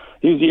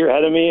he was a year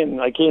ahead of me,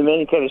 and I came in,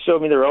 he kind of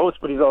showed me the ropes,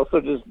 but he's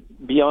also just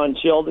beyond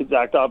chilled,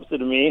 exact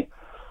opposite of me.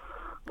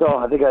 So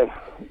I think I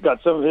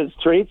got some of his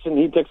traits, and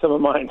he took some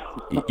of mine.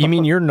 You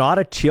mean you're not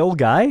a chill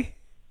guy?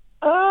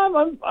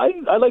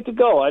 I like to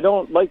go. I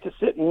don't like to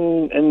sit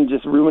and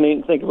just ruminate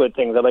and think about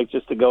things. I like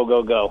just to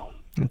go.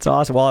 It's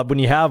awesome. Well, when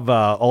you have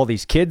all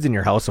these kids in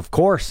your house, of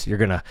course you're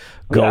gonna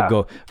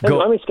go.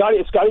 I mean,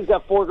 Scotty's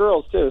got 4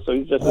 girls too, so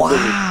he's just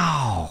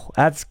Wow,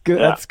 that's good.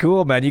 Yeah. That's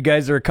cool, man. You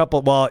guys are a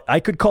couple. Well, I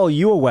could call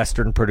you a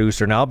Western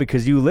producer now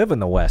because you live in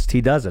the West.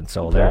 He doesn't.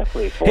 So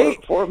Exactly. there.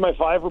 Four of my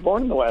 5 were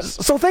born in the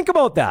West. So think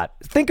about that.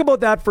 Think about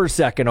that for a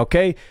second,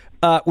 okay?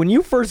 When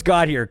you first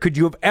got here, could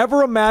you have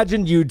ever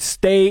imagined you'd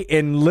stay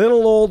in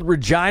little old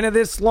Regina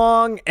this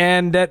long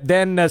and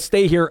then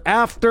stay here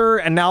after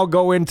and now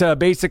go into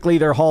basically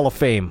their Hall of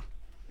Fame?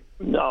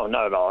 No,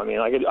 not at all. I mean,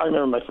 I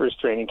remember my first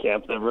training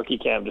camp, the rookie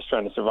camp, just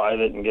trying to survive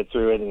it and get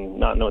through it and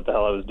not know what the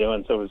hell I was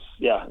doing. So it was,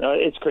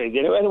 it's crazy.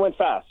 And it went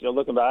fast.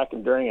 Looking back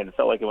and during it, it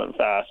felt like it went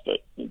fast. But,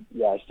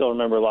 yeah, I still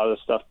remember a lot of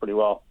the stuff pretty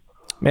well.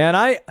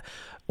 Man,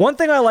 one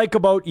thing I like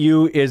about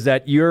you is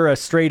that you're a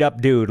straight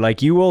up dude.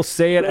 Like you will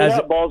say it as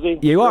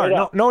ballsy. You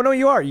are. No,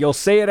 you are. You'll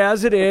say it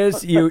as it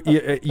is.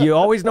 You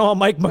always know how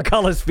Mike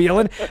McCullough's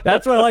feeling.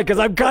 That's what I like because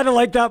I'm kind of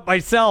like that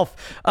myself.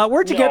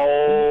 Where'd you get?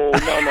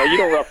 No, you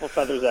don't ruffle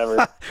feathers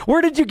ever.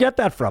 Where did you get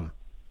that from?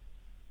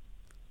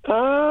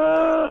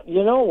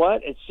 You know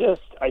what? It's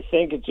just, I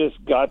think it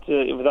just got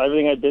to, with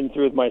everything I've been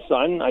through with my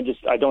son, I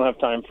don't have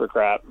time for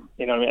crap.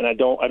 You know what I mean?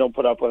 I don't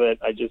put up with it.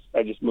 I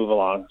just move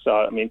along. So,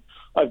 I mean,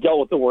 I've dealt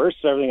with the worst.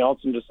 Everything else,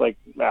 I'm just like,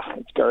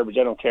 it's garbage.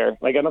 I don't care.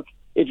 Like,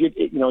 if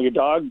your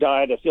dog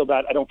died, I feel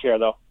bad. I don't care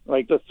though.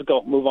 Like, let's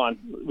go, move on.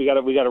 We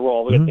gotta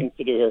roll. We got things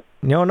to do here.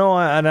 No,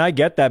 and I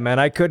get that, man.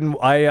 I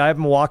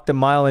haven't walked a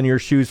mile in your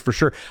shoes for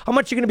sure. How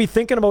much are you going to be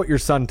thinking about your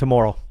son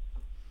tomorrow?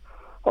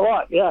 A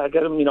lot, yeah. I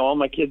got him. All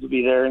my kids will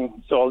be there,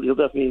 and so he'll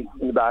definitely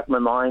in the back of my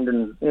mind.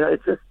 And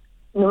it's just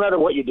no matter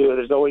what you do,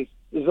 there's always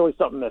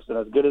something missing.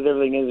 As good as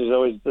everything is, there's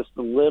always just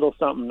a little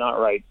something not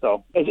right.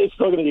 So it's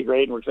still going to be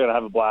great, and we're going to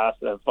have a blast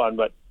and have fun.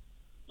 But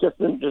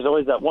there's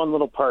always that one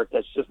little part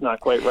that's just not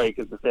quite right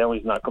because the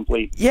family's not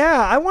complete. Yeah,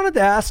 I wanted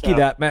to ask you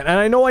that, man. And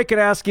I know I can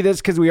ask you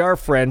this because we are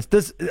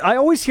friends. I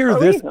always hear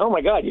this. Oh,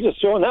 my God. You're just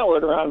throwing that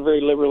word around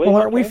very liberally. Well,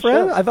 aren't we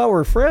friends? Sure. I thought we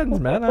were friends,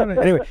 man.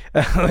 Anyway,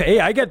 hey,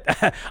 I get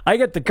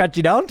to cut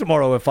you down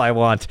tomorrow if I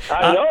want.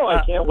 I know.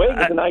 I can't wait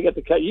because then I get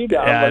to cut you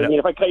down. Yeah, but, I mean,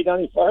 if I cut you down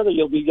any farther,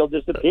 you'll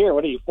disappear.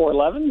 What are you,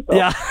 4'11"? So.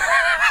 Yeah.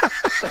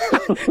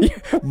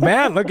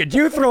 Man, look at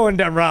you throwing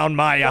around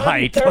my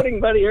height. Starting,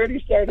 buddy.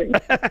 Already starting.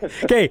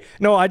 Okay,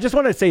 no, I just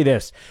want to say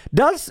this: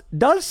 does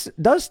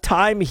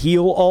time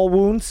heal all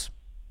wounds?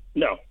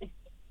 No,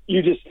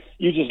 you just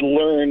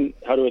learn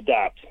how to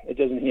adapt. It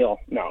doesn't heal.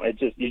 No,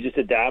 you just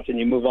adapt and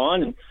you move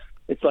on. And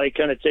it's like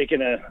kind of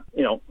taking a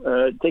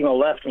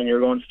left when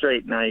you're going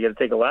straight. Now you got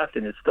to take a left,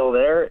 and it's still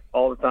there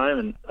all the time.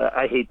 And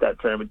I hate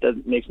that term.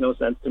 It makes no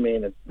sense to me,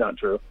 and it's not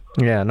true.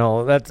 Yeah,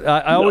 no, that's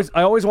I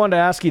always wanted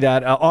to ask you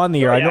that on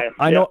the air.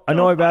 I know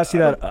I've asked you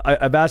that.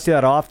 I've asked you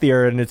that off the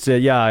air, and it's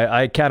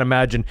I can't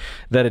imagine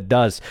that it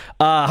does.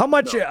 How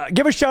much?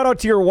 Give a shout out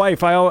to your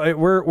wife.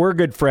 We're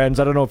good friends.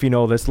 I don't know if you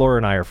know this. Laura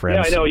and I are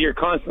friends. Yeah, I know you're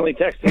constantly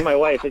texting my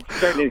wife. It's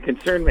starting to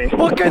concern me.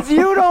 Well, because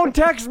you don't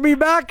text me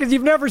back because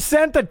you've never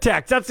sent a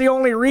text. That's the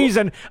only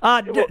reason.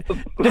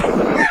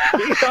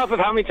 Based off of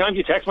how many times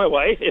you text my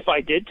wife, if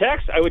I did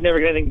text, I would never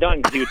get anything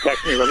done because you would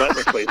text me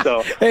relentlessly.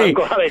 So I'm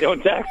glad I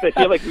don't text. I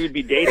feel like we'd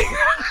be dating.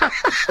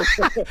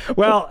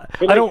 Well,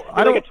 I don't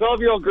like a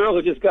 12-year-old girl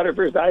who just got her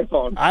first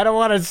iPhone. I don't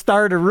want to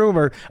start a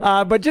rumor,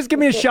 but just give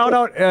me a shout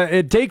out.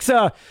 It takes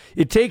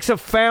a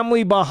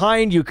family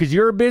behind you because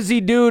you're a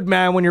busy dude,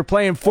 man. When you're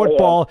playing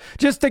football,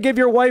 just to give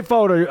your wife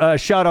out a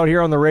shout out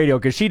here on the radio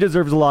because she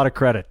deserves a lot of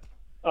credit.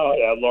 Oh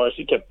yeah, Laura,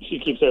 she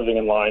keeps everything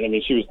in line. I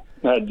mean, she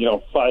had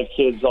 5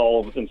 kids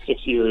all within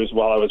 6 years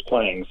while I was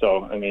playing.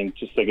 So I mean,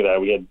 just think of that.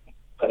 We had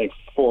I think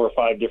 4 or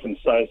 5 different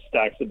size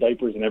stacks of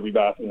diapers in every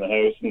bathroom in the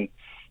house, and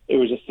it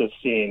was just a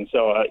scene.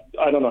 So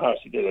I don't know how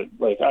she did it.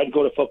 Like I'd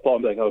go to football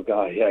and be like, oh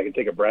God, yeah, I can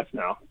take a breath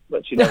now.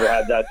 But she never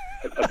had that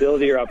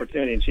ability or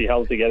opportunity, and she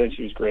held it together, and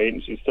she was great,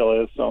 and she still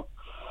is. So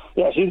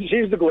yeah,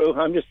 she's the glue.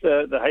 I'm just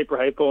the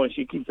hypo, and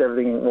she keeps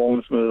everything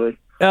rolling smoothly.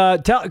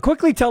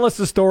 Quickly tell us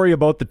the story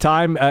about the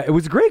time. It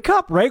was a Grey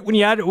Cup, right? When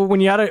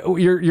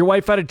your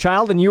wife had a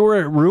child and you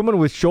were rooming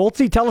with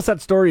Schultze. Tell us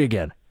that story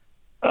again.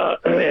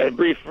 Yeah,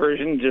 brief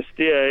version. Just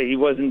he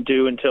wasn't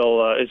due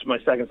until it's my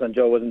second son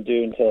Joe wasn't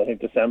due until I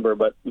think December,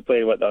 but we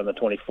played on the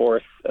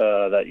 24th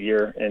that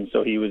year, and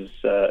so he was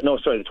the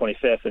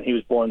 25th, and he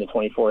was born the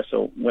 24th,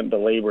 so went to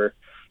labor.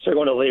 Started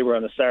going to labor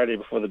on the Saturday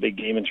before the big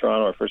game in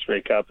Toronto, our first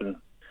Grey Cup, and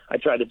I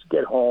tried to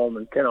get home,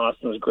 and Ken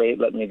Austin was great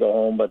letting me go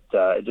home, but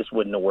it just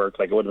wouldn't have worked.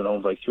 Like I would have been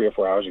home for like 3 or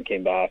 4 hours and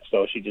came back,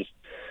 so she just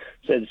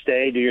said,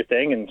 stay, do your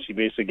thing, and she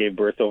basically gave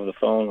birth over the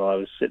phone while I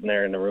was sitting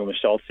there in the room with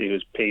Schultze, who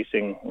was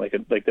pacing like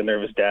the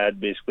nervous dad,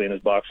 basically in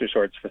his boxer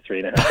shorts for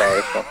 3.5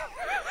 hours.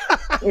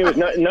 So it was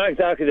not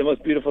exactly the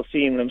most beautiful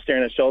scene when I'm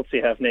staring at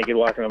Schultze half naked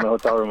walking around my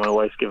hotel room when my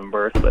wife's giving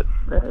birth, but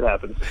it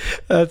happens.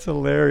 That's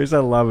hilarious. I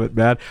love it,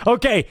 man.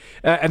 Okay,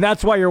 and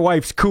that's why your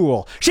wife's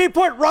cool. She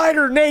put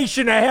Rider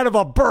Nation ahead of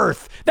a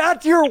birth.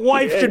 That's your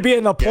wife should be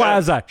in the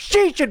plaza.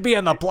 She should be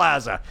in the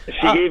plaza.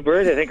 She gave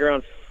birth,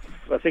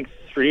 I think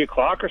 3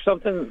 o'clock or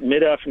something,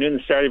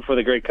 mid-afternoon, Saturday before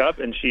the Grey Cup,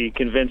 and she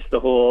convinced her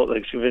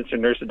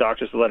nurse and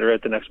doctors to let her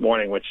out the next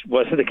morning, which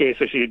wasn't the case.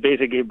 So she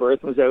basically gave birth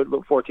and was out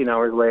about 14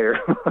 hours later.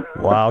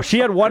 Wow, she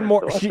had one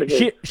more.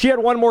 She had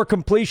one more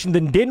completion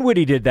than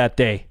Dinwiddie did that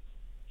day.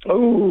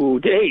 Oh,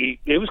 hey,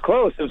 it was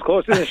close. It was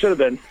closer than it should have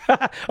been.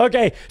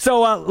 Okay,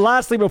 so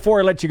lastly, before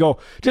I let you go,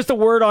 just a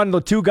word on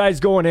the two guys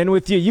going in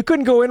with you. You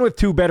couldn't go in with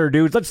two better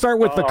dudes. Let's start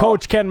with the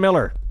coach, Ken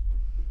Miller.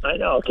 I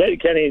know.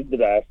 Kenny's the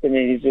best. I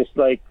mean, he's just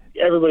like,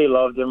 everybody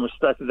loved him,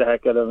 respected the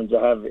heck out of him, and to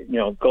have,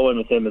 go in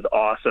with him is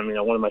awesome.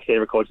 One of my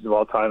favorite coaches of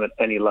all time at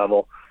any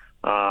level.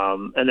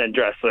 And then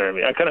Dressler. I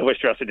mean, I kind of wish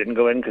Dressler didn't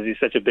go in because he's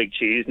such a big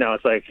cheese. Now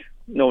it's like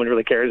no one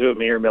really cares about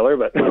me or Miller,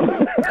 but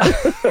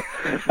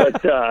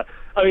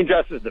I mean,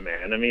 Dressler's the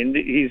man. I mean,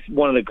 he's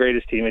one of the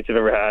greatest teammates I've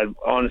ever had.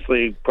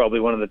 Honestly, probably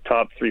one of the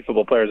top 3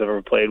 football players I've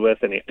ever played with,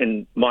 and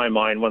in my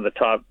mind, one of the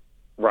top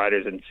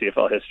riders in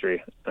CFL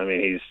history. I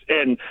mean,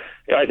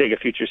 I think a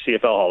future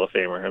CFL Hall of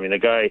Famer. I mean, the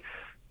guy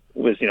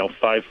was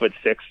 5'6"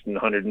 and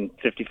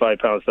 155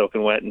 pounds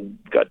soaking wet and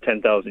got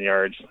 10,000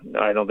 yards.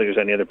 I don't think there's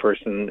any other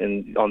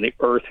person on the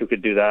earth who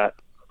could do that.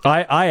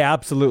 I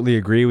absolutely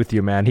agree with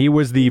you, man. He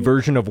was the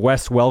version of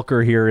Wes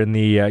Welker here in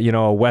the,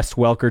 a Wes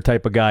Welker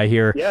type of guy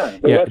here. Yeah,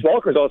 Wes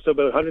Welker's also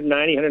about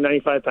 190,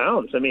 195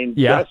 pounds. I mean,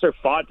 Dressler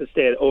fought to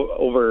stay at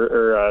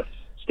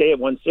stay at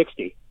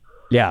 160.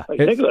 Yeah.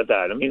 Think about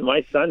that. I mean,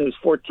 my son, who's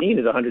 14,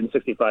 is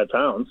 165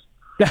 pounds.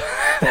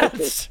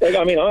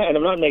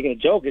 I'm not making a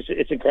joke.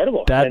 It's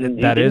incredible. He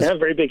didn't have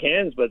very big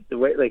hands, but the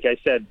way, like I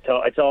said,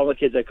 I tell all the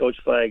kids at Coach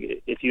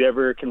Flag, if you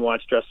ever can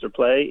watch Dressler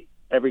play,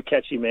 every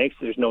catch he makes,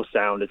 there's no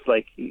sound. It's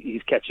like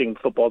he's catching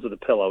footballs with a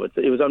pillow.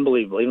 It was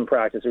unbelievable. Even in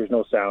practice, there was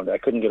no sound. I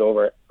couldn't get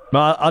over it.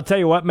 Well, I'll tell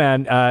you what,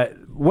 man.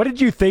 What did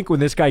you think when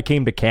this guy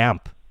came to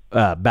camp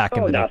back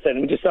in the day?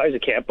 Nothing. We just saw he's a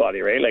camp body,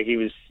 right? Like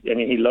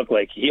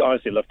he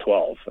honestly looked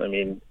 12. I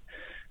mean,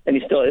 and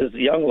he still is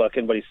young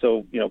looking, but he's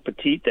so,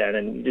 petite then,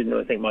 and you didn't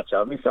really think much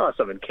of him. He saw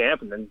some in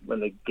camp, and then when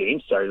the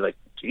game started, like,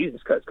 geez,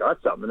 this guy's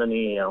got something. And then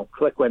he,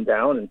 Flick went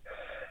down and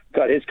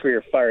got his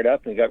career fired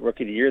up, and he got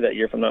Rookie of the Year that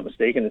year, if I'm not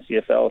mistaken, in the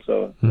CFL.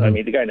 So, I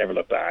mean, the guy never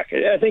looked back.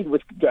 I think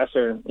with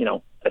Dressler,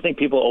 I think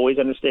people always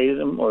understated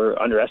him or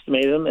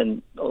underestimated him,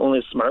 and only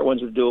the smart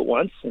ones would do it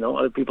once.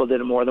 Other people did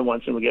it more than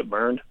once and would get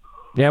burned.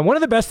 Yeah, one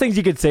of the best things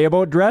you could say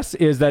about Dress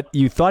is that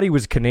you thought he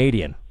was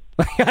Canadian.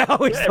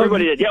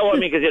 Everybody did. Yeah, well, I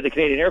mean, because you had the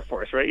Canadian Air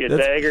Force, right? You had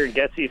Dagger and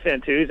Getsy,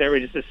 Fantuz, and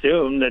everybody just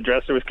assumed that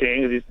Dressler was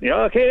Canadian because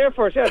he's, Canadian Air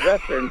Force, yeah,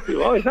 Dressler. And,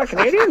 he's not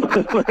Canadian?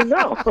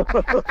 No.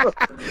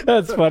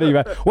 That's funny,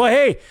 man. Well,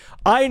 hey,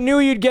 I knew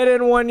you'd get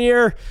in one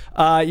year.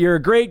 You're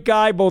a great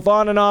guy, both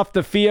on and off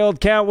the field.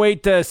 Can't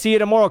wait to see you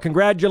tomorrow.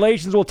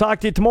 Congratulations. We'll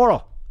talk to you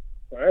tomorrow.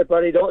 All right,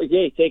 buddy.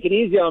 Take it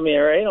easy on me,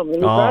 all right? I'm going to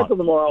be back till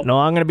tomorrow. No,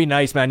 I'm going to be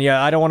nice, man.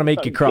 Yeah, I don't want to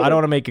make you cry. I don't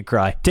want to make you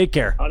cry. Take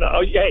care. Oh,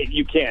 no. Hey,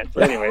 you can't.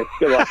 But anyways,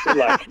 good luck. Good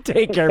luck.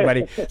 Take care,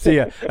 buddy. See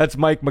ya. That's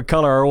Mike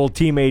McCullough, our old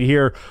teammate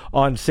here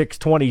on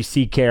 620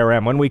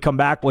 CKRM. When we come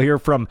back, we'll hear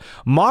from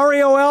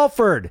Mario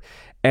Alford.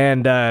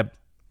 And,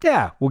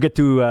 we'll get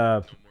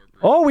to...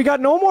 we got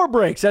no more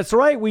breaks. That's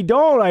right. We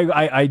don't.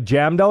 I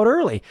jammed out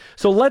early.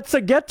 So let's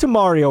get to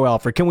Mario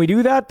Alford. Can we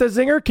do that, the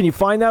Zinger? Can you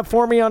find that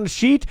for me on the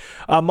sheet?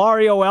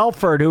 Mario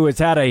Alford, who has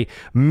had a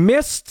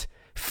missed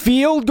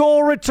field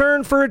goal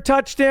return for a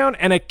touchdown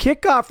and a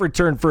kickoff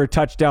return for a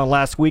touchdown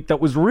last week that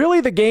was really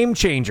the game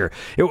changer.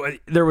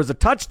 There was a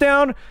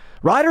touchdown.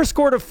 Ryder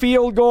scored a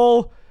field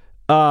goal.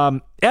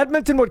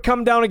 Edmonton would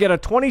come down and get a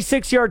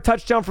 26-yard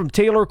touchdown from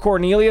Taylor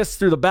Cornelius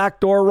through the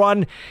backdoor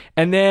run,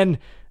 and then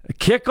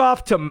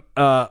kickoff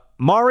to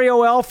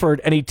Mario Alford,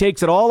 and he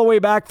takes it all the way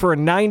back for a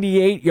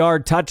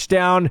 98-yard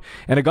touchdown,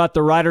 and it got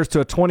the Riders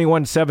to a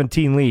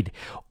 21-17 lead.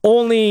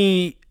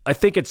 Only, I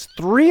think it's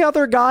 3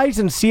 other guys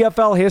in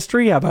CFL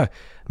history have a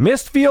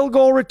missed field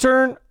goal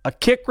return, a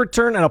kick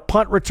return, and a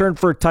punt return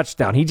for a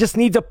touchdown. He just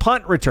needs a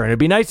punt return. It'd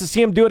be nice to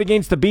see him do it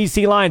against the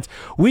BC Lions.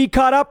 We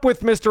caught up with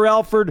Mr.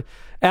 Alford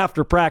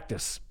after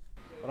practice.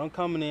 But I'm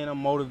coming in, I'm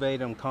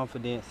motivated, I'm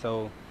confident,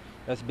 so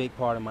that's a big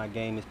part of my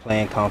game is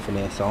playing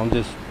confidence. So I'm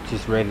just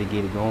ready to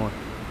get it going.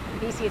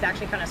 BC has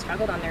actually kind of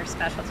struggled on their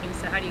special teams,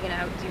 so how are you going to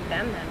outdo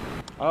them then?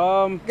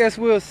 I guess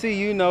we'll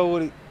see.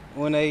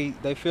 When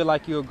they feel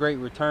like you're a great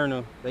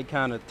returner, they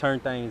kind of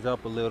turn things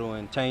up a little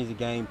and change the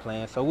game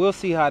plan. So we'll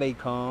see how they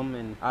come,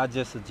 and I'll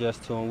just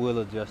adjust to them. We'll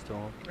adjust to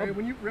them. Right,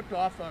 when you ripped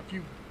off a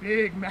few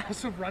big,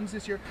 massive runs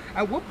this year,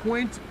 at what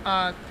point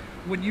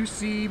when you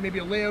see maybe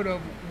a layout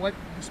of what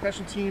the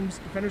special teams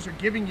defenders are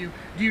giving you,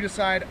 do you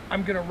decide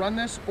I'm going to run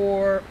this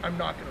or I'm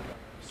not going to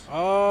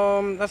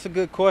run this? That's a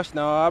good question.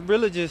 I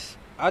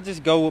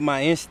just go with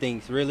my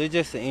instincts, really. It's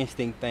just an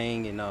instinct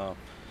thing, and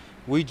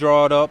we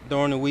draw it up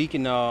during the week,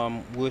 and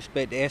we'll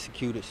expect to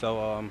execute it.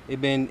 So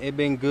it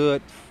been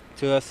good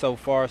to us so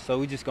far, so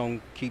we're just going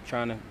to keep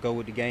trying to go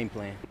with the game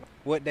plan.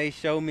 What they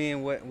show me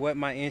and what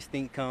my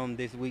instinct come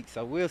this week,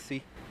 so we'll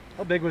see.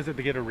 How big was it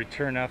to get a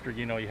return after,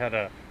 you had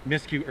a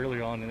miscue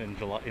early on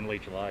in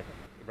late July,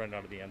 running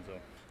out of the end zone?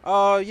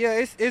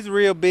 It's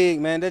real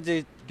big, man. That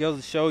just goes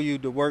to show you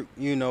the work,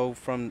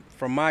 from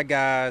my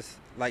guys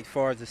like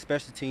far as the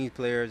special teams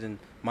players and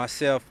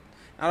myself,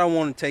 I don't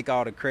want to take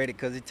all the credit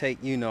because it take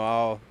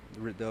all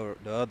the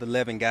other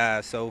 11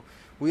 guys. So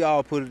we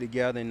all put it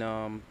together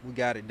and we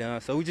got it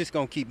done. So we're just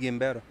gonna keep getting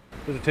better.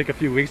 Does it take a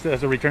few weeks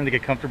as a return to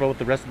get comfortable with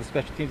the rest of the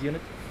special teams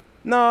unit?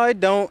 No, it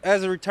don't.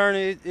 As a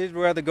returner, it'd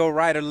rather go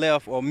right or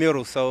left or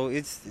middle. So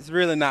it's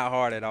really not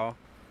hard at all.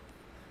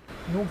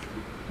 No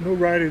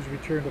riders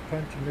return the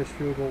punt and miss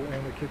field goal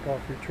and the kickoff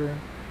return.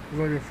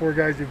 There's only been 4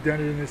 guys who've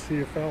done it in the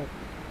CFL.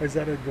 Is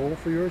that a goal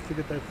for yours to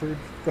get that third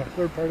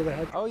part of the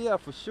hat? Oh yeah,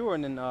 for sure.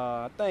 And then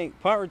I think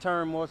punt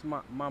return was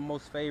my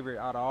most favorite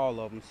out of all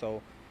of them.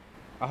 So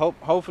I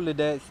hopefully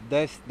that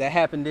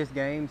happened this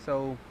game.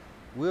 So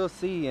we'll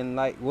see. And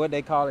like what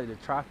they call it, the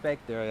trifecta.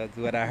 That's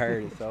what I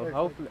heard.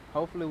 So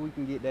hopefully we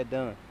can get that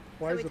done.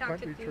 Why is the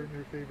punt return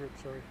your favorite?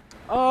 Sorry.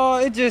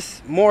 It's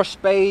just more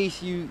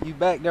space. You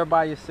back there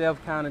by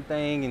yourself kind of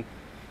thing, and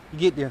you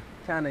get to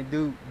kind of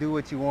do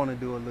what you want to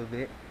do a little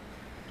bit.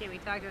 Okay, we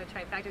talked about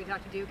trifecta. We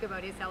talked to Duke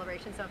about his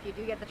celebration. So if you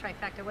do get the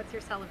trifecta, what's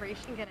your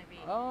celebration gonna be?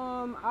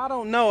 I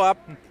don't know.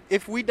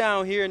 If we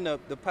down here in the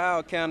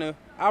Powell County,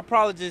 I'll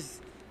probably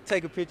just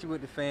take a picture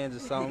with the fans or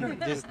something.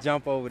 Just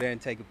jump over there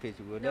and take a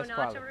picture with. No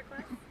nacho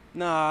request?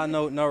 Nah,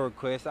 no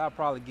request. I'll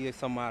probably give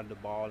somebody the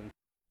ball.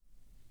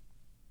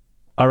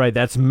 All right,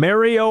 that's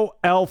Mario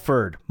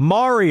Alford.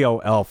 Mario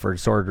Alford,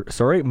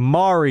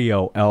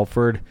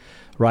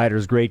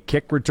 Riders' great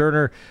kick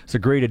returner. It's a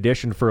great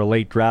addition for a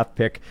late draft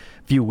pick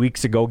a few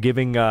weeks ago,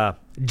 giving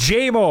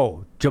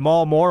Jamal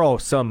Morrow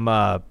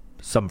some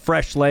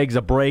fresh legs,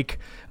 a break,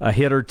 a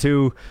hit or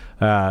two,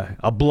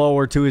 a blow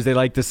or two, as they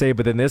like to say.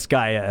 But then this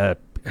guy,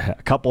 a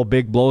couple of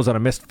big blows on a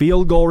missed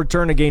field goal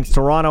return against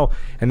Toronto,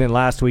 and then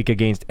last week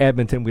against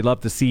Edmonton. We'd love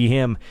to see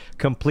him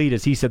complete,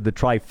 as he said, the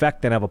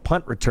trifecta and have a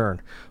punt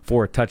return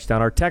for a touchdown.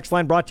 Our text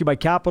line brought to you by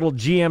Capital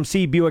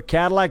GMC Buick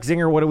Cadillac.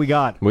 Zinger, what do we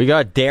got? We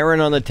got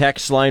Darren on the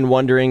text line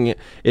wondering,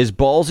 is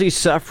Ballsy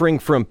suffering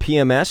from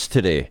PMS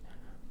today?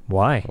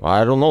 Why?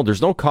 I don't know.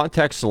 There's no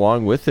context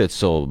along with it.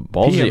 So,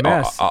 Ballsy,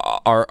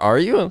 are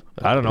you?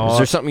 I don't know. Is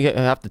there something you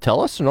have to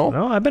tell us? No.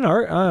 No, I've been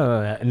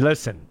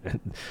listen.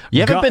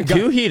 You haven't been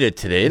too heated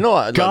today.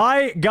 No.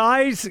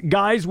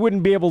 Guys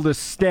wouldn't be able to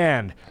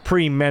stand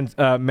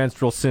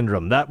menstrual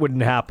syndrome. That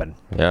wouldn't happen.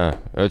 Yeah,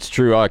 that's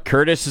true.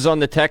 Curtis is on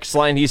the text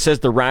line. He says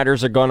the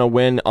Riders are going to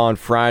win on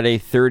Friday,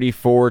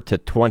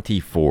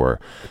 34-24.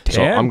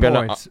 So I'm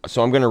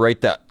gonna write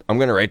that. I'm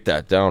going to write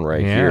that down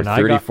here,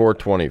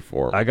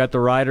 34-24. I got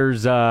the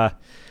Riders. Yeah,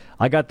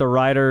 I got the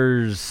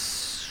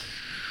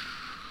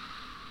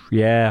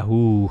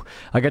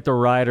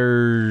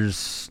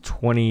Riders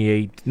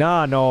 28.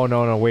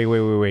 No.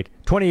 Wait.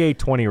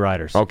 28-20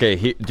 Riders. Okay,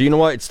 do you know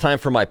what? It's time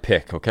for my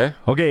pick, okay?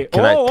 Okay.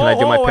 Can I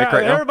do my pick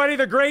right now? Everybody,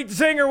 the great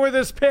Zinger with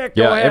his pick.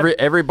 Yeah, Go ahead.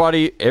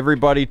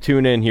 everybody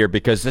tune in here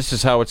because this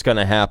is how it's going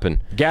to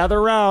happen. Gather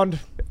around.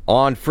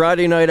 On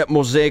Friday night at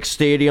Mosaic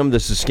Stadium, the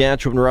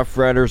Saskatchewan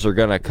Roughriders are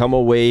going to come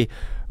away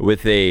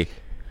with a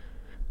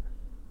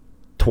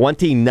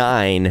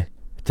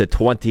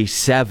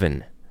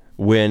 29-27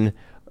 win.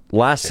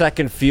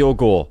 Last-second field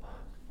goal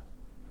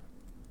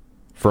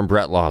from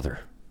Brett Lawther.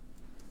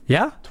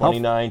 Yeah?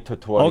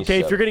 29-27. Okay,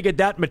 if you're going to get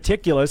that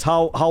meticulous,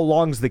 how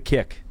long's the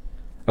kick?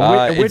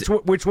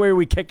 Which way are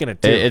we kicking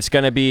it to? It's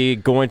going to be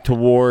going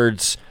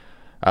towards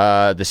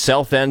the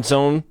south end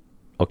zone.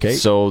 Okay.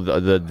 So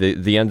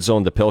the end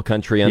zone, the Pill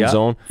Country end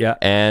zone. Yeah.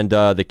 And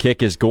the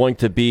kick is going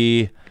to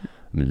be...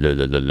 I'm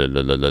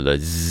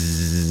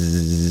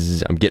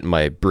getting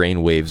my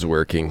brain waves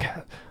working.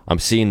 I'm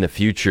seeing the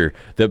future.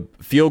 The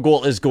field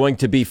goal is going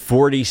to be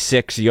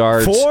 46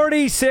 yards.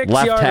 46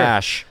 left yards.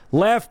 hash.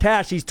 Left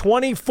hash. He's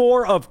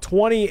 24 of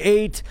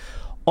 28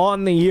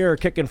 on the year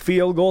kicking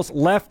field goals.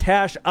 Left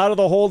hash out of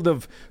the hold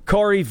of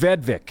Corey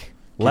Vedvik.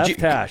 Left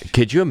hash.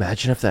 Could you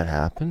imagine if that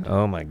happened?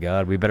 Oh, my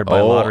God. We better buy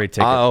a lottery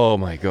ticket. Oh,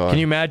 my God. Can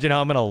you imagine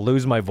how I'm going to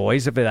lose my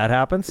voice if that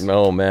happens?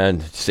 No, man.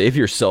 Save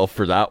yourself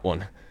for that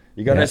one.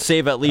 You got to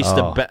save at least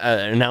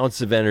an ounce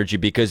of energy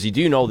because you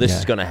do know this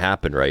is going to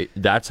happen, right?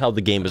 That's how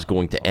the game is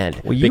going to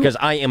end. Because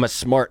I am a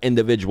smart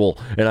individual,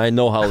 and I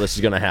know how this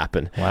is going to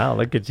happen. Wow,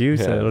 look at you,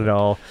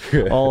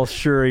 all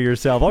sure of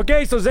yourself.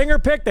 Okay, so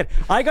Zinger picked it.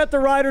 I got the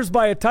Riders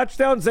by a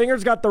touchdown.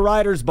 Zinger's got the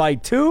Riders by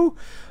 2.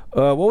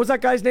 What was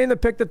that guy's name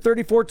that picked it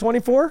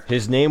 34-24?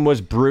 His name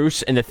was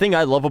Bruce, and the thing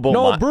I love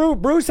about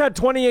Bruce had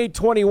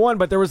 28-21,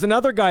 but there was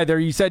another guy there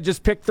you said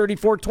just picked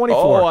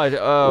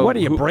 34-24. What are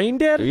you, brain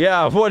dead?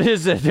 Yeah, what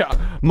is it? Do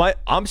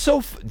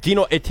you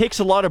know, it takes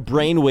a lot of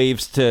brain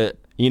waves to...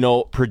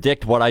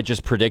 predict what I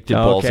just predicted,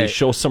 Ballsy.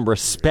 Show some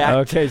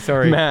respect. Okay,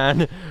 sorry.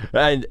 Man.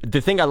 And the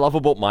thing I love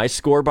about my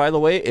score, by the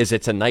way, is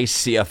it's a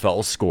nice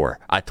CFL score.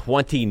 A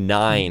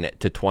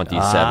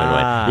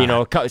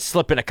 29-27.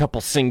 Slipping a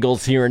couple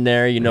singles here and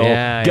there, it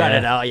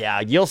out. Yeah,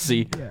 you'll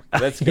see. Yeah.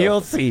 Let's go.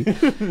 You'll see.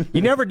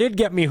 You never did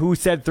get me who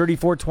said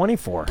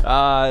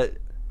 34-24.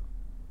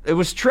 It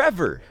was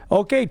Trevor.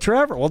 Okay,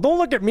 Trevor. Well, don't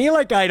look at me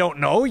like I don't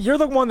know. You're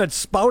the one that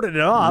spouted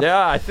it off.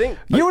 Yeah, I think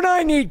you and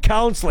I need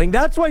counseling.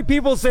 That's why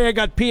people say I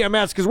got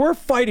PMS, because we're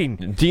fighting.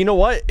 Do you know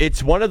what?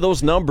 It's one of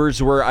those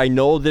numbers where I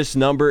know this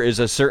number is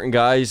a certain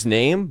guy's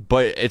name,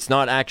 but it's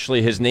not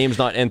actually, his name's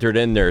not entered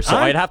in there. So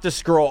I'd have to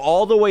scroll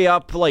all the way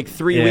up like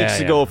 3 weeks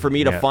ago for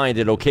me to find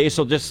it, okay?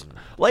 So just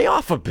lay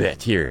off a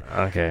bit here.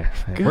 Okay.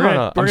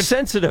 I'm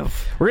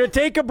sensitive. We're going to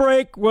take a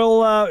break.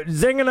 We'll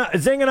Zing and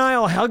I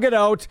will hug it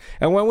out.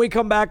 And when we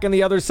come back on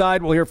the other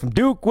side, we'll hear from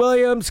Duke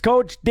Williams,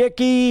 Coach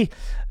Dickey,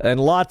 and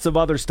lots of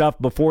other stuff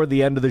before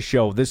the end of the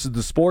show. This is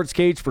the Sports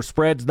Cage for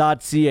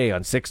Spreads.ca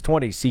on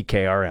 620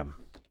 CKRM.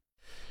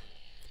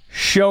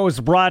 Show is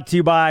brought to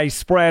you by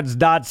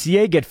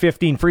Spreads.ca. Get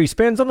 15 free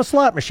spins on a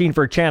slot machine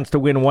for a chance to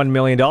win $1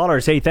 million.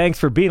 Hey, thanks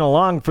for being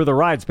along for the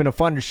ride. It's been a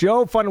fun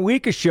show, fun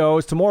week of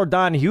shows. Tomorrow,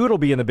 Don Hewitt will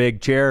be in the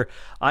big chair.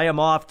 I am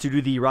off to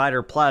do the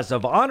Ryder Plaza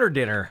of Honor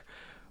dinner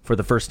for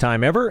the first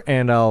time ever,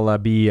 and I'll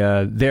be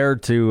there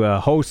to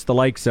host the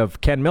likes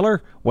of Ken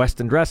Miller,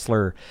 Weston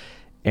Dressler,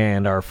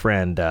 and our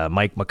friend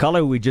Mike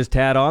McCullough, who we just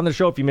had on the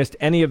show. If you missed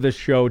any of this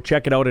show,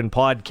 check it out in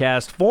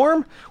podcast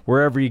form,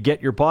 wherever you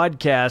get your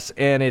podcasts.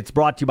 And it's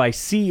brought to you by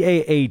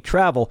CAA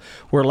Travel,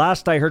 where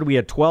last I heard we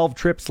had 12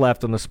 trips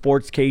left on the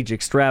Sports Cage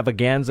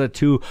Extravaganza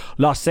to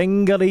Los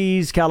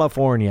Angeles,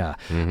 California.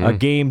 A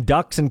game,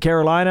 Ducks in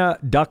Carolina,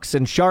 Ducks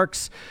and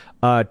Sharks,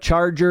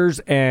 Chargers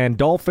and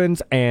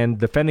Dolphins, and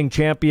defending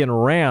champion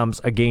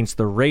Rams against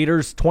the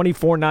Raiders.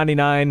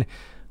 $24.99,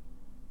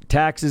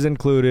 taxes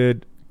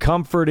included.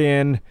 Comfort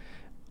Inn,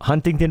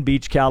 Huntington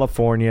Beach,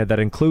 California. That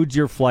includes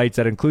your flights.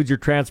 That includes your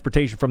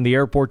transportation from the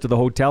airport to the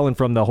hotel and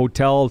from the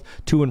hotel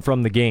to and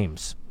from the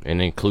games.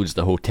 And it includes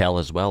the hotel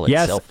as well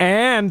itself. Yes,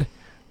 and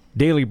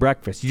daily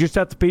breakfast. You just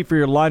have to pay for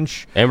your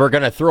lunch. And we're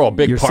going to throw a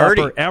big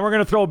party. Supper, and we're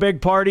going to throw a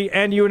big party.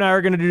 And you and I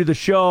are going to do the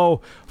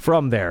show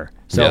from there.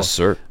 So, yes,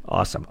 sir.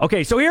 Awesome.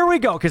 Okay, so here we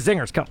go, because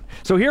Zinger's coming.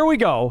 So here we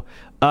go.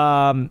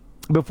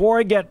 Before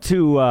I get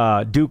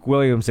to Duke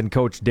Williams and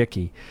Coach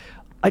Dickey,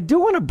 I do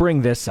want to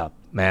bring this up,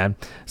 man.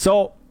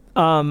 So,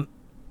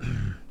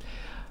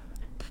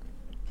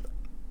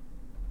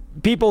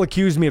 people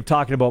accuse me of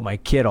talking about my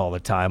kid all the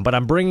time, but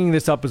I'm bringing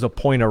this up as a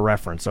point of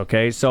reference,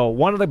 okay? So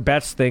one of the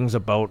best things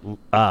about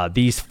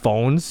these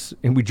phones,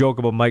 and we joke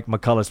about Mike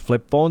McCullough's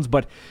flip phones,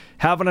 but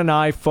having an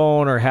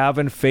iPhone or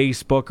having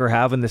Facebook or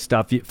having this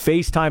stuff,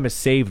 FaceTime has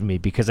saved me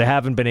because I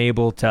haven't been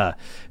able to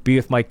be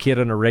with my kid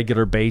on a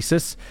regular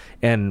basis.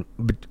 And,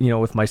 you know,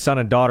 with my son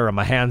and daughter, I'm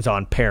a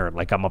hands-on parent.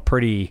 Like, I'm a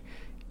pretty...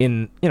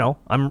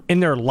 I'm in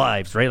their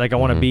lives, right? Like, I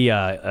want to be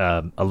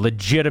a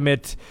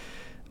legitimate,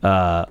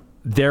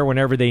 there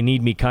whenever they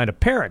need me kind of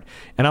parent.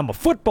 And I'm a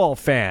football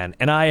fan,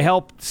 and I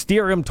helped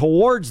steer him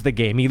towards the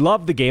game. He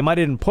loved the game. I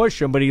didn't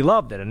push him, but he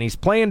loved it. And he's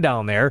playing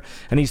down there,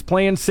 and he's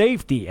playing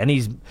safety, and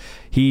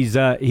he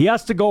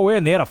has to go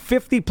in. They had a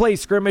 50-play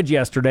scrimmage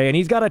yesterday, and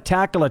he's got to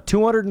tackle a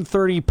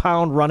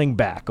 230-pound running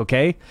back,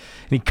 okay?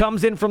 And he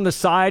comes in from the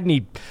side, and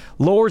he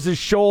lowers his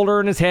shoulder,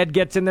 and his head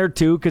gets in there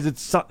too, because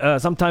it's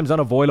sometimes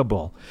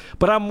unavoidable.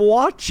 But I'm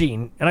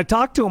watching, and I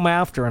talked to him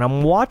after, and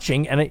I'm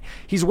watching, and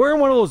he's wearing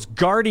one of those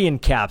Guardian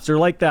caps. They're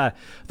like the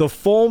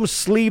foam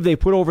sleeve they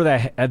put over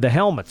the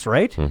helmets,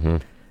 right? Mm-hmm.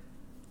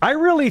 I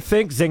really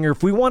think, Zinger,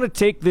 if we want to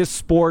take this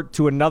sport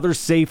to another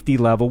safety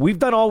level, we've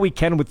done all we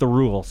can with the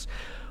rules.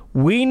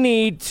 We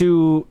need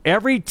to,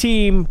 every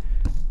team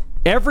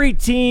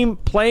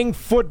playing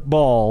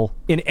football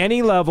in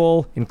any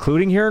level,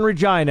 including here in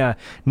Regina,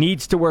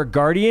 needs to wear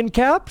Guardian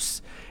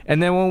caps.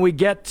 And then when we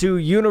get to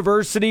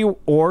university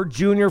or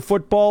junior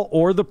football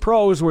or the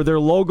pros where they're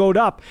logoed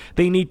up,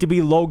 they need to be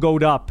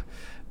logoed up.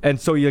 And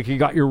so you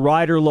got your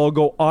Ryder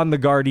logo on the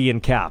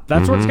Guardian cap.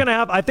 That's what's going to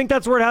happen. I think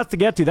that's where it has to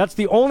get to. That's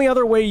the only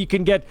other way you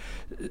can get,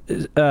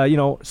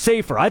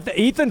 safer.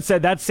 Ethan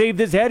said that saved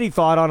his head, he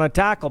thought, on a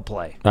tackle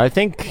play. I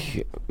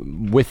think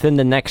within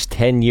the next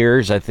 10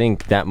 years, I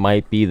think that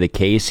might be the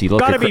case. It's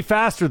got to be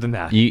faster than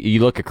that. You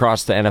look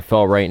across the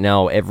NFL right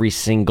now, every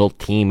single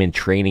team in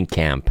training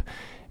camp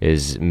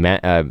is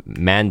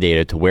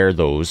mandated to wear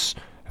those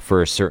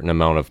for a certain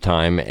amount of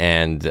time.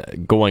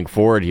 And going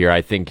forward here,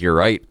 I think you're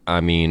right.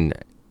 I mean,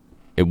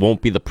 it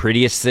won't be the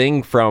prettiest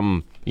thing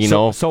from,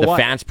 the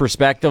fans'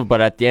 perspective,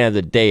 but at the end of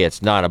the day,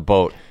 it's not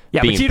about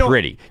being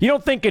pretty. You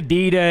don't think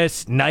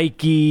Adidas,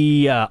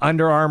 Nike,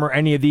 Under Armour,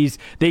 any of these,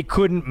 they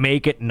couldn't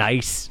make it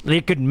nice?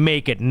 They could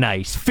make it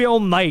nice.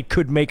 Phil Knight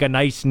could make a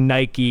nice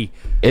Nike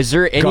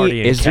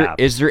Guardian cap.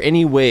 Is there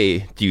any way,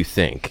 do you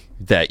think,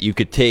 that you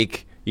could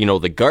take,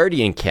 the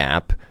Guardian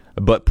cap,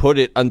 but put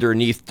it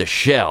underneath the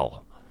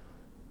shell?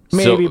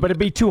 Maybe, but it'd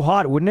be too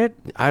hot, wouldn't it?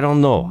 I don't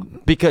know,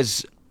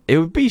 because it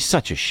would be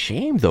such a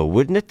shame, though,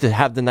 wouldn't it, to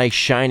have the nice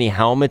shiny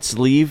helmets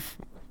leave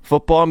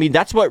football? I mean,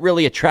 that's what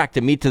really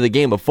attracted me to the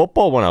game of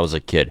football when I was a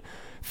kid.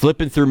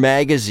 Flipping through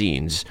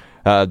magazines,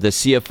 the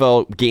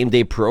CFL game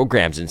day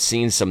programs, and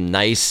seeing some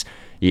nice,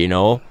 you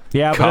know?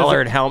 Yeah,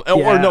 colored helmet.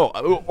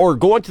 Or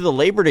going to the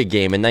Labor Day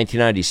game in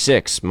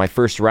 1996, my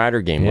first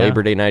Rider game,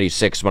 Labor Day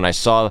 96, when I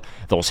saw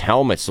those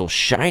helmets, those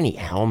shiny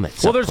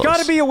helmets. Well, there's got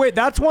to be a way.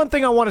 That's one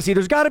thing I want to see.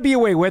 There's got to be a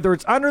way, whether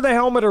it's under the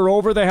helmet or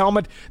over the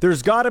helmet,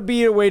 there's got to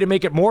be a way to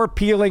make it more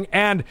appealing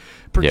and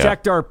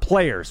protect our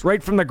players,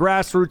 right from the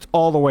grassroots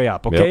all the way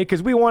up, okay?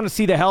 Because we want to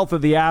see the health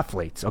of the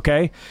athletes,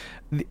 okay?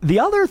 The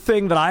other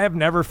thing that I have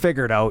never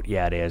figured out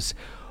yet is,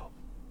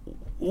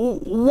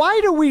 why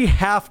do we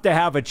have to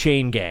have a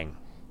chain gang?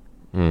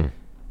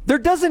 There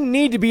doesn't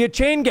need to be a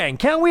chain gang.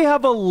 Can't we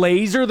have a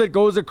laser that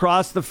goes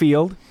across the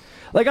field?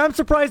 Like, I'm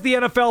surprised the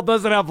NFL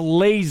doesn't have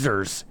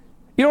lasers.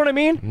 You know what I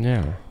mean?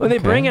 Yeah. When they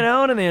bring it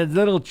out and they have a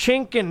little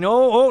chink and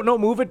no,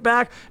 move it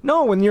back.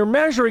 No, when you're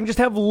measuring, just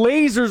have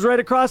lasers right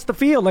across the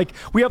field. Like,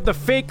 we have the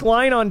fake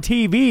line on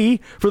TV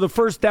for the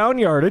first down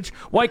yardage.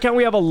 Why can't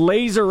we have a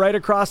laser right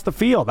across the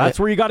field? That's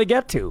where you got to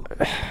get to.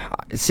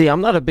 See,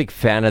 I'm not a big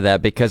fan of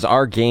that because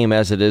our game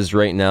as it is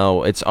right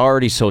now, it's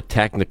already so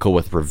technical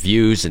with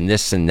reviews and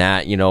this and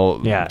that. You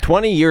know,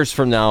 20 years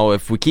from now,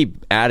 if we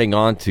keep adding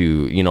on to,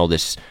 you know,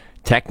 this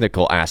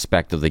technical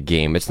aspect of the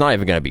game, it's not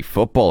even going to be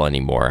football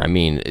anymore. I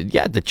mean,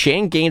 yeah, the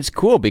chain game's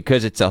cool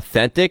because it's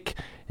authentic.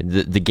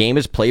 The game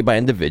is played by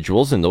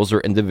individuals, and those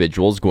are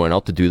individuals going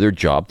out to do their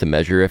job to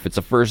measure if it's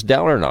a first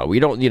down or not. We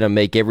don't need to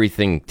make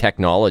everything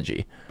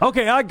technology.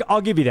 Okay,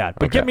 I'll give you that,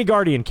 but get me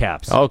Guardian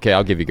caps. Okay,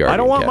 I'll give you Guardian caps. I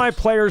don't want my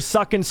players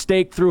sucking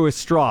steak through a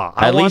straw.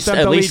 I at want least, them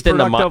at to least lead in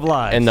productive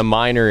lives. In the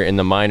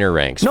minor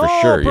ranks, no,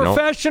 for sure.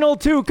 Professional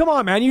too. Come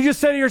on, man. You just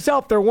said it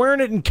yourself. They're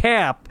wearing it in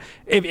camp.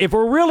 If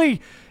we're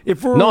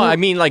no, I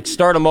mean like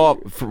start them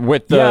up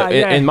with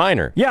the in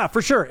minor. Yeah,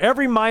 for sure.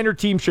 Every minor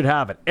team should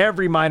have it.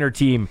 Every minor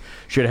team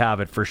should have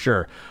it for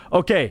sure.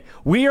 Okay,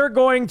 we are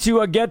going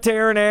to get to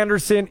Aaron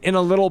Anderson in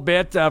a little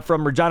bit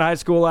from Regina High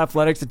School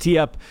Athletics to tee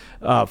up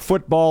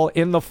football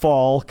in the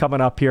fall coming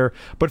up here.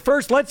 But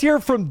first, let's hear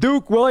from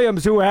Duke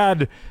Williams, who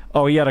had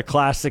a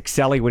classic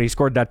celly when he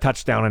scored that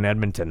touchdown in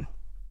Edmonton.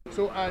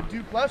 So,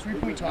 Duke, last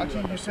week when we talked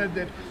to you, you said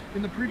that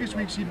in the previous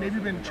weeks you'd maybe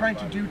been trying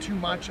to do too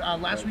much.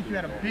 Last week you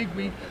had a big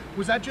week.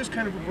 Was that just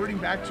kind of reverting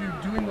back to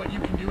doing what you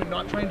can do and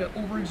not trying to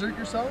overexert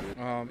yourself?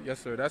 Yes,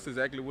 sir. That's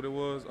exactly what it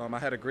was. I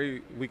had a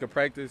great week of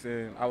practice,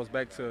 and I was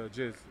back to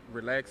just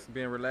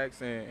being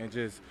relaxed and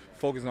just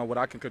focusing on what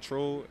I can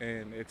control,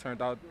 and it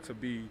turned out to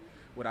be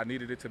what I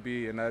needed it to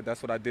be, and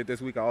that's what I did this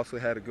week. I also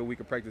had a good week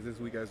of practice this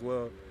week as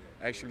well.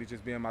 Actually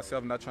just being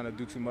myself, not trying to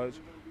do too much.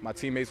 My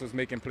teammates was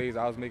making plays,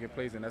 I was making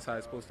plays, and that's how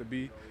it's supposed to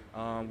be.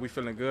 We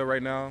feeling good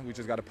right now. We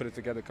just got to put it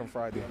together come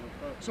Friday.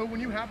 So when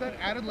you have that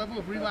added level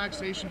of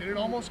relaxation, did it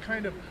almost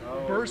kind of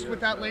burst with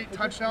that late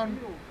touchdown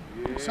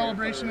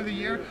celebration of the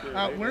year?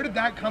 Where did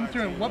that come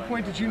through? At what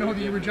point did you know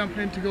that you were jumping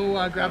in to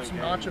go grab some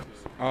nachos?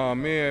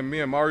 Me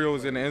and Mario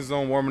was in the end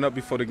zone warming up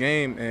before the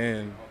game,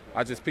 and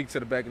I just peeked to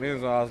the back of the end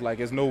zone. I was like,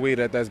 there's no way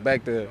that's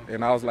back there.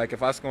 And I was like,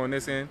 if I score in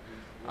this end,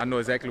 I know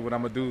exactly what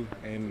I'm going to do.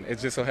 And it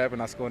just so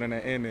happened I scored in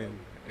the end, and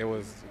it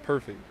was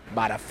perfect.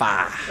 By the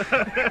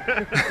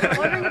 5.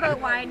 Wondering about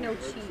why no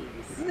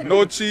cheese.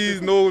 No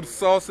cheese, no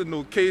salsa,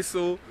 no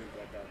queso.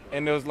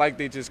 And it was like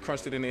they just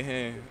crunched it in their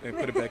hand and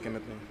put it back in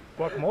the thing.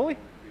 Guacamole?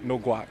 No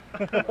guac.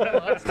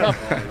 That's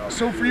tough.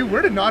 So for you,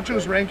 where did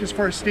nachos rank as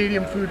far as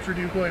stadium food for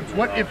Duke Williams?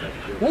 What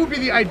would be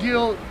the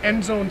ideal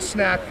end zone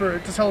snack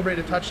to celebrate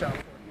a touchdown?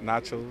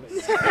 Nachos.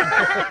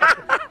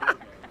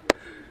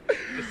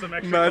 Just some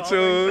extra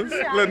nachos.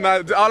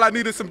 Look, all I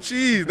needed some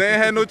cheese. They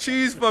ain't had no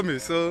cheese for me.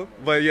 So,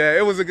 but yeah,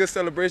 it was a good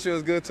celebration. It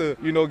was good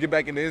to, get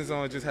back in the end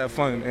zone and just have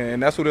fun.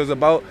 And that's what it was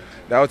about.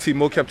 The LT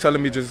Mo kept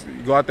telling me just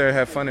go out there and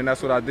have fun, and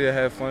that's what I did,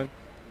 have fun.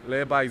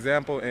 Led by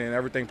example, and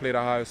everything played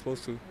out how it was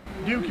supposed to.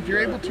 Duke, if you're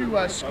able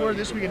to score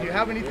this weekend, do you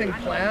have anything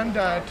planned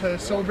to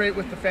celebrate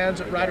with the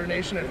fans at Rider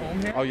Nation at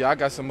home here? Oh yeah, I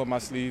got some up my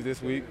sleeve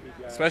this week,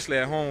 especially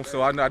at home.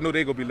 So I know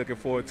they're gonna be looking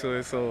forward to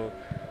it. So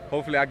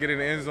hopefully I get in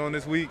the end zone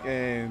this week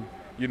and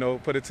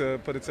put it to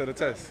the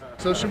test.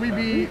 So should we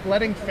be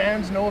letting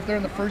fans know if they're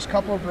in the first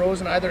couple of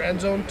rows in either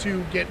end zone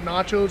to get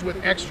nachos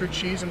with extra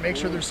cheese and make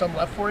sure there's some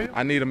left for you?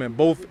 I need them in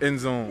both end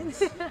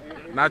zones.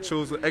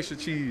 Nachos with extra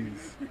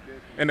cheese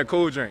and a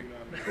cold drink.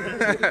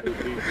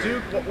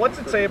 Duke, what's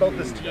it say about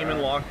this team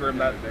in locker room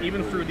that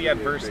even through the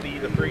adversity,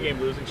 the 3-game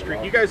losing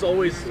streak, you guys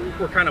always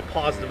were kind of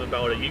positive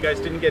about it? You guys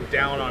didn't get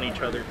down on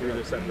each other through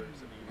this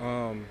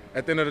adversity.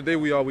 At the end of the day,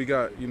 we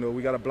got.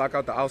 We got to block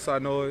out the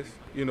outside noise.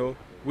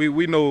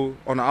 We know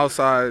on the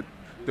outside,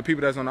 the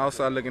people that's on the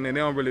outside looking in,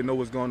 they don't really know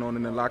what's going on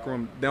in the locker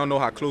room. They don't know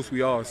how close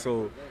we are.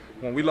 So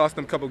when we lost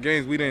them couple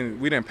games, we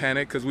didn't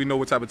panic because we know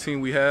what type of team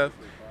we have.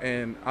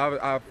 And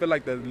I feel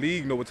like the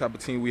league know what type of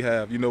team we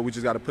have. We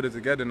just got to put it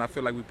together, and I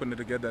feel like we're putting it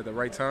together at the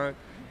right time.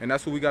 And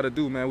that's what we got to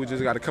do, man. We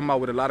just got to come out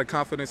with a lot of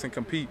confidence and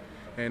compete.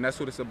 And that's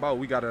what it's about.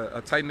 We got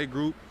a tight-knit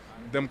group.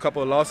 Them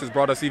couple of losses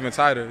brought us even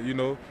tighter,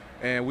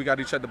 And we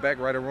got each other back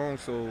right or wrong,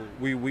 so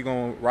we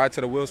going to ride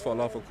till the wheels fall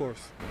off, of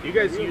course. You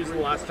guys used the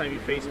last time you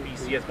faced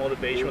BC as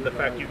motivation with the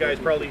fact you guys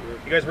were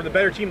the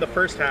better team the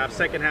first half.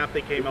 Second half,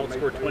 they came out,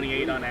 scored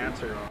 28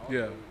 unanswered.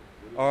 Yeah.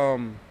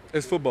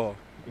 It's football.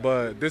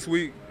 But this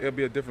week it'll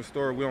be a different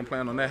story. We don't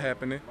plan on that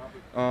happening.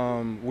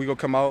 We gonna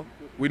come out.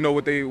 We know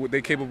what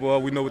they capable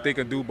of. We know what they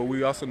can do, but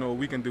we also know what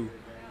we can do.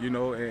 You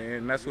know,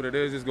 and that's what it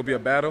is. It's gonna be a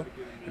battle.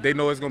 They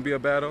know it's gonna be a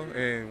battle,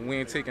 and we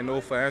ain't taking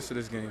no for answer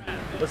this game.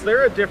 Was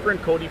there a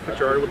different Cody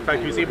Fajardo with the fact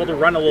he was able to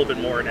run a little bit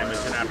more in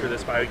Edmonton after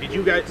this bye? Did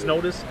you guys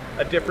notice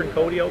a different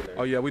Cody out there?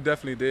 Oh yeah, we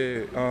definitely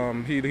did.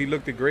 He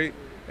looked great,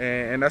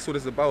 and that's what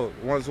it's about.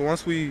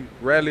 Once we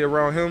rally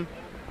around him,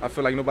 I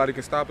feel like nobody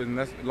can stop it. And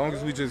that's, as long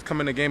as we just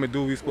come in the game and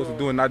do what we're supposed to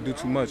do and not do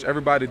too much.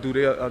 Everybody do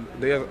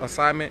their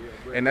assignment,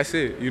 and that's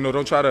it. You know,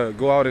 don't try to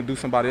go out and do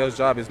somebody else's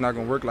job. It's not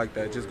gonna work like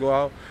that. Just go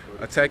out,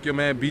 attack your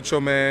man, beat your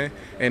man,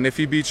 and if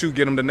he beats you,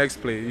 get him the next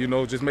play. You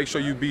know, just make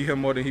sure you beat him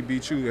more than he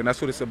beat you, and that's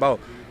what it's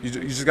about. You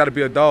just got to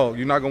be a dog.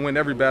 You're not gonna win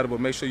every battle, but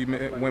make sure you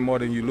win more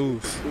than you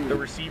lose. The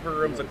receiver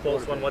room's a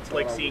close one. What's it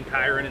like seeing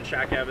Kyron and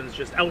Shaq Evans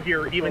just out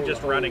here, even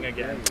just running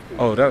again?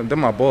 Oh, they're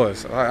my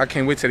boys. I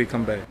can't wait till they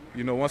come back.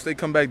 You know, once they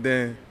come back,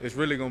 then it's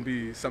really gonna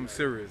be something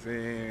serious,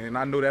 and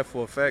I know that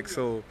for a fact.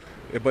 So,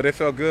 but it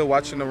felt good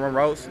watching them run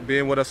routes,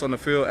 being with us on the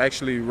field,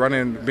 actually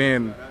running,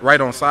 being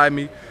right on side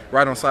me,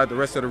 right on side the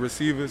rest of the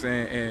receivers,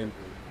 and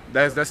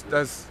that's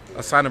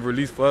a sign of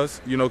relief for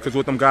us, you know, because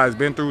what them guys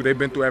been through, they've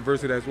been through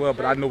adversity as well.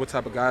 But I know what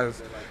type of guys,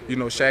 you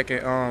know, Shaq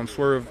and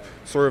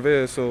Swerve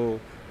is. So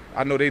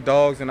I know they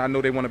dogs, and I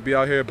know they want to be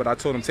out here. But I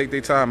told them take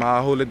their time.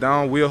 I'll hold it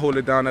down. We'll hold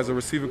it down as a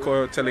receiver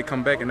core until they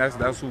come back, and that's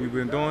what we've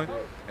been doing.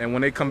 And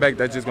when they come back,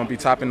 that's just gonna be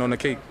topping on the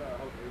cake.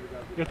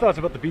 Your thoughts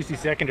about the BC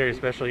secondary,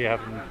 especially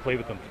having play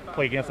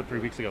against them 3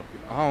 weeks ago?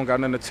 I don't got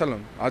nothing to tell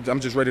them. I'm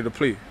just ready to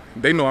play.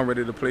 They know I'm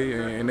ready to play,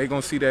 and they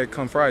gonna see that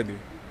come Friday.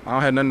 I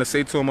don't have nothing to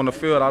say to them on the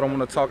field. I don't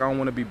want to talk. I don't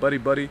want to be buddy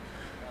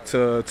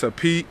to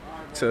Pete,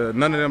 to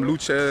none of them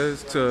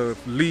Luchez, to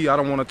Lee. I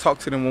don't want to talk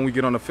to them when we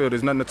get on the field.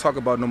 There's nothing to talk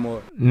about no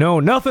more. No,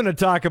 nothing to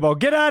talk about.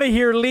 Get out of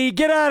here, Lee.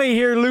 Get out of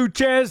here,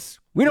 Luchez.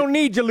 We don't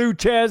need you,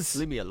 Luchez.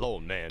 Leave me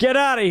alone, man. Get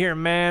out of here,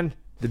 man.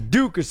 The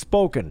Duke has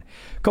spoken.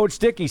 Coach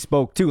Dickey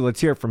spoke, too.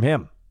 Let's hear from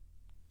him.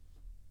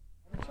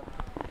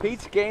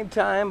 Pete's game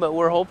time, but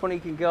we're hoping he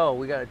can go.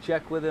 We got to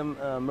check with him,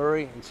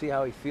 Murray, and see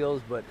how he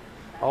feels, but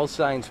all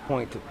signs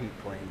point to Pete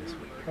playing this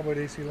week. How about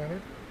AC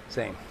Leonard?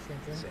 Same. Same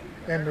thing. Same.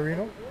 And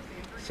Marino?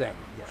 Same,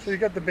 yes. So you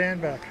got the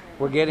band back.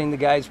 We're getting the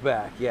guys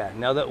back, yeah.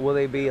 Now, will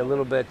they be a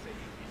little bit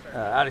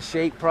out of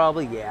shape?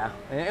 Probably, yeah.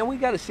 And we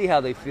got to see how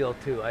they feel,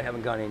 too. I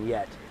haven't gone in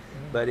yet.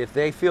 But if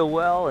they feel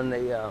well and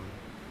they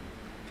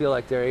feel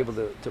like they're able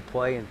to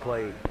play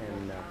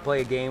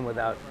a game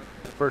without,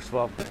 first of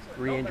all,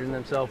 re-injuring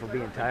themselves or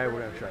being tired,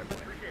 we're going to try to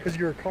play. Because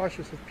you were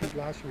cautious with Pete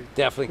last week.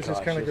 Definitely this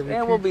cautious. Is kind of like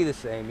and we'll be the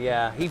same,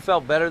 yeah. He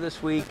felt better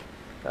this week,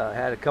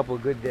 had a couple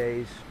of good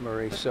days,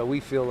 Murray. So we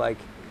feel like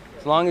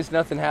as long as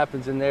nothing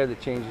happens in there that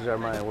changes our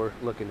mind, we're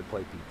looking to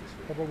play Pete this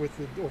week. How about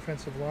with the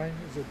offensive line?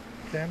 Is it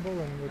Campbell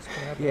and what's going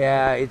to happen?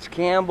 Yeah, it's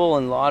Campbell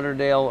and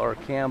Lauderdale, or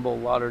Campbell,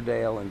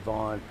 Lauderdale, and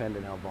Vaughn,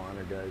 depending how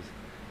Vonner does.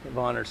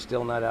 Vonner's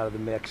still not out of the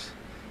mix,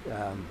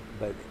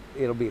 but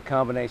it'll be a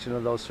combination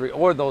of those three,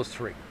 or those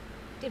three.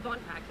 Did Vaughn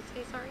practice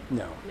today, sorry?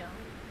 No. No.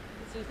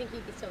 So you think he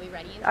could still be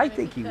ready? I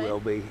think he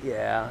will be,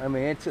 yeah. I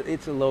mean,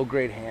 it's a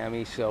low-grade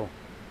hammy, so,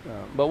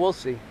 but we'll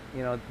see.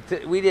 You know,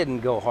 we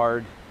didn't go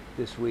hard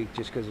this week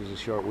just because it was a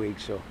short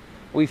week, so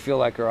we feel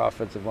like our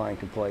offensive line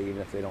can play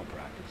even if they don't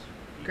practice.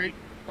 Great.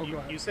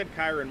 You said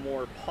Kyron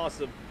Moore,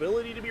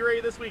 possibility to be ready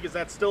this week. Is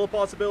that still a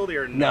possibility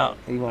or no? No,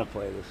 he won't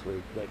play this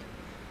week, but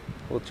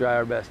we'll try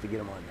our best to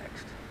get him on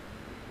next.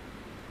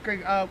 Greg,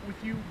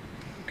 with you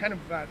kind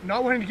of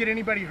not wanting to get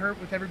anybody hurt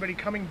with everybody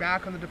coming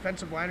back on the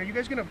defensive line, are you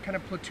guys going to kind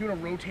of platoon a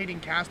rotating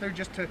cast there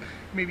just to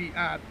maybe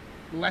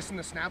lessen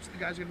the snaps that the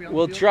guys are going to be on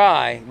We'll the field?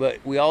 try, but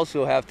we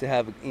also have to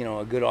have,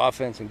 a good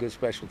offense and good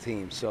special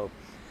teams. So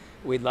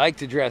we'd like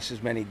to dress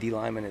as many D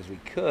linemen as we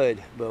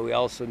could, but we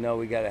also know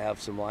we got to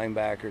have some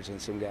linebackers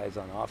and some guys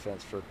on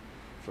offense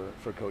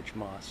for Coach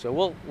Moss.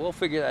 So we'll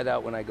figure that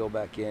out when I go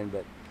back in,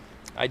 but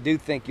I do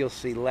think you'll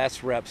see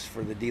less reps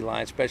for the D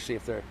line, especially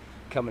if they're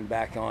coming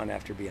back on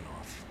after being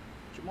off.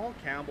 Jamal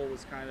Campbell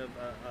was kind of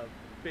a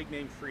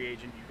big-name free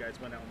agent. You guys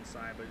went out and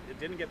signed, but it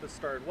didn't get the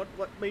start. What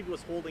maybe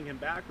was holding him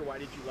back, or why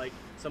did you like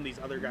some of these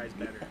other guys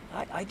better?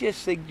 I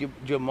just think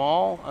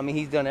Jamal,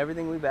 he's done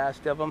everything we've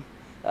asked of him.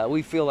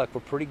 We feel like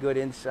we're pretty good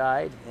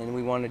inside, and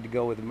we wanted to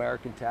go with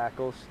American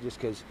tackles just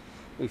because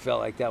we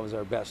felt like that was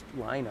our best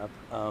lineup.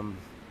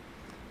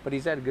 But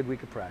he's had a good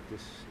week of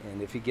practice,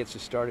 and if he gets a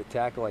start at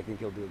tackle, I think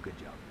he'll do a good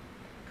job.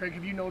 Craig,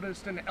 have you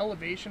noticed an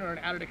elevation or an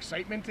added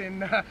excitement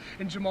in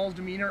Jamal's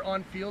demeanor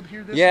on field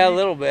here this week? Yeah, a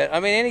little bit. I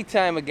mean,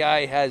 anytime a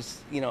guy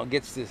has,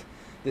 gets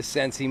the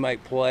sense he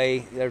might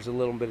play, there's a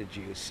little bit of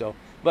juice. So,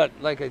 but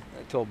like I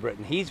told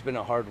Britton, he's been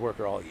a hard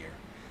worker all year.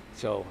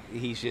 So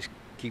he just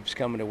keeps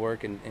coming to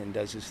work and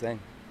does his thing.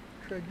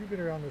 Craig, you've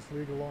been around this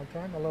league a long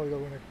time. I love it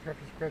when I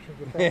preface questions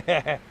with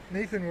that.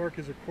 Nathan Rourke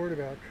is a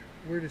quarterback.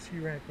 Where does he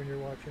rank when you're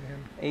watching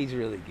him? He's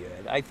really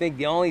good. I think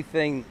the only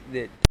thing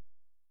that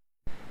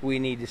we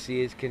need to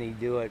see is can he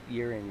do it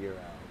year in, year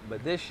out.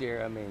 But this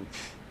year, I mean,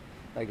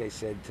 like I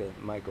said to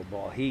Michael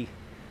Ball, he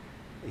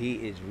He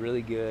is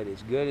really good,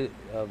 as good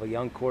of a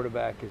young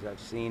quarterback as I've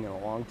seen in a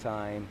long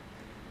time.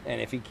 And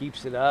if he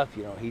keeps it up,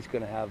 he's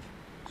going to have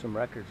some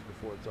records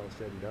before it's all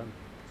said and done.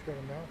 He's got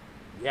him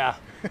now.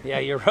 Yeah,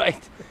 you're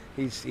right.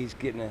 He's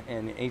getting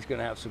and he's going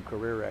to have some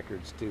career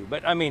records too.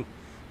 But I mean,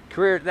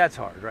 career, that's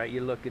hard, right?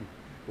 You're looking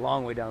a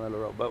long way down the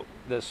road. But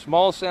the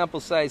small sample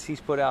size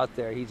he's put out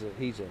there, he's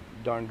a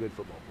darn good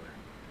football player.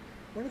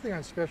 One thing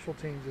on special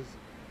teams is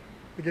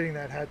getting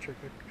that hat trick,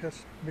 the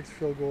mixed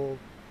field goal,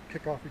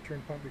 kickoff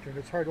return, punt return.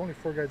 It's hard. Only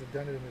 4 guys have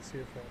done it in the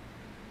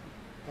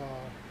CFL.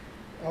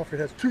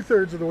 Alfred has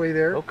 2/3 of the way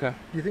there. Okay.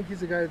 Do you think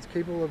he's a guy that's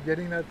capable of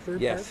getting that third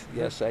part?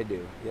 Yes, I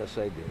do.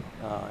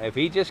 If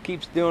he just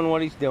keeps doing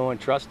what he's doing,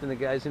 trusting the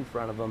guys in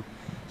front of him,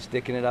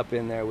 sticking it up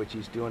in there, which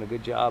he's doing a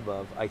good job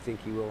of, I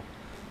think he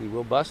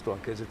will bust one,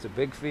 because it's a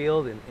big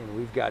field and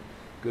we've got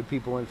good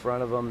people in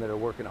front of him that are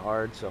working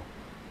hard. So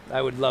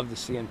I would love to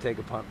see him take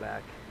a punt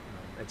back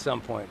at some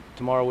point.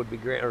 Tomorrow would be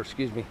great, or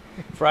excuse me,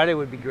 Friday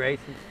would be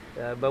great,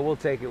 but we'll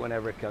take it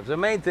whenever it comes. The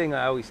main thing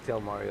I always tell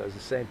Mario is the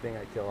same thing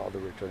I tell all the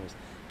returners: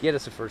 get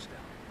us a first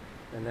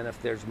down. And then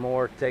if there's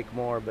more, take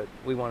more, but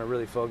we want to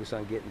really focus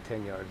on getting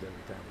 10 yards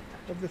every time.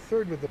 Of the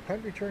third, would the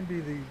punt return be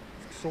the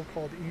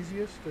so-called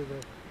easiest, or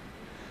the?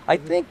 I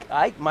think,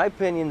 my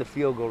opinion, the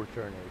field goal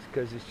return is,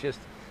 because it's just,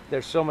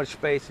 there's so much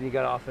space and you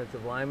got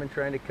offensive linemen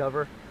trying to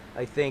cover.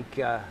 I think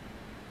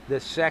the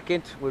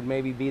second would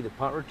maybe be the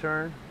punt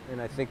return,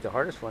 and I think the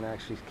hardest one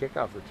actually is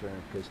kickoff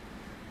return, because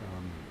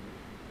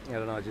I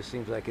don't know, it just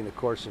seems like in the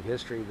course of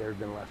history there have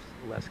been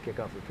less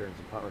kickoff returns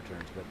than punt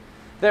returns, but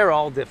they're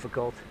all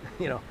difficult,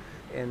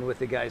 and with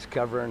the guys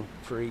covering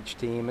for each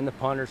team and the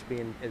punters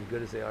being as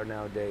good as they are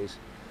nowadays,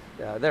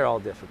 they're all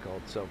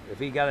difficult. So if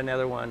he got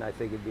another one, I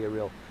think it'd be a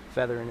real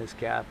feather in his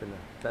cap and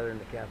a feather in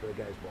the cap of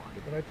the guys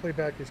blocking. When I play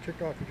back his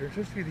kickoff return, it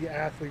seems to be the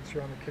athletes who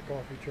are on the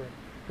kickoff return.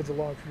 Because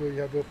the long field,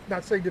 you have the,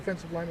 not saying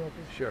defensive linemen,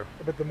 sure,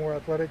 but the more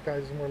athletic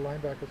guys, the more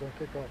linebackers on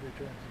kickoff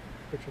returns,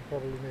 which will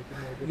probably make it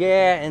more difficult.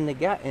 Yeah,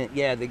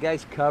 and the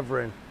guys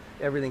covering,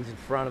 everything's in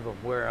front of them.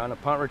 Where on a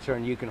punt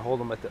return, you can hold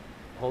them up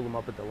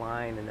at the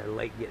line, and they're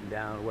late getting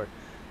down. Where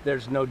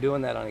there's no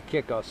doing that on a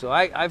kickoff. So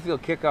I feel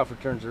kickoff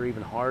returns are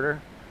even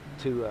harder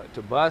to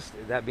bust.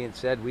 That being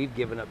said, we've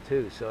given up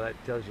 2, so that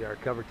tells you our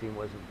cover team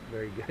wasn't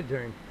very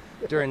good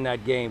during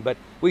that game. But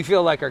we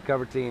feel like our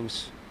cover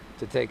teams,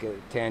 to take a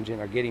tangent,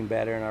 are getting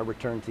better, and our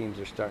return teams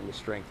are starting to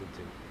strengthen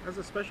too. As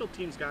a special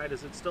teams guy,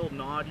 does it still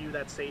nod you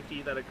that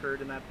safety that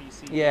occurred in that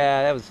BC?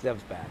 Yeah, that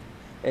was bad,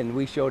 and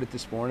we showed it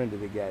this morning to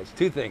the guys.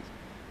 2 things: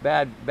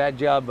 bad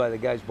job by the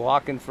guys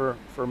blocking for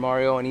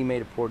Mario, and he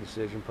made a poor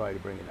decision probably to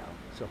bring it out.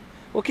 So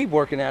we'll keep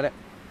working at it.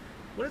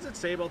 What does it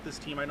say about this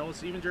team? I know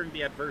even during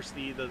the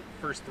adversity, the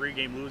first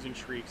 3-game losing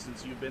streak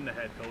since you've been the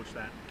head coach,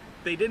 that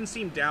they didn't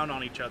seem down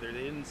on each other.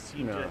 They didn't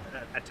seem to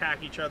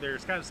attack each other.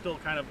 It's still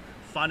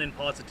fun and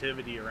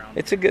positivity around.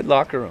 It's a good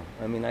locker room.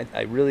 I mean,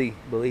 I really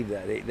believe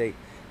that.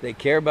 They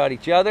care about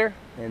each other,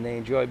 and they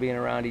enjoy being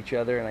around each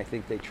other, and I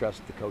think they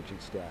trust the coaching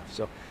staff.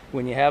 So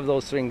when you have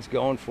those things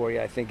going for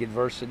you, I think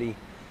adversity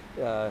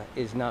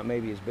is not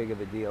maybe as big of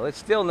a deal. It's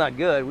still not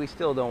good. We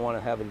still don't want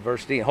to have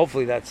adversity, and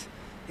hopefully that's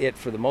it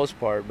for the most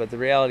part. But the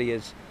reality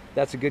is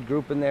that's a good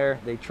group in there.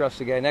 They trust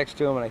the guy next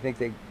to them, and I think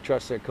they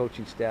trust their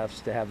coaching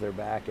staffs to have their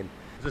back. And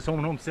is this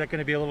home set going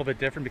to be a little bit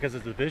different because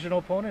it's a divisional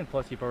opponent?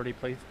 Plus, you've already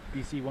played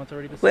BC once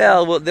already.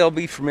 Well, there'll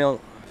be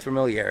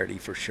familiarity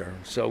for sure.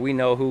 So we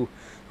know who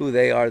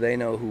they are. They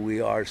know who we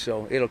are.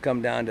 So it'll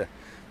come down to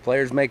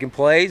players making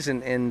plays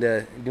and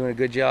doing a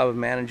good job of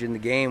managing the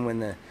game when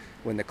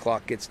the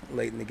clock gets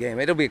late in the game.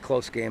 It'll be a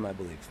close game, I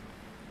believe.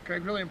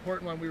 Craig, really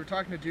important one. We were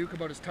talking to Duke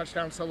about his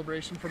touchdown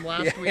celebration from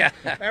last week,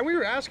 and we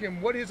were asking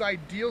him what his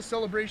ideal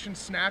celebration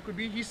snack would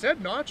be. He said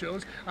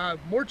nachos,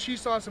 more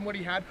cheese sauce than what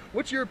he had.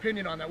 What's your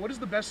opinion on that? What is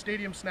the best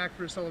stadium snack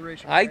for a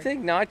celebration? I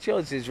think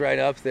nachos is right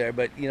up there,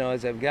 but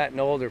as I've gotten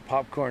older,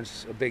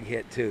 popcorn's a big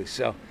hit too.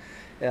 So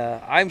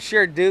I'm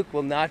sure Duke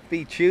will not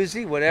be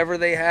choosy. Whatever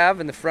they have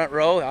in the front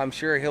row, I'm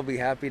sure he'll be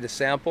happy to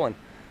sample, and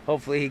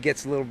hopefully he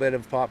gets a little bit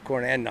of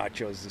popcorn and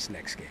nachos this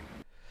next game.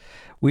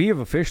 We have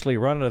officially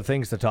run out of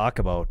things to talk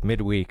about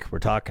midweek. We're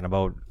talking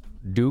about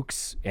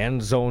Duke's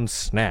End Zone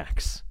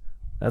Snacks.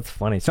 That's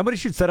funny. Somebody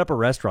should set up a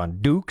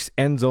restaurant, Duke's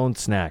End Zone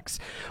Snacks.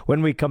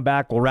 When we come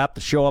back, we'll wrap the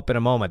show up in a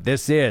moment.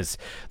 This is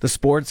the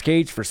Sports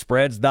Cage for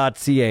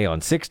Spreads.ca on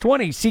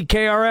 620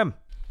 CKRM.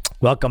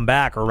 Welcome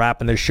back. We're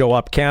wrapping this show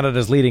up.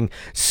 Canada's leading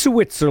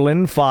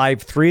Switzerland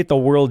 5-3 at the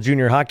World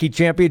Junior Hockey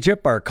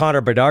Championship. Our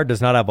Connor Bedard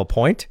does not have a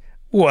point.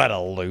 What a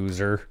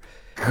loser.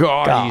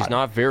 God, he's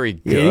not very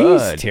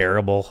good. He's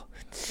terrible.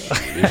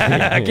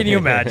 Can you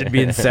imagine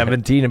being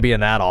 17 and being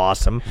that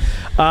awesome?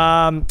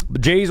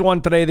 Jays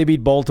won today. They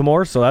beat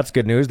Baltimore, so that's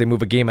good news. They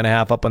move a game and a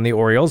half up on the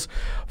Orioles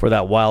for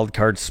that wild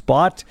card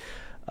spot.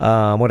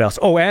 What else?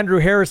 Oh, Andrew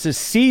Harris's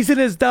season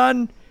is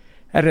done.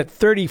 And at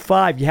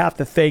 35, you have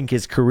to think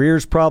his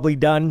career's probably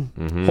done.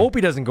 Hope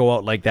he doesn't go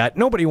out like that.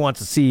 Nobody wants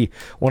to see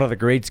one of the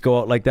greats go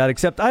out like that,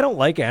 except I don't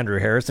like Andrew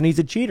Harrison. He's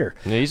a cheater.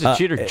 Yeah, he's a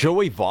cheater.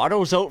 Joey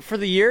Votto's out for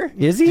the year.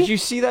 Is he? Did you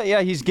see that?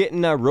 Yeah, he's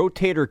getting a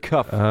rotator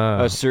cuff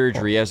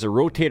surgery. He has a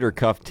rotator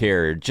cuff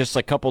tear. Just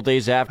a couple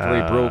days after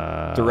he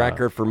broke the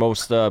record for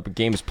most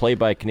games played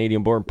by a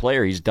Canadian-born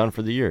player. He's done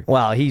for the year.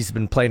 Well, he's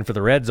been playing for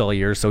the Reds all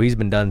year, so he's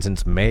been done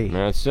since May.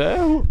 That's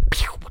it.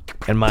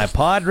 And my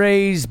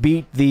Padres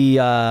beat the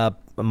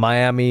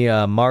Miami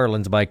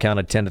Marlins by a count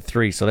of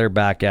 10-3, so they're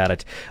back at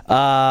it.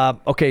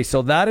 Okay,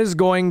 so that is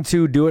going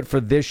to do it for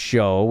this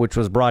show, which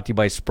was brought to you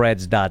by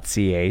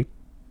Spreads.ca.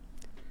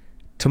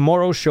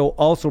 Tomorrow's show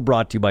also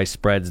brought to you by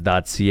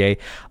Spreads.ca.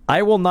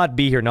 I will not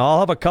be here. Now, I'll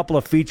have a couple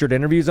of featured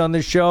interviews on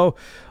this show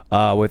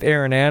with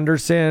Aaron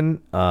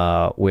Anderson,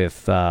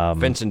 with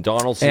Vincent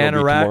Donaldson,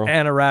 Anna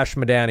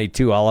Rashmadani,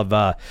 too. I'll have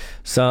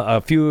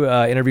a few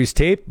interviews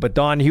taped, but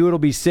Don Hewitt will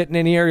be sitting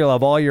in here. You'll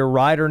have all your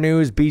Rider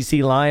news,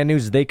 BC Lion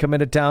news as they come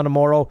into town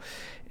tomorrow.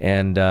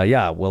 And,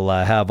 we'll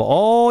have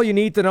all you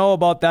need to know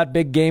about that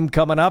big game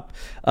coming up.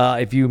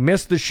 If you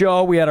missed the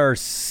show, we had our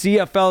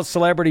CFL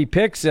celebrity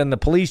picks, and the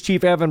police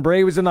chief, Evan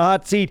Bray, was in the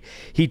hot seat.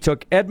 He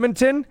took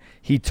Edmonton,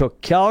 he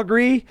took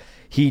Calgary,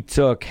 he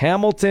took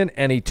Hamilton,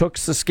 and he took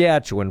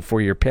Saskatchewan for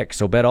your picks.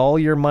 So bet all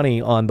your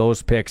money on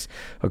those picks,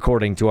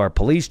 according to our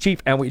police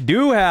chief. And we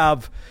do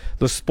have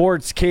the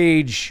Sports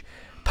Cage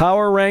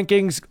power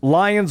rankings.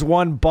 Lions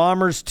 1,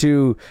 Bombers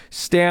 2,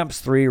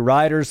 Stamps 3,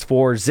 Riders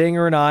 4.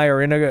 Zinger and I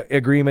are in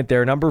agreement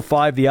there. Number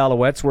 5, the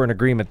Alouettes, we're in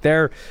agreement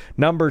there.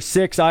 Number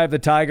 6, I have the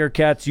Tiger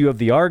Cats, you have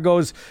the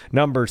Argos.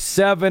 Number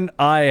 7,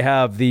 I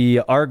have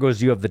the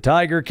Argos, you have the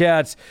Tiger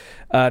Cats.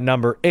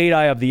 Number 8,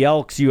 I have the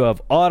Elks, you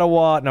have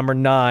Ottawa. Number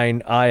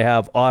 9, I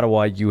have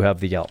Ottawa, you have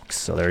the Elks.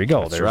 So there you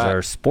go. There's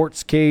our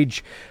Sports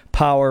Cage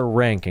power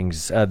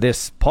rankings.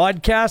 This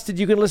podcast that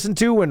you can listen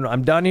to when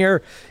I'm done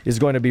here is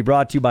going to be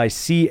brought to you by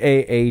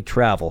CAA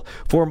Travel.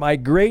 For my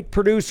great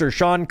producer,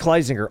 Sean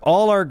Kleisinger,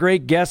 all our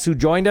great guests who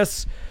joined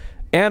us,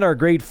 and our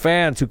great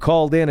fans who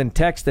called in and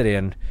texted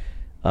in,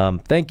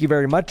 thank you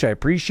very much. I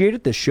appreciate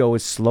it. The show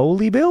is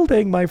slowly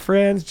building, my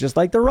friends, just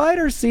like the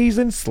Rider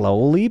season,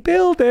 slowly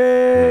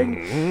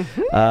building.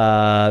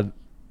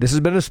 This has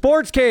been a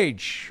Sports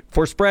Cage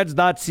for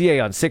Spreads.ca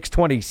on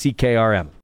 620 CKRM.